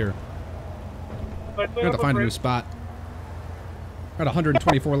 60 over here. We have to find a new spot. Got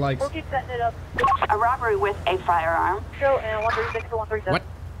 124 likes. We'll keep setting it up. A robbery with a firearm. So, and 136 to 137. What?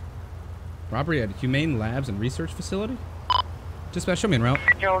 Robbery at Humane Labs and Research Facility? Just about show me en route.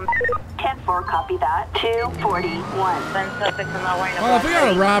 10-4, copy that. 241. Well, if we got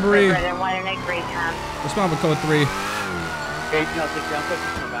a robbery, respond with code 3.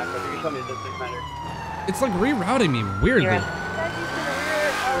 It's like rerouting me weirdly.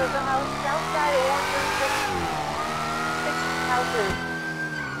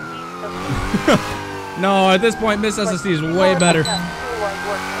 No, at this point, Miss SST is way better.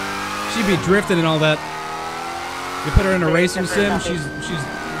 She'd be drifting and all that. You put her in a racing sim, she's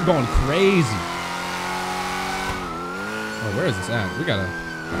going crazy. Oh, where is this at? We gotta.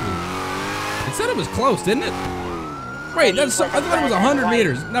 It said it was close, didn't it? Wait, that's so, I thought it was 100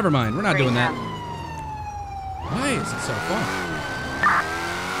 meters. Never mind, we're not doing that. Why is it so far?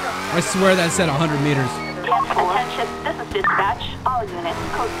 I swear that said 100 meters. Attention, this is dispatch. All units,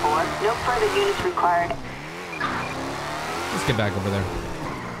 code 4. No further units required. Let's get back over there.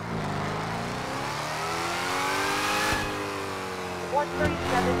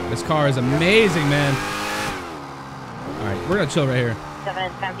 This car is amazing, man. All right, we're gonna chill right here.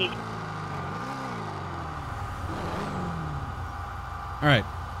 All right.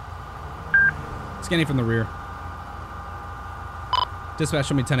 Scanning from the rear. Dispatch,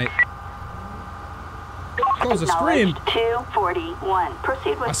 show me 10-8. Close the screen. 241.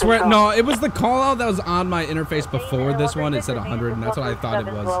 Proceed with I swear, no, it was the call out that was on my interface before this one. It said 100, and that's what I thought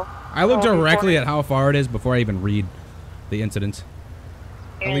it was. I looked directly at how far it is before I even read the incident.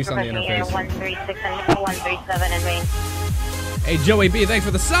 At least on the interface. 136 and 137 in range. Hey, Joey B, thanks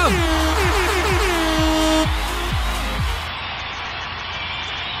for the sub.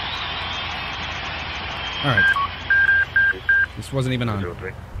 All right. This wasn't even on.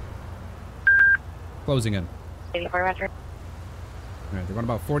 Closing in. 84 Metro. All right, they're going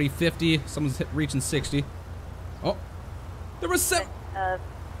about 40, 50. Someone's reaching 60. Oh, there was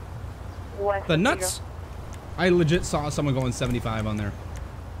the nuts. I legit saw someone going 75 on there.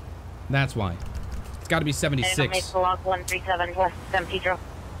 That's why. It's got to be 76. Make the log 137 West San Pedro.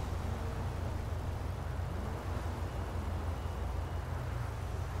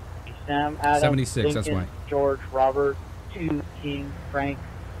 Sam, Adam, 76, Lincoln, that's why. George, Robert, 2, King, Frank.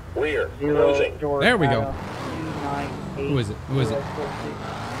 We're 0, closing. George, There we go. Adam, 2, 9, 8, Who is it? Who is it? 0, 4,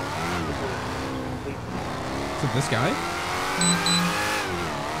 6. Is it this guy?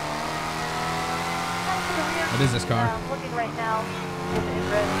 What is this car? I'm looking right now.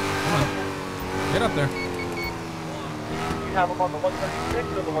 In red. Come on. Get up there. You have them on the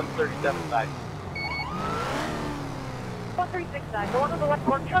 136 or the 137 side? 136 side. The one on the left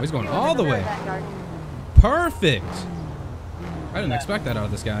one. Oh, he's going all the way. Perfect. I didn't expect that out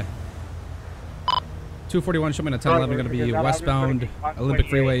of this guy. 241, show me a 1011, going to be westbound Olympic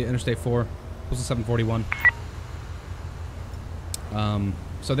Freeway, Interstate 4, close to 741.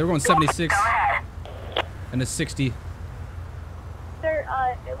 So they were going 76 and a 60. There,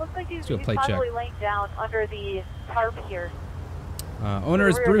 it looks like he's probably laying down under the tarp here. Owner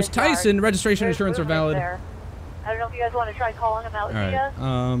is Bruce Tyson. Registration and insurance are valid. I don't know if you guys want to try calling him out via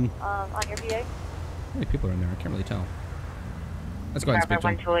on your PA. How many people are in there? I can't really tell. Let's go ahead and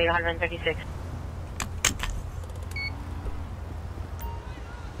speak to him. 136.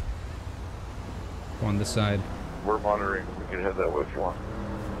 Go on this side. We're monitoring. We can head that way if you want.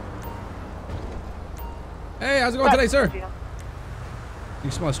 Hey, how's it going today, sir? You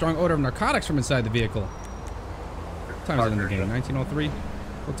smell a strong odor of narcotics from inside the vehicle. What time is it in the game? 1903?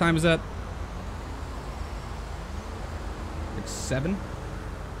 What time is that? Like 7?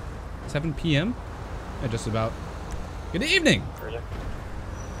 7 p.m.? Yeah, just about. Good evening!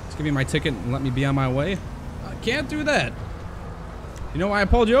 Let's give me my ticket and let me be on my way. I can't do that. You know why I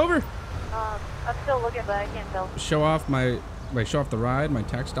pulled you over? I'm still looking, but I can't tell. Show off show off the ride my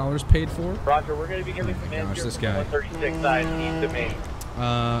tax dollars paid for. Roger, we're going to be giving command this guy. 136 side east of me.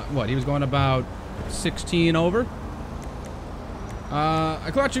 What? He was going about 16 over?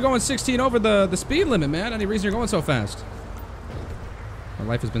 I thought you're going 16 over the speed limit, man. Any reason you're going so fast? My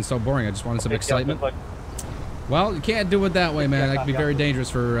life has been so boring. I just wanted some excitement. Well, you can't do it that way, man. That could be very dangerous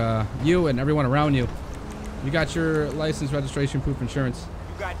for you and everyone around you. You got your license, registration, proof, insurance.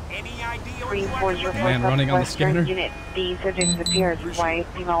 You got any idea what Man running on the scanner. Unit D subject appears white,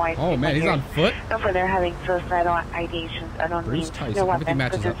 female white. Oh man, he's on foot. Over there having suicidal ideations. Unknown Bruce means Tyson. no Everything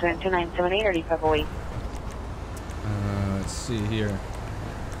weapons. matches up. 2978 or defect. Let's see here.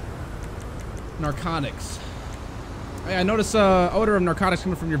 Narcotics. Hey, I notice odor of narcotics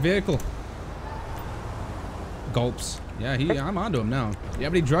coming from your vehicle. Gulps. Yeah, I'm onto him now. Do you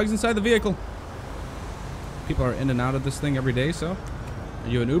have any drugs inside the vehicle? People are in and out of this thing every day, so. Are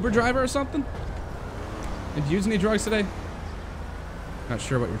you an Uber driver or something? Did you use any drugs today? Not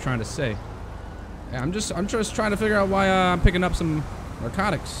sure what you're trying to say. Yeah, I'm just trying to figure out why I'm picking up some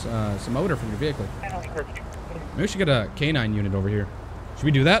narcotics, some odor from your vehicle. Maybe we should get a K9 unit over here. Should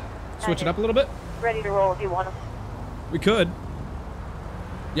we do that? Switch it up a little bit? Ready to roll if you want him. We could.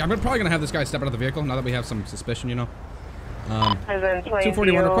 Yeah, I'm probably gonna have this guy step out of the vehicle now that we have some suspicion, you know.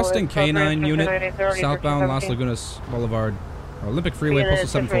 241 requesting K9 unit, southbound Las Lagunas Boulevard, Olympic Freeway, postal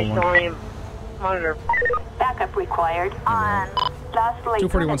 741. Monitor. Backup required on Las Lagunas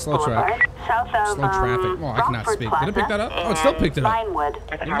 241 slow track. South of slow traffic. Oh, I cannot speak. Did it pick that up? Oh, it still picked it up. You know,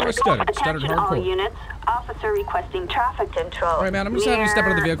 I stuttered. Stuttered Attention all hardcore. units. Officer requesing traffic control. All right, man. I'm just having you step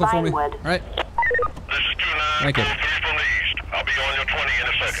out of the vehicle for me. All right. This is 29. Thank you. From the east. I'll be on your 20 in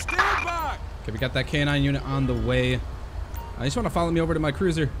a second. Stand by. Okay, we got that K9 unit on the way. I just want to follow me over to my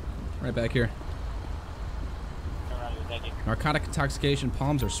cruiser. Right back here. Narcotic intoxication.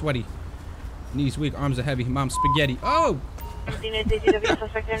 Palms are sweaty. Knees weak. Arms are heavy. Mom's spaghetti. Oh! Breath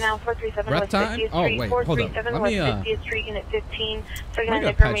time? Oh, wait. Hold up. Let me, I got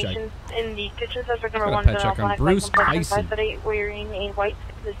a pet check. In the kitchen, suspect Got number a 1 pet check on Bruce Tyson. wearing a white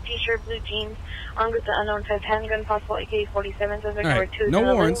t-shirt, blue jeans, armed with the unknown type handgun, possible AK-47. Suspect number 2 no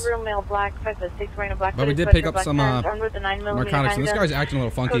warrants. Room, male, black, 5'6", wearing a black. But we did pick up some narcotics, and this guy's acting a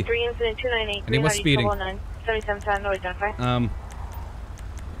little funky. Code 3 incident 298. And he was speeding. 77 no identify. You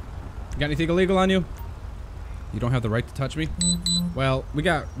got anything illegal on you? You don't have the right to touch me? Well, we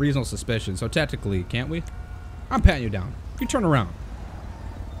got reasonable suspicion, so technically, can't we? I'm patting you down. You turn around.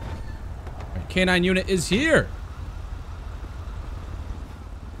 Right, K9 unit is here.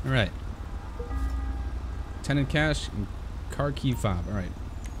 All right. Tenant cash and car key fob. All right.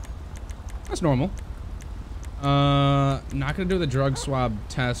 That's normal. Not gonna do the drug swab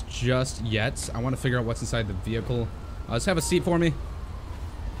test just yet. I want to figure out what's inside the vehicle. Let's have a seat for me.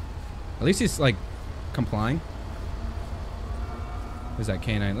 At least he's like complying. Where's that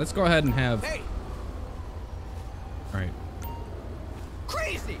canine? Let's go ahead and have. Hey. All right.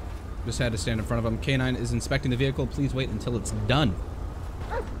 Crazy. Just had to stand in front of him. Canine is inspecting the vehicle. Please wait until it's done.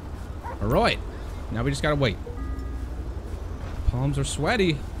 All right. Now we just gotta wait. Palms are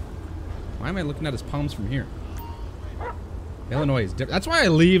sweaty. Why am I looking at his palms from here? Illinois is different. That's why I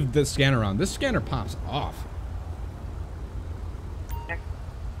leave the scanner on. This scanner pops off.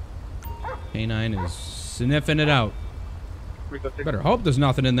 Canine is sniffing it out. Better hope there's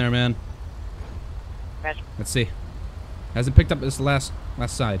nothing in there, man. Let's see. Hasn't picked up this last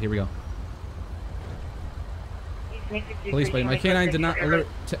side. Here we go. Police plate. My canine did not alert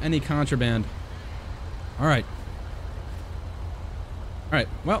to any contraband. All right. All right.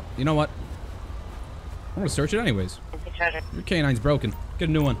 Well, you know what? I'm gonna search it anyways. Your canine's broken. Get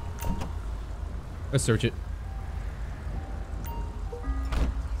a new one. Let's search it.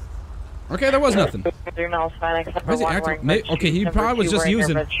 Okay, there was nothing. Why is he acting? Okay, he probably was just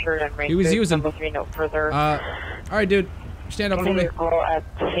using. He was using. All right, dude. Stand up for me. At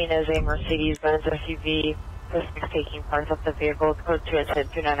the scene is a Mercedes-Benz SUV. Suspects taking parts of the vehicle. Code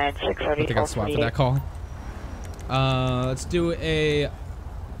 297-299-630. I think I'll swap for that call. Let's do a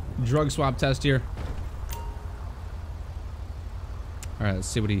drug swab test here. All right, let's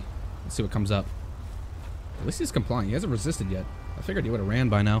see what comes up. At least he's complying. He hasn't resisted yet. I figured he would have ran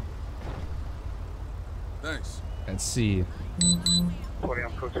by now. Thanks. Let's see.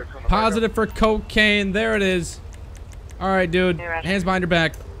 Positive for cocaine. There it is. All right, dude. Hands behind your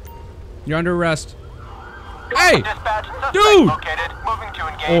back. You're under arrest. Hey! Dude!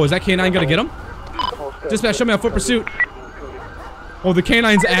 Oh, is that canine gonna get him? Dispatch, show me on foot pursuit. Oh, the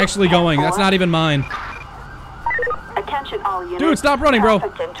canine's actually going. That's not even mine. Attention all units. Dude, stop running, bro.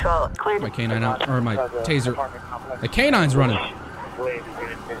 My canine out, or my taser. The canine's running.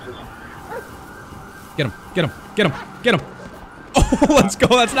 Get him, get him, get him, get him. Oh, let's go.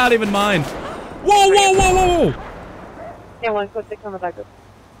 That's not even mine. Whoa, whoa, whoa, whoa, whoa. Yeah, one code 6 on the back.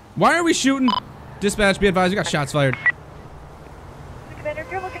 Why are we shooting? Dispatch, be advised, we got shots fired. Commander,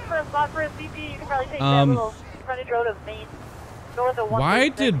 if you're looking for a spot for a CP, you can probably take that little frontage road of Maine. Why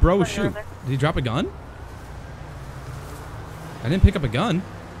did bro shoot? Did he drop a gun? I didn't pick up a gun.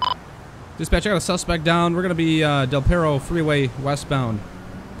 Dispatch, I got a suspect down. We're gonna be Del Perro Freeway westbound.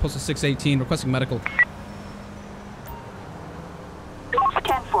 Postal 618, requesting medical.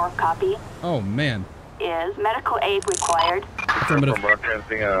 10-4, copy. Oh, man. Is medical aid required? Affirmative.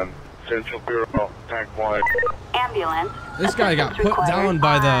 Central Bureau, tank wide. Ambulance. This guy got put down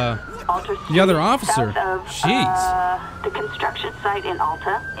by the other officer. Jeez. The construction site in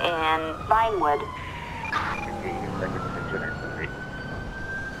Alta and Vinewood.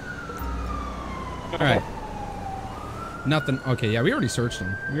 All right. Nothing. Okay, yeah, we already searched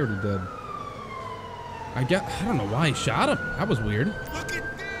him. We already did. I don't know why he shot him. That was weird. Look at this.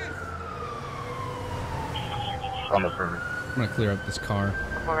 On the perimeter. I'm gonna clear up this car.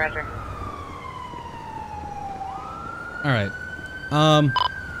 Roger. All right.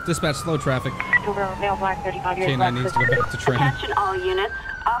 Dispatch, slow traffic. K9 needs to go back to training. Attention all units.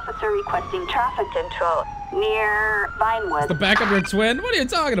 Officer requesting traffic control near Vinewood. The back of your twin? What are you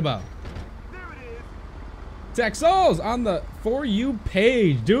talking about? Tkxlz on the For You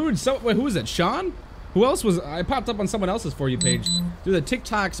page. Dude, wait, who is it? Sean? Who else was... I popped up on someone else's For You page. Dude, the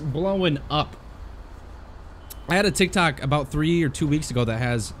TikTok's blowing up. I had a TikTok about 3 or 2 weeks ago that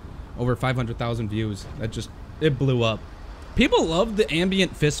has over 500,000 views. That just... It blew up. People love the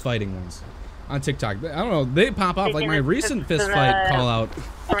ambient fist fighting ones on TikTok. I don't know. They pop off. Like my recent fist fight call out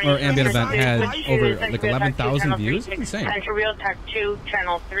or ambient event had over like 11,000 views. It's insane. Real Tech 2,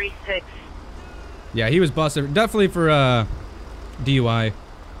 channel 36. Yeah, he was busted. Definitely for DUI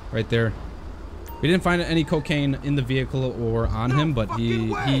right there. We didn't find any cocaine in the vehicle or on him, but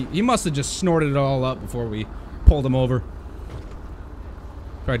he must have just snorted it all up before we pulled him over.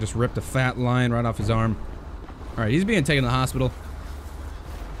 Probably just ripped a fat line right off his arm. All right, he's being taken to the hospital.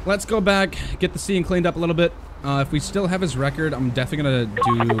 Let's go back, get the scene cleaned up a little bit. If we still have his record, I'm definitely gonna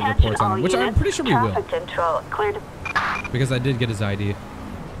do reports on him, which I'm pretty sure we will. Because I did get his ID.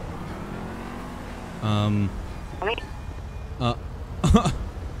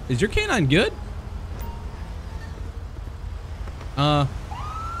 Is your canine good?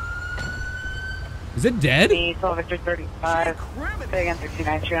 Is it dead? Victor 35. Big on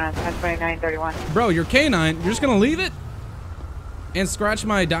 69, 1029, 31. Bro, your canine, you're just gonna leave it? and scratch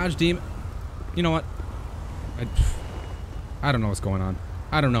my Dodge Demon. You know what? I don't know what's going on.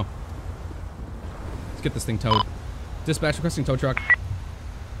 I don't know. Let's get this thing towed. Dispatch requesting tow truck.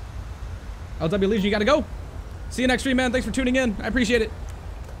 LW Legion, you gotta go. See you next stream, man. Thanks for tuning in. I appreciate it.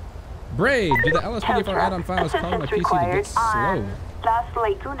 Brave, do the LSPDFR add-on files cause my PC to get slow? Las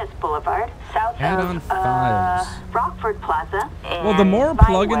Lagunas Boulevard, south add-on of files. Rockford Plaza. Well, the more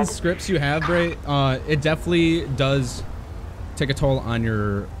plug-in scripts you have, Bray, it definitely does take a toll on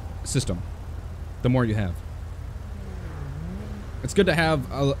your system. The more you have. It's good to have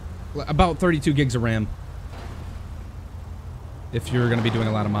about 32 gigs of RAM if you're going to be doing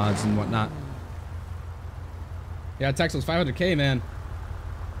a lot of mods and whatnot. Yeah, Tkxlz 500K, man.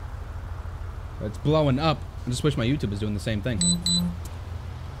 It's blowing up. I just wish my YouTube was doing the same thing.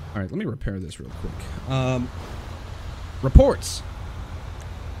 All right, let me repair this real quick. Reports.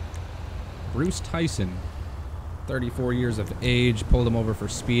 Bruce Tyson, 34 years of age, pulled him over for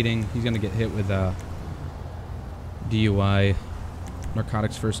speeding. He's going to get hit with DUI,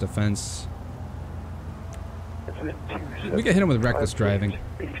 narcotics first offense. We could hit him with reckless driving.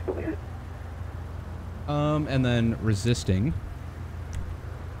 And then resisting.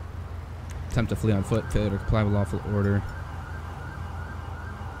 Attempt to flee on foot, failure to comply with lawful order.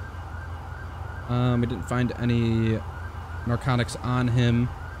 We didn't find any narcotics on him.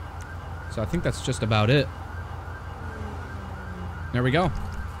 So I think that's just about it. There we go.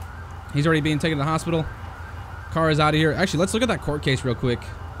 He's already being taken to the hospital. Car is out of here. Actually, let's look at that court case real quick.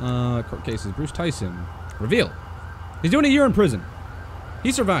 Court case is Bruce Tyson. Reveal. He's doing a year in prison.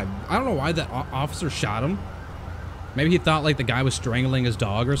 He survived. I don't know why that officer shot him. Maybe he thought like the guy was strangling his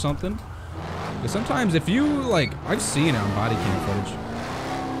dog or something. Because sometimes if you, like, I've seen it on body cam footage.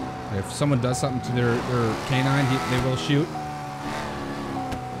 If someone does something to their canine, they will shoot.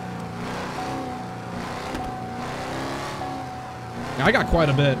 Yeah, I got quite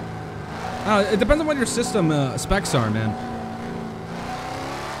a bit. It depends on what your system specs are, man.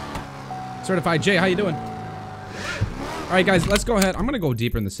 Certified J, how you doing? All right, guys, let's go ahead. I'm going to go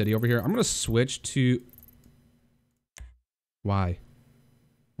deeper in the city over here. I'm going to switch to... Why?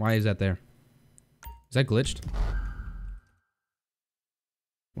 Why is that there? Is that glitched?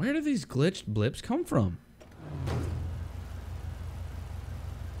 Where do these glitched blips come from?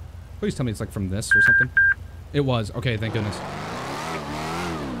 Please tell me it's like from this or something. It was. Okay, thank goodness.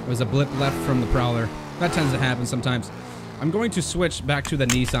 It was a blip left from the Prowler. That tends to happen sometimes. I'm going to switch back to the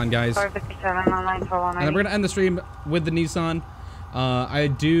Nissan, guys. And then we're going to end the stream with the Nissan.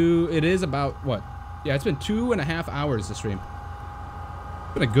 It is about, what? Yeah, it's been 2.5 hours to stream.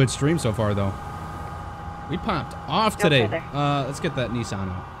 It's been a good stream so far, though. We popped off today. Let's get that Nissan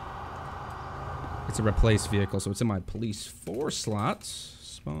out. It's a replaced vehicle, so it's in my police 4 slots.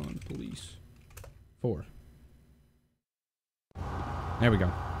 Spawn police 4. There we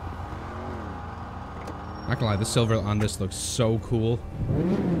go. Not gonna lie, the silver on this looks so cool.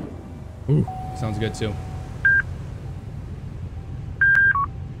 Ooh, sounds good too.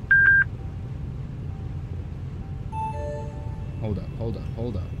 Hold up, hold up,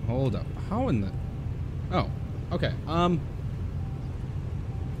 hold up, hold up. How in the... Oh, okay.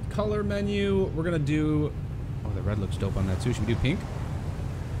 Color menu, we're gonna do... Oh, the red looks dope on that too. Should we do pink?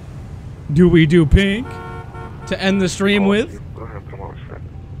 Do we do pink? To end the stream with?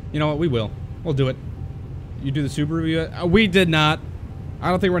 You know what, we will. We'll do it. You do the Subaru review? We did not. I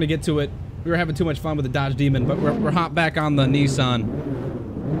don't think we're gonna get to it. We were having too much fun with the Dodge Demon, but we're hop back on the Nissan.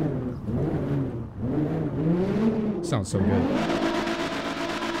 Sounds so good.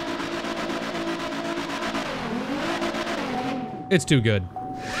 It's too good.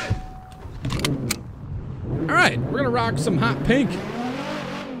 All right, we're gonna rock some hot pink.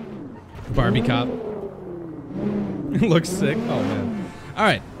 Barbie cop. Looks sick. Oh man. All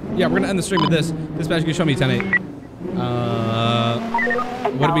right. Yeah, we're gonna end the stream with this. Dispatch, can show me 10-8.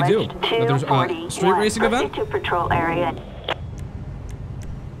 What did we do? There's a street racing event. Patrol area.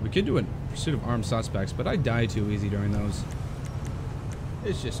 We could do a pursuit of armed suspects, but I die too easy during those.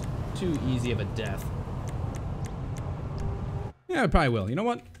 It's just too easy of a death. Yeah, I probably will. You know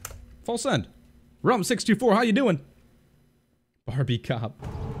what? Full send. Rum624, how you doing? Barbie cop.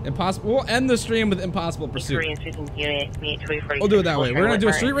 Impossible. We'll end the stream with Impossible Pursuit. We'll do it that way. We're gonna do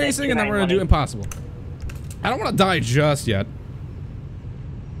a street racing and then we're gonna do Impossible. I don't want to die just yet.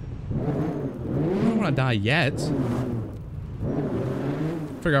 I don't want to die yet.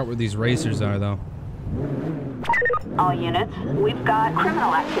 Figure out where these racers are, though. All units, we've got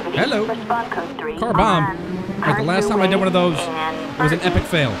criminal activity. Hello. Respond code 3. Car bomb. Like the last time I did one of those, it was an epic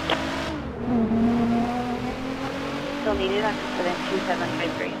fail. Still needed on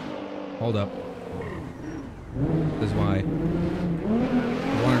 2753. Hold up. This is why.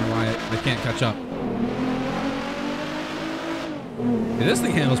 I'm wondering why I can't catch up. Yeah, this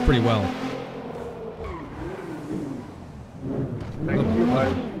thing handles pretty well.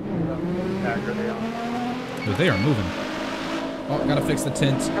 Dude, they are moving. Oh, gotta fix the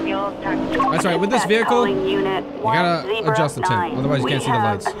tint. That's right, with this vehicle, you gotta adjust the tint, otherwise you can't see the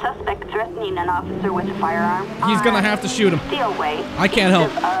lights. A suspect threatening an officer with a firearm. He's gonna have to shoot him. Steelway. I can't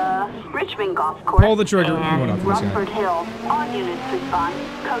help. Richmond Golf Course. Pull the trigger. And Rockford Hill. All units respond.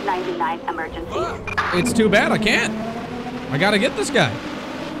 Code 99 emergency. It's too bad, I can't. I gotta get this guy.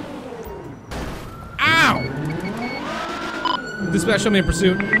 Ow! Dispatch, show me in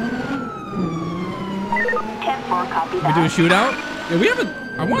pursuit. 10-4, copy that. We do a shootout? Yeah, we haven't.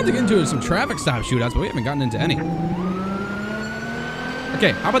 I wanted to get into some traffic stop shootouts, but we haven't gotten into any.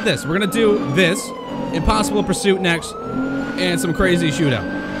 Okay, how about this? We're gonna do this, Impossible Pursuit next, and some crazy shootout.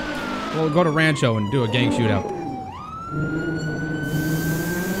 We'll go to Rancho and do a gang shootout.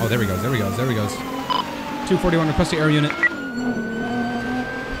 Oh, there he goes, there he goes, there he goes. 241, request the air unit.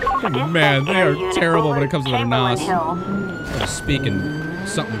 Man, they are terrible when it comes to their NOS. I was speaking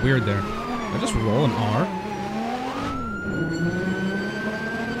something weird there. Did I just roll an R?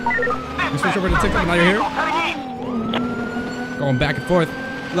 You switch over to TikTok now you're here? Going back and forth.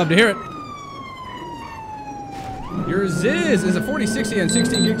 Love to hear it. Your Ziz is a 4060 and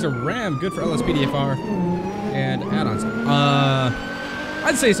 16 gigs of RAM. Good for LSPDFR and add-ons.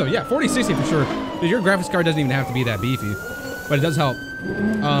 I'd say so. Yeah, 4060 for sure. Your graphics card doesn't even have to be that beefy, but it does help.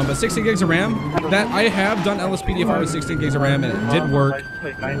 But 16 gigs of RAM, that I have done LSPDFR with 16 gigs of RAM and it did work.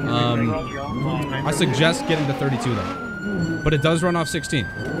 I suggest getting to 32 though, but it does run off 16.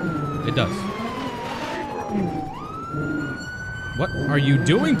 It does. What are you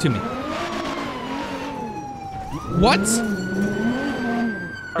doing to me? What?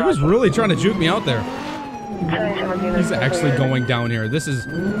 He was really trying to juke me out there. He's actually going down here. This is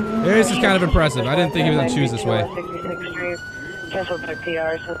kind of impressive. I didn't think he was gonna choose this way.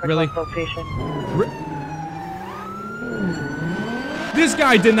 Really? This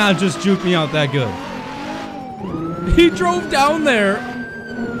guy did not just juke me out that good. He drove down there,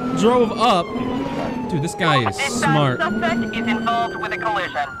 drove up. Dude, this guy is smart. Suspect is involved with a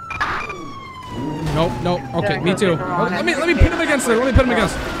collision. Nope, nope. Okay, me too. Let me pin him against there. Let me pin him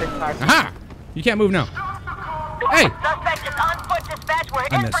against. Aha! You can't move now. Hey! Suspect is on foot. Dispatch. We're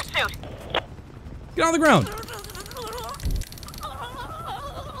in pursuit. Get on the ground.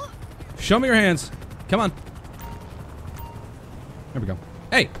 Show me your hands. Come on. There we go.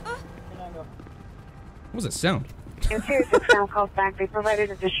 Hey! What was that sound? Dude,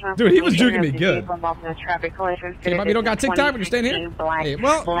 he was juking me good. Okay, Bob, you don't got TikTok, but you're staying here? Hey,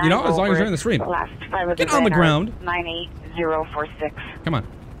 well, you know, as long as you're in the stream. Get on the ground. 98046. Come on.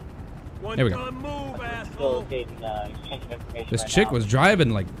 There we go. This chick was driving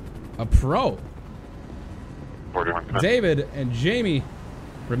like a pro. David and Jamie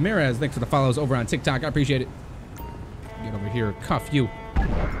Ramirez, thanks for the follows over on TikTok. I appreciate it. Get over here, cuff you.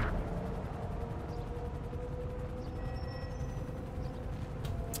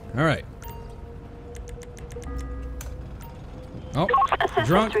 All right. Oh,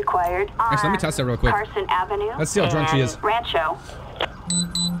 drunk. Required actually, let me test that real quick. Carson Avenue. Let's see how drunk she is. Rancho.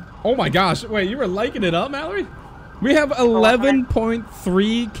 Oh my gosh! Wait, you were liking it up, Mallory? We have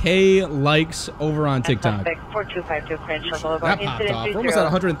 11.3K likes over on TikTok. That popped off. We're almost at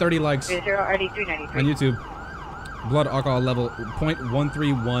 130 likes on YouTube. Blood alcohol level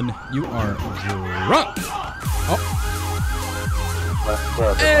 0.131. You are drunk. Oh.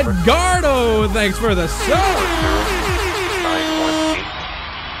 Edgardo, thanks for the sub.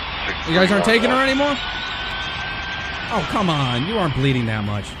 You guys aren't taking her anymore? Oh, come on. You aren't bleeding that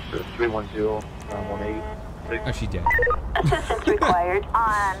much. 310-18. Oh, she's dead. Assistance required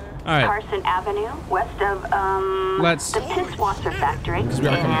on Carson Avenue, west of the Pisswasser Factory we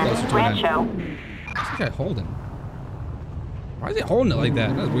are coming closer to Rancho. What's this guy holding? Why is he holding it like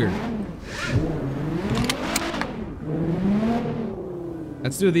that? That's weird.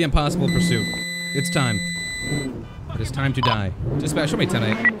 Let's do the impossible pursuit. It's time. It is time to die. Dispatch, show me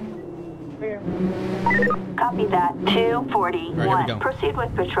 10-8. Copy that. 241. All right, here we go. Proceed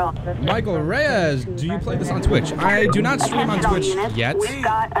with patrol. Michael Reyes, do you play this on Twitch? I do not stream on Twitch yet.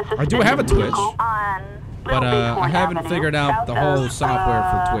 I do have a Twitch, but I haven't figured out the whole software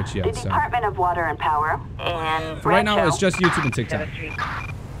for Twitch yet. The Department of Water and Power. And right now, it's just YouTube and TikTok.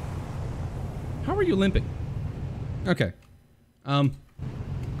 How are you limping? Okay.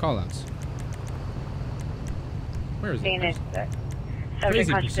 Callouts. Where is it?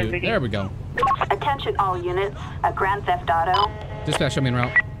 Crazy pursuit. There we go. Attention all units. A Grand Theft Auto. Dispatch, show me en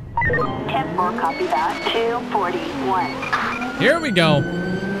route. 10-4, copy that. 241. Here we go.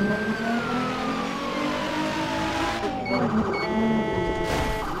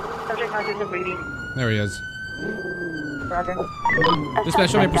 Subject markers are breathing. There he is. Roger.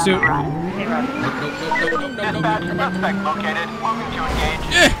 Dispatch, show me pursuit. Hey, Roger. Dispatch, suspect located. Moving to engage.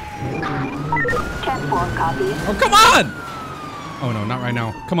 Yeah. 10-4, copy. Oh, come on! Oh, no, not right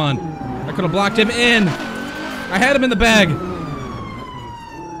now. Come on. I could have blocked him in. I had him in the bag.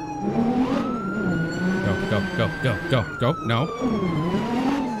 Go. No.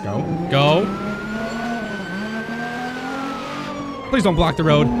 Go. Please don't block the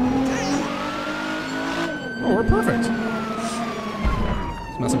road. Oh, we're perfect.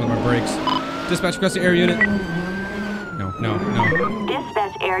 It's messing with my brakes. Dispatch, request the air unit. No.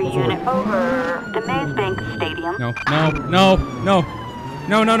 Dispatch air unit over the Maze Bank Stadium. No.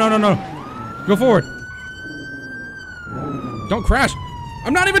 Go forward. Don't crash.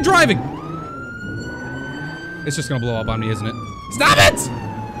 I'm not even driving. It's just gonna blow up on me, isn't it? Stop it!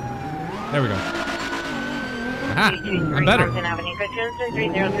 There we go. Aha, I'm better. Oh,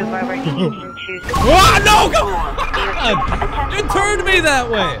 no! God. It turned me that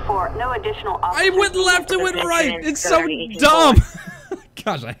way! No additional I went left and went right! It's so dumb!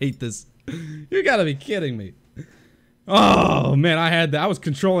 Gosh, I hate this. You gotta be kidding me. Oh, man, I had that. I was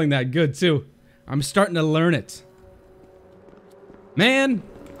controlling that good, too. I'm starting to learn it. Man.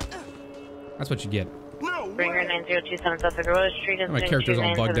 That's what you get. Bringer 9027 South Rose Street and my character's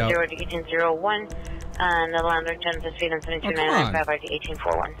all bugged out. 1801 and the Lander 10 Speed and 72995 RD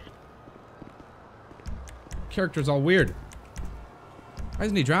 1841. Character's all weird. Why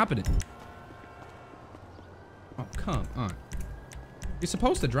isn't he dropping it? Oh, come on. He's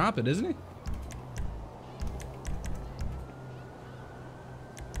supposed to drop it, isn't he?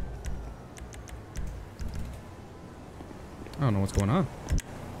 I don't know what's going on.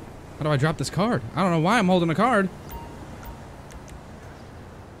 How do I drop this card? I don't know why I'm holding a card.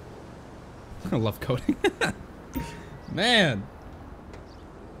 I love coding. Man.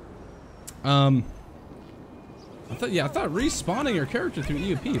 I thought respawning your character through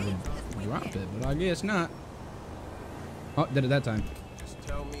EUP would drop it, but I guess not. Oh, did it that time. Just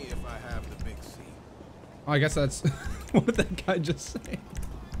tell me if I have the big C. Oh, I guess that's what did that guy just say?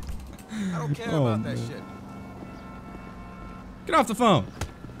 I don't care about that shit. Get off the phone.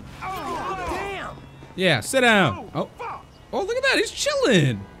 Oh, damn. Yeah, sit down. Oh, look at that. He's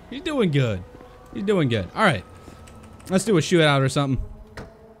chilling. He's doing good. He's doing good. All right. Let's do a shootout or something.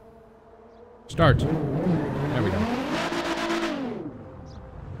 Start. There we go.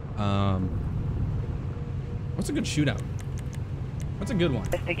 What's a good shootout? What's a good one?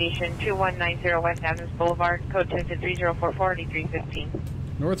 Investigation 2190 West Adams Boulevard, code 10-3044 315.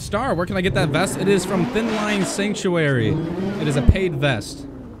 North Star, where can I get that vest? It is from Thin Line Sanctuary. It is a paid vest.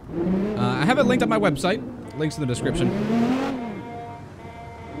 I have it linked on my website. Links in the description.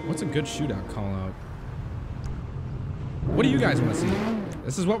 What's a good shootout call out? What do you guys want to see?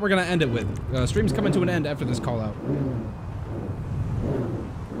 This is what we're going to end it with. Stream's coming to an end after this call out.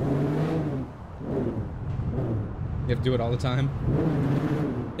 You have to do it all the time?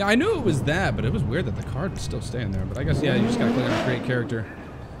 Yeah, I knew it was that, but it was weird that the card was still staying there. But I guess, yeah, you just got to click on create character.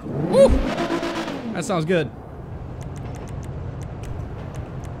 Woo! That sounds good.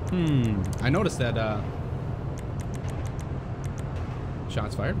 I noticed that,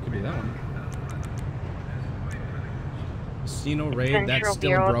 shots fired. Could be that one. Casino raid. That's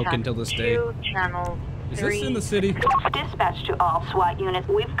still broken till this day. Is this in the city? Dispatch to all SWAT units.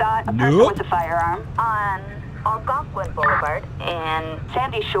 We've got a person with a firearm on Algonquin Boulevard and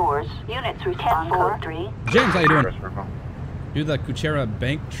Sandy Shores. Unit 310 code 3. James, how you doing? Do the Kuchera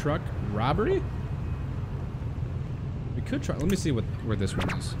bank truck robbery? We could try. Let me see where this one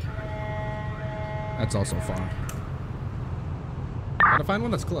is. That's also far. Gotta find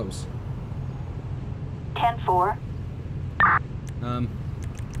one that's close. 10-4.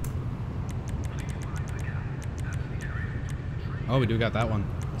 Oh, we do got that one.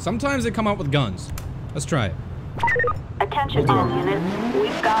 Sometimes they come out with guns. Let's try it. Attention all units.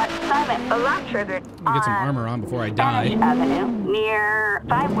 We've got silent alarm triggered. Let me get some armor on before I die. Spanish Avenue near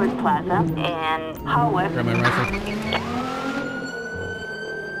Fivewood Plaza and Hollywood. Grab my rifle.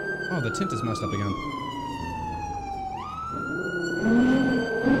 Oh, the tint is messed up again.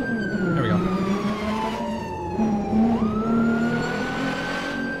 There we go.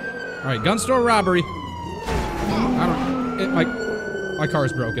 All right, gun store robbery. My car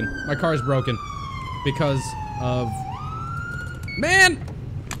is broken. My car is broken because of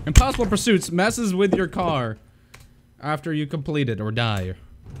Impossible Pursuits messes with your car after you complete it or die.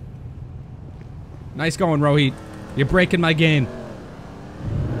 Nice going, Rohit. You're breaking my game.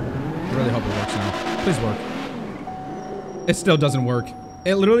 I really hope it works now. Please work. It still doesn't work.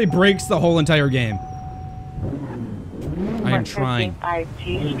 It literally breaks the whole entire game. I am trying. I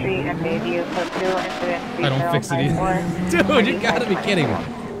don't fix it either. Dude, you gotta be kidding me.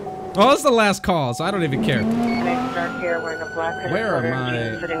 Well, this is the last call, so I don't even care. Where am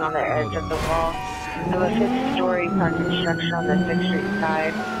I? Sitting on the edge of the wall. Of a 5th-story parking structure on the 6th Street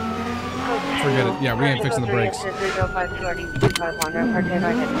side. Forget it. Yeah, we ain't fixing the brakes.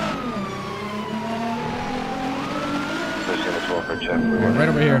 Right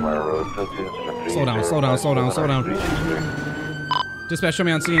over here. Slow down, slow down, slow down, slow down. Dispatch, show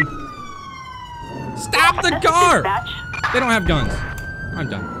me on scene. Stop the car! They don't have guns. I'm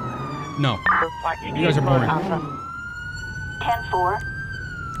done. No. You guys are boring. 10-4.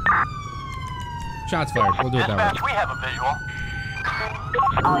 Shots fired. We'll do it that way. We have a visual.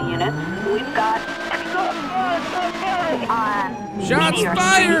 All units, we've got... Shots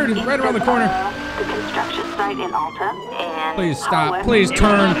fired! Right around the corner. The construction site in Alta and... Please stop. Please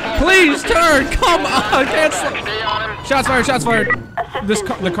turn. Please turn! Come on! Cancel! Shots fired! Shots fired!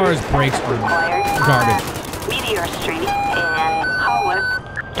 The car's brakes are garbage. Meteor Street and Howard.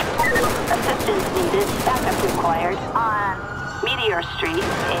 Assistance needed. Backup required on Meteor Street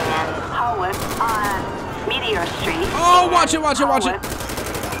and Howard on Meteor Street. Oh, watch it! Watch it! Watch it!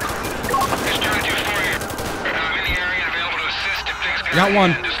 Got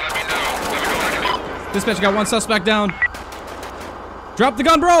one. Dispatch, got one suspect down. Drop the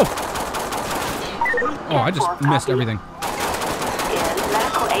gun, bro! Oh, I just missed everything.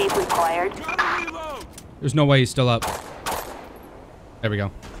 Medical aid required. There's no way he's still up. There we go.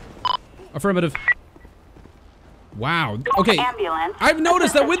 Affirmative. Wow. Okay. Ambulance. I've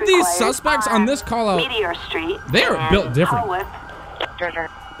noticed that with these suspects on this call out, Meteor Street. They are built different. Howard.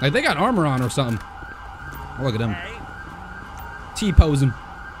 Like they got armor on or something. Oh, look at them. T-posing.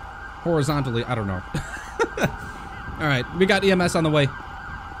 Horizontally. I don't know. Alright, we got EMS on the way.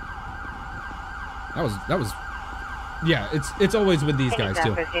 That was yeah, it's always with these guys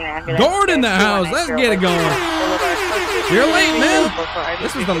too. Gord in the house, let's get it going. You're late, man.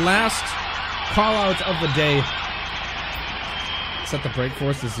 This is the last call out of the day. Set the brake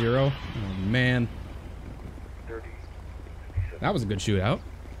force to 0. Oh man. That was a good shootout.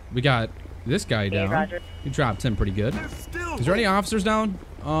 We got this guy down. He dropped him pretty good. Is there any officers down?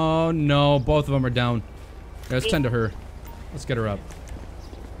 Oh no, both of them are down. Yeah, let's tend to her. Let's get her up.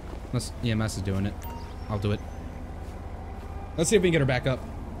 Unless EMS is doing it. I'll do it. Let's see if we can get her back up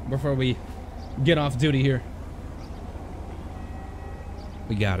before we get off duty here.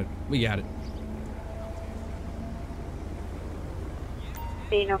 We got it. We got it.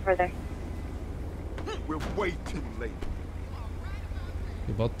 See no further. We're way too late.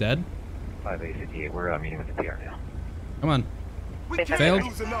 You're both dead? 5-8-58, we're meeting with the PR now. Come on. Failed?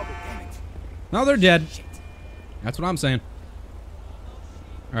 No, they're dead. That's what I'm saying.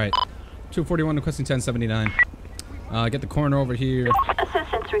 Alright. 241 requesting 1079. Get the coroner over here.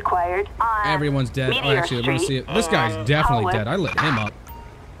 Assistance required on Everyone's dead. Meteor Oh, actually, I want to see it. This guy's definitely dead. I lit him up.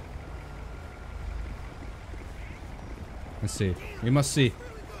 Let's see. We must see.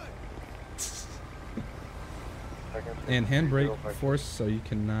 And handbrake force so you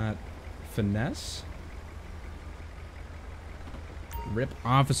cannot finesse. Rip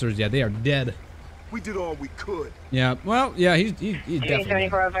officers. Yeah, they are dead. We did all we could. Yeah, well, yeah, he's definitely.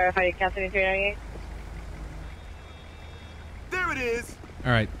 74 verified count 7398. There it is.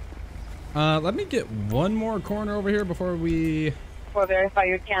 All right. Let me get one more corner over here before we. 4 verify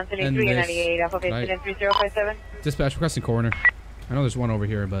your count 7398. Alpha 3057. Dispatch requesting coroner. I know there's one over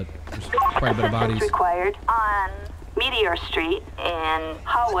here, but there's quite a bit of bodies. Required on Meteor Street in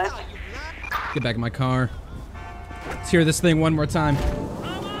Howard. Get back in my car. Let's hear this thing one more time.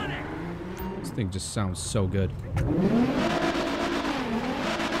 This thing just sounds so good.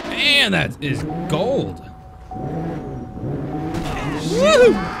 Man, that is gold.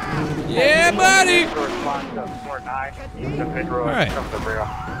 Woo! Yeah, buddy! Alright.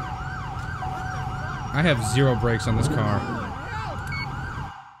 I have 0 brakes on this car.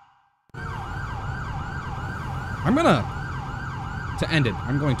 I'm gonna, to end it,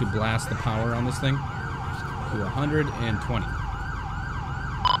 I'm going to blast the power on this thing to 120.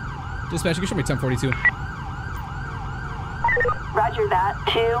 Dispatch, you can show me 1042. Roger that,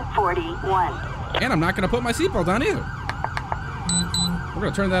 241. And I'm not gonna put my seatbelt on either. We're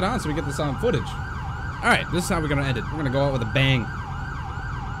gonna turn that on so we get this on footage. All right, this is how we're gonna end it. We're gonna go out with a bang.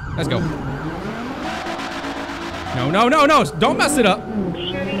 Let's go. No, no, no, no! Don't mess it up.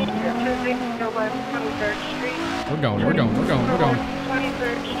 We're going, we're going, we're going, we're going.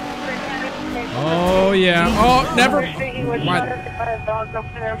 Oh yeah. Oh, never. What?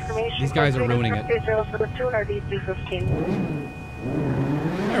 These guys are ruining it.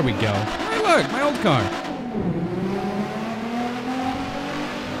 There we go. Hey, look, my old car.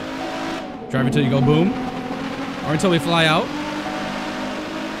 Drive until you go boom, or until we fly out.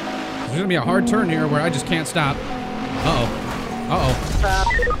 There's gonna be a hard turn here where I just can't stop.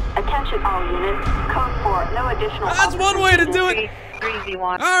 Attention all units. Code 4. No additional. That's one way to do it. All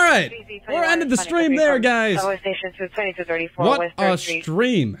right, we're ending the stream there, guys. What a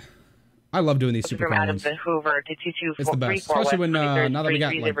stream! I love doing these super ones. It's the best, especially when now that we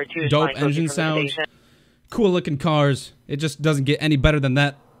got like dope engine sounds, cool looking cars. It just doesn't get any better than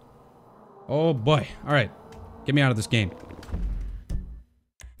that. Oh boy! All right, get me out of this game.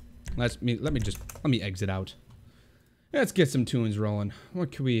 Let me exit out. Let's get some tunes rolling.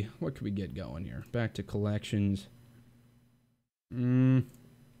 What could we get going here? Back to collections.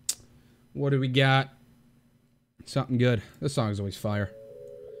 What do we got? Something good. This song is always fire.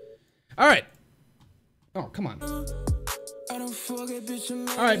 All right. Oh, come on. All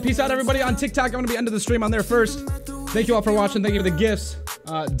right, peace out, everybody. On TikTok, I'm going to be ending the stream on there first. Thank you all for watching. Thank you for the gifts.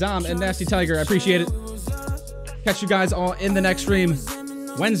 Dom and Nasty Tiger, I appreciate it. Catch you guys all in the next stream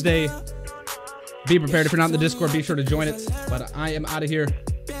Wednesday. Be prepared. If you're not in the Discord, be sure to join it. But I am out of here.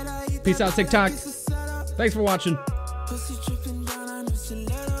 Peace out, TikTok. Thanks for watching.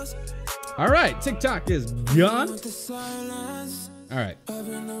 All right, TikTok is gone. All right.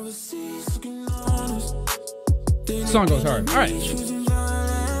 Song goes hard. All right.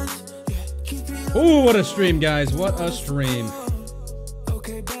 Ooh, what a stream, guys. What a stream.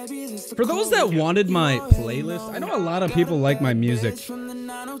 For those that wanted my playlist, I know a lot of people like my music.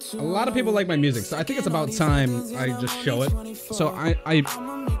 A lot of people like my music, so I think it's about time I just show it. So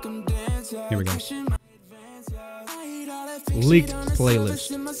here we go. Leaked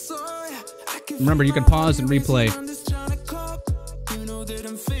playlist. Remember, you can pause and replay.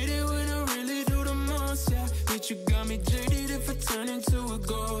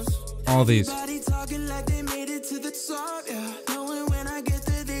 All these.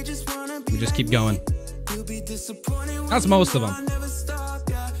 We just keep going. That's most of them.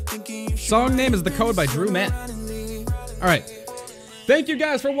 Song name is The Code by Drew Matt. All right. Thank you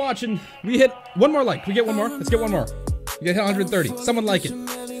guys for watching. We hit one more like. We get one more. Let's get one more. We get 130. Someone like it.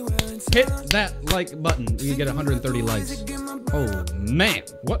 Hit that like button. We get 130 likes. Oh man,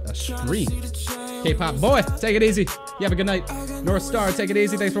 what a stream. K-pop boy, take it easy. You have a good night. North Star, take it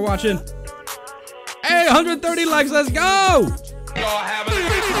easy. Thanks for watching. Hey, 130 likes. Let's go.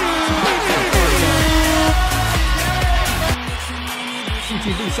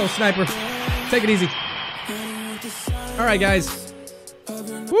 CTV, so sniper. Take it easy. All right, guys.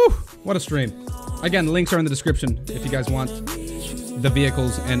 Woo, what a stream. Again, links are in the description if you guys want the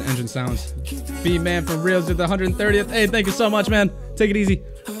vehicles and engine sounds. B-Man from Reels to the 130th. Hey, thank you so much, man. Take it easy.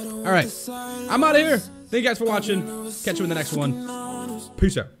 All right, I'm out of here. Thank you guys for watching. Catch you in the next one.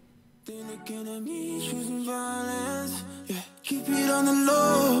 Peace out. Keep it on the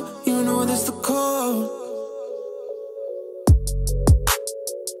low. You know that's the code.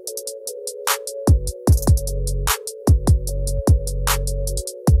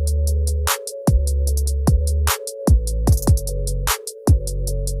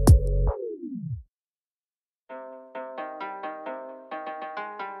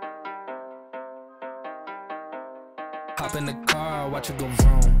 Hop in the car, watch it go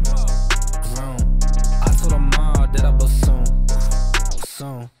vroom, vroom. I told her mom that I bust soon,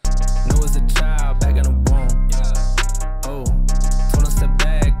 soon. Knew as a child back in the womb. Oh, told her step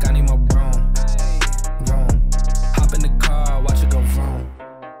back, I need my broom, vroom. Hop in the car, watch it go vroom.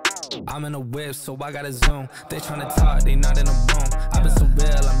 I'm in a whip, so I gotta zoom. They tryna talk, they not in the room. I've been so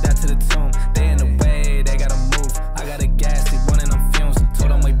real, I'm dead to the tomb. They in the way, they gotta move. I gotta gas, they running on fumes. Told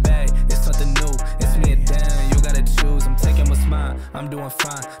them way back, it's something new. It's me and Dan, you gotta choose. I'm taking what's mine, I'm doing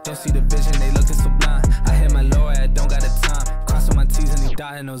fine. Don't see the vision, they looking so blind. I hit my lawyer, I don't got the time. Crossing my T's and he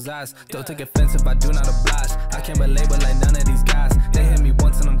dotting those eyes. Don't take offense if I do not oblige. I can't belabor like none of these guys. They hit me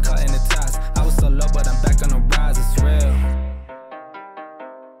once and I'm cutting the ties. I was so low, but I'm back on the rise, it's real.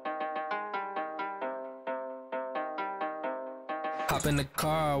 Hop in the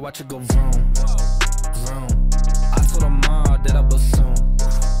car, watch it go vroom, vroom. I told her mom that I bust soon,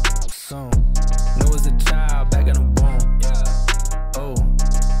 soon. Knew as a child back in the womb. Oh,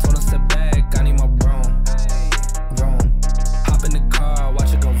 told her step back, I need my broom, vroom. Hop in the car,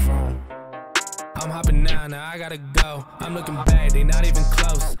 watch it go vroom. I'm hopping now I gotta go. I'm looking back, they not even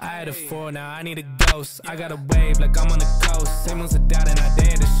close. I had a 4, now I need a ghost. I got a wave like I'm on the coast. Same ones are down and I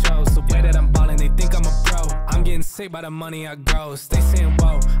dare the show. So way that I'm ballin', they think I'm a pro. I'm getting sick by the money I gross. They saying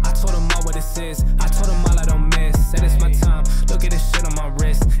whoa, I told them all what it's in. assist. I told them all I don't miss. Said it's my time. Look at this shit on my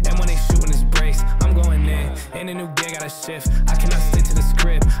wrist. And when they shooting this brace, I'm going in. In a new gear, gotta shift. I cannot stick to the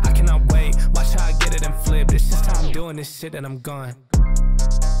script. I cannot wait. Watch how I get it and flip. It's just how I'm doing this shit and I'm gone.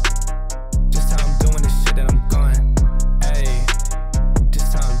 Just how I'm doing this shit and I'm gone.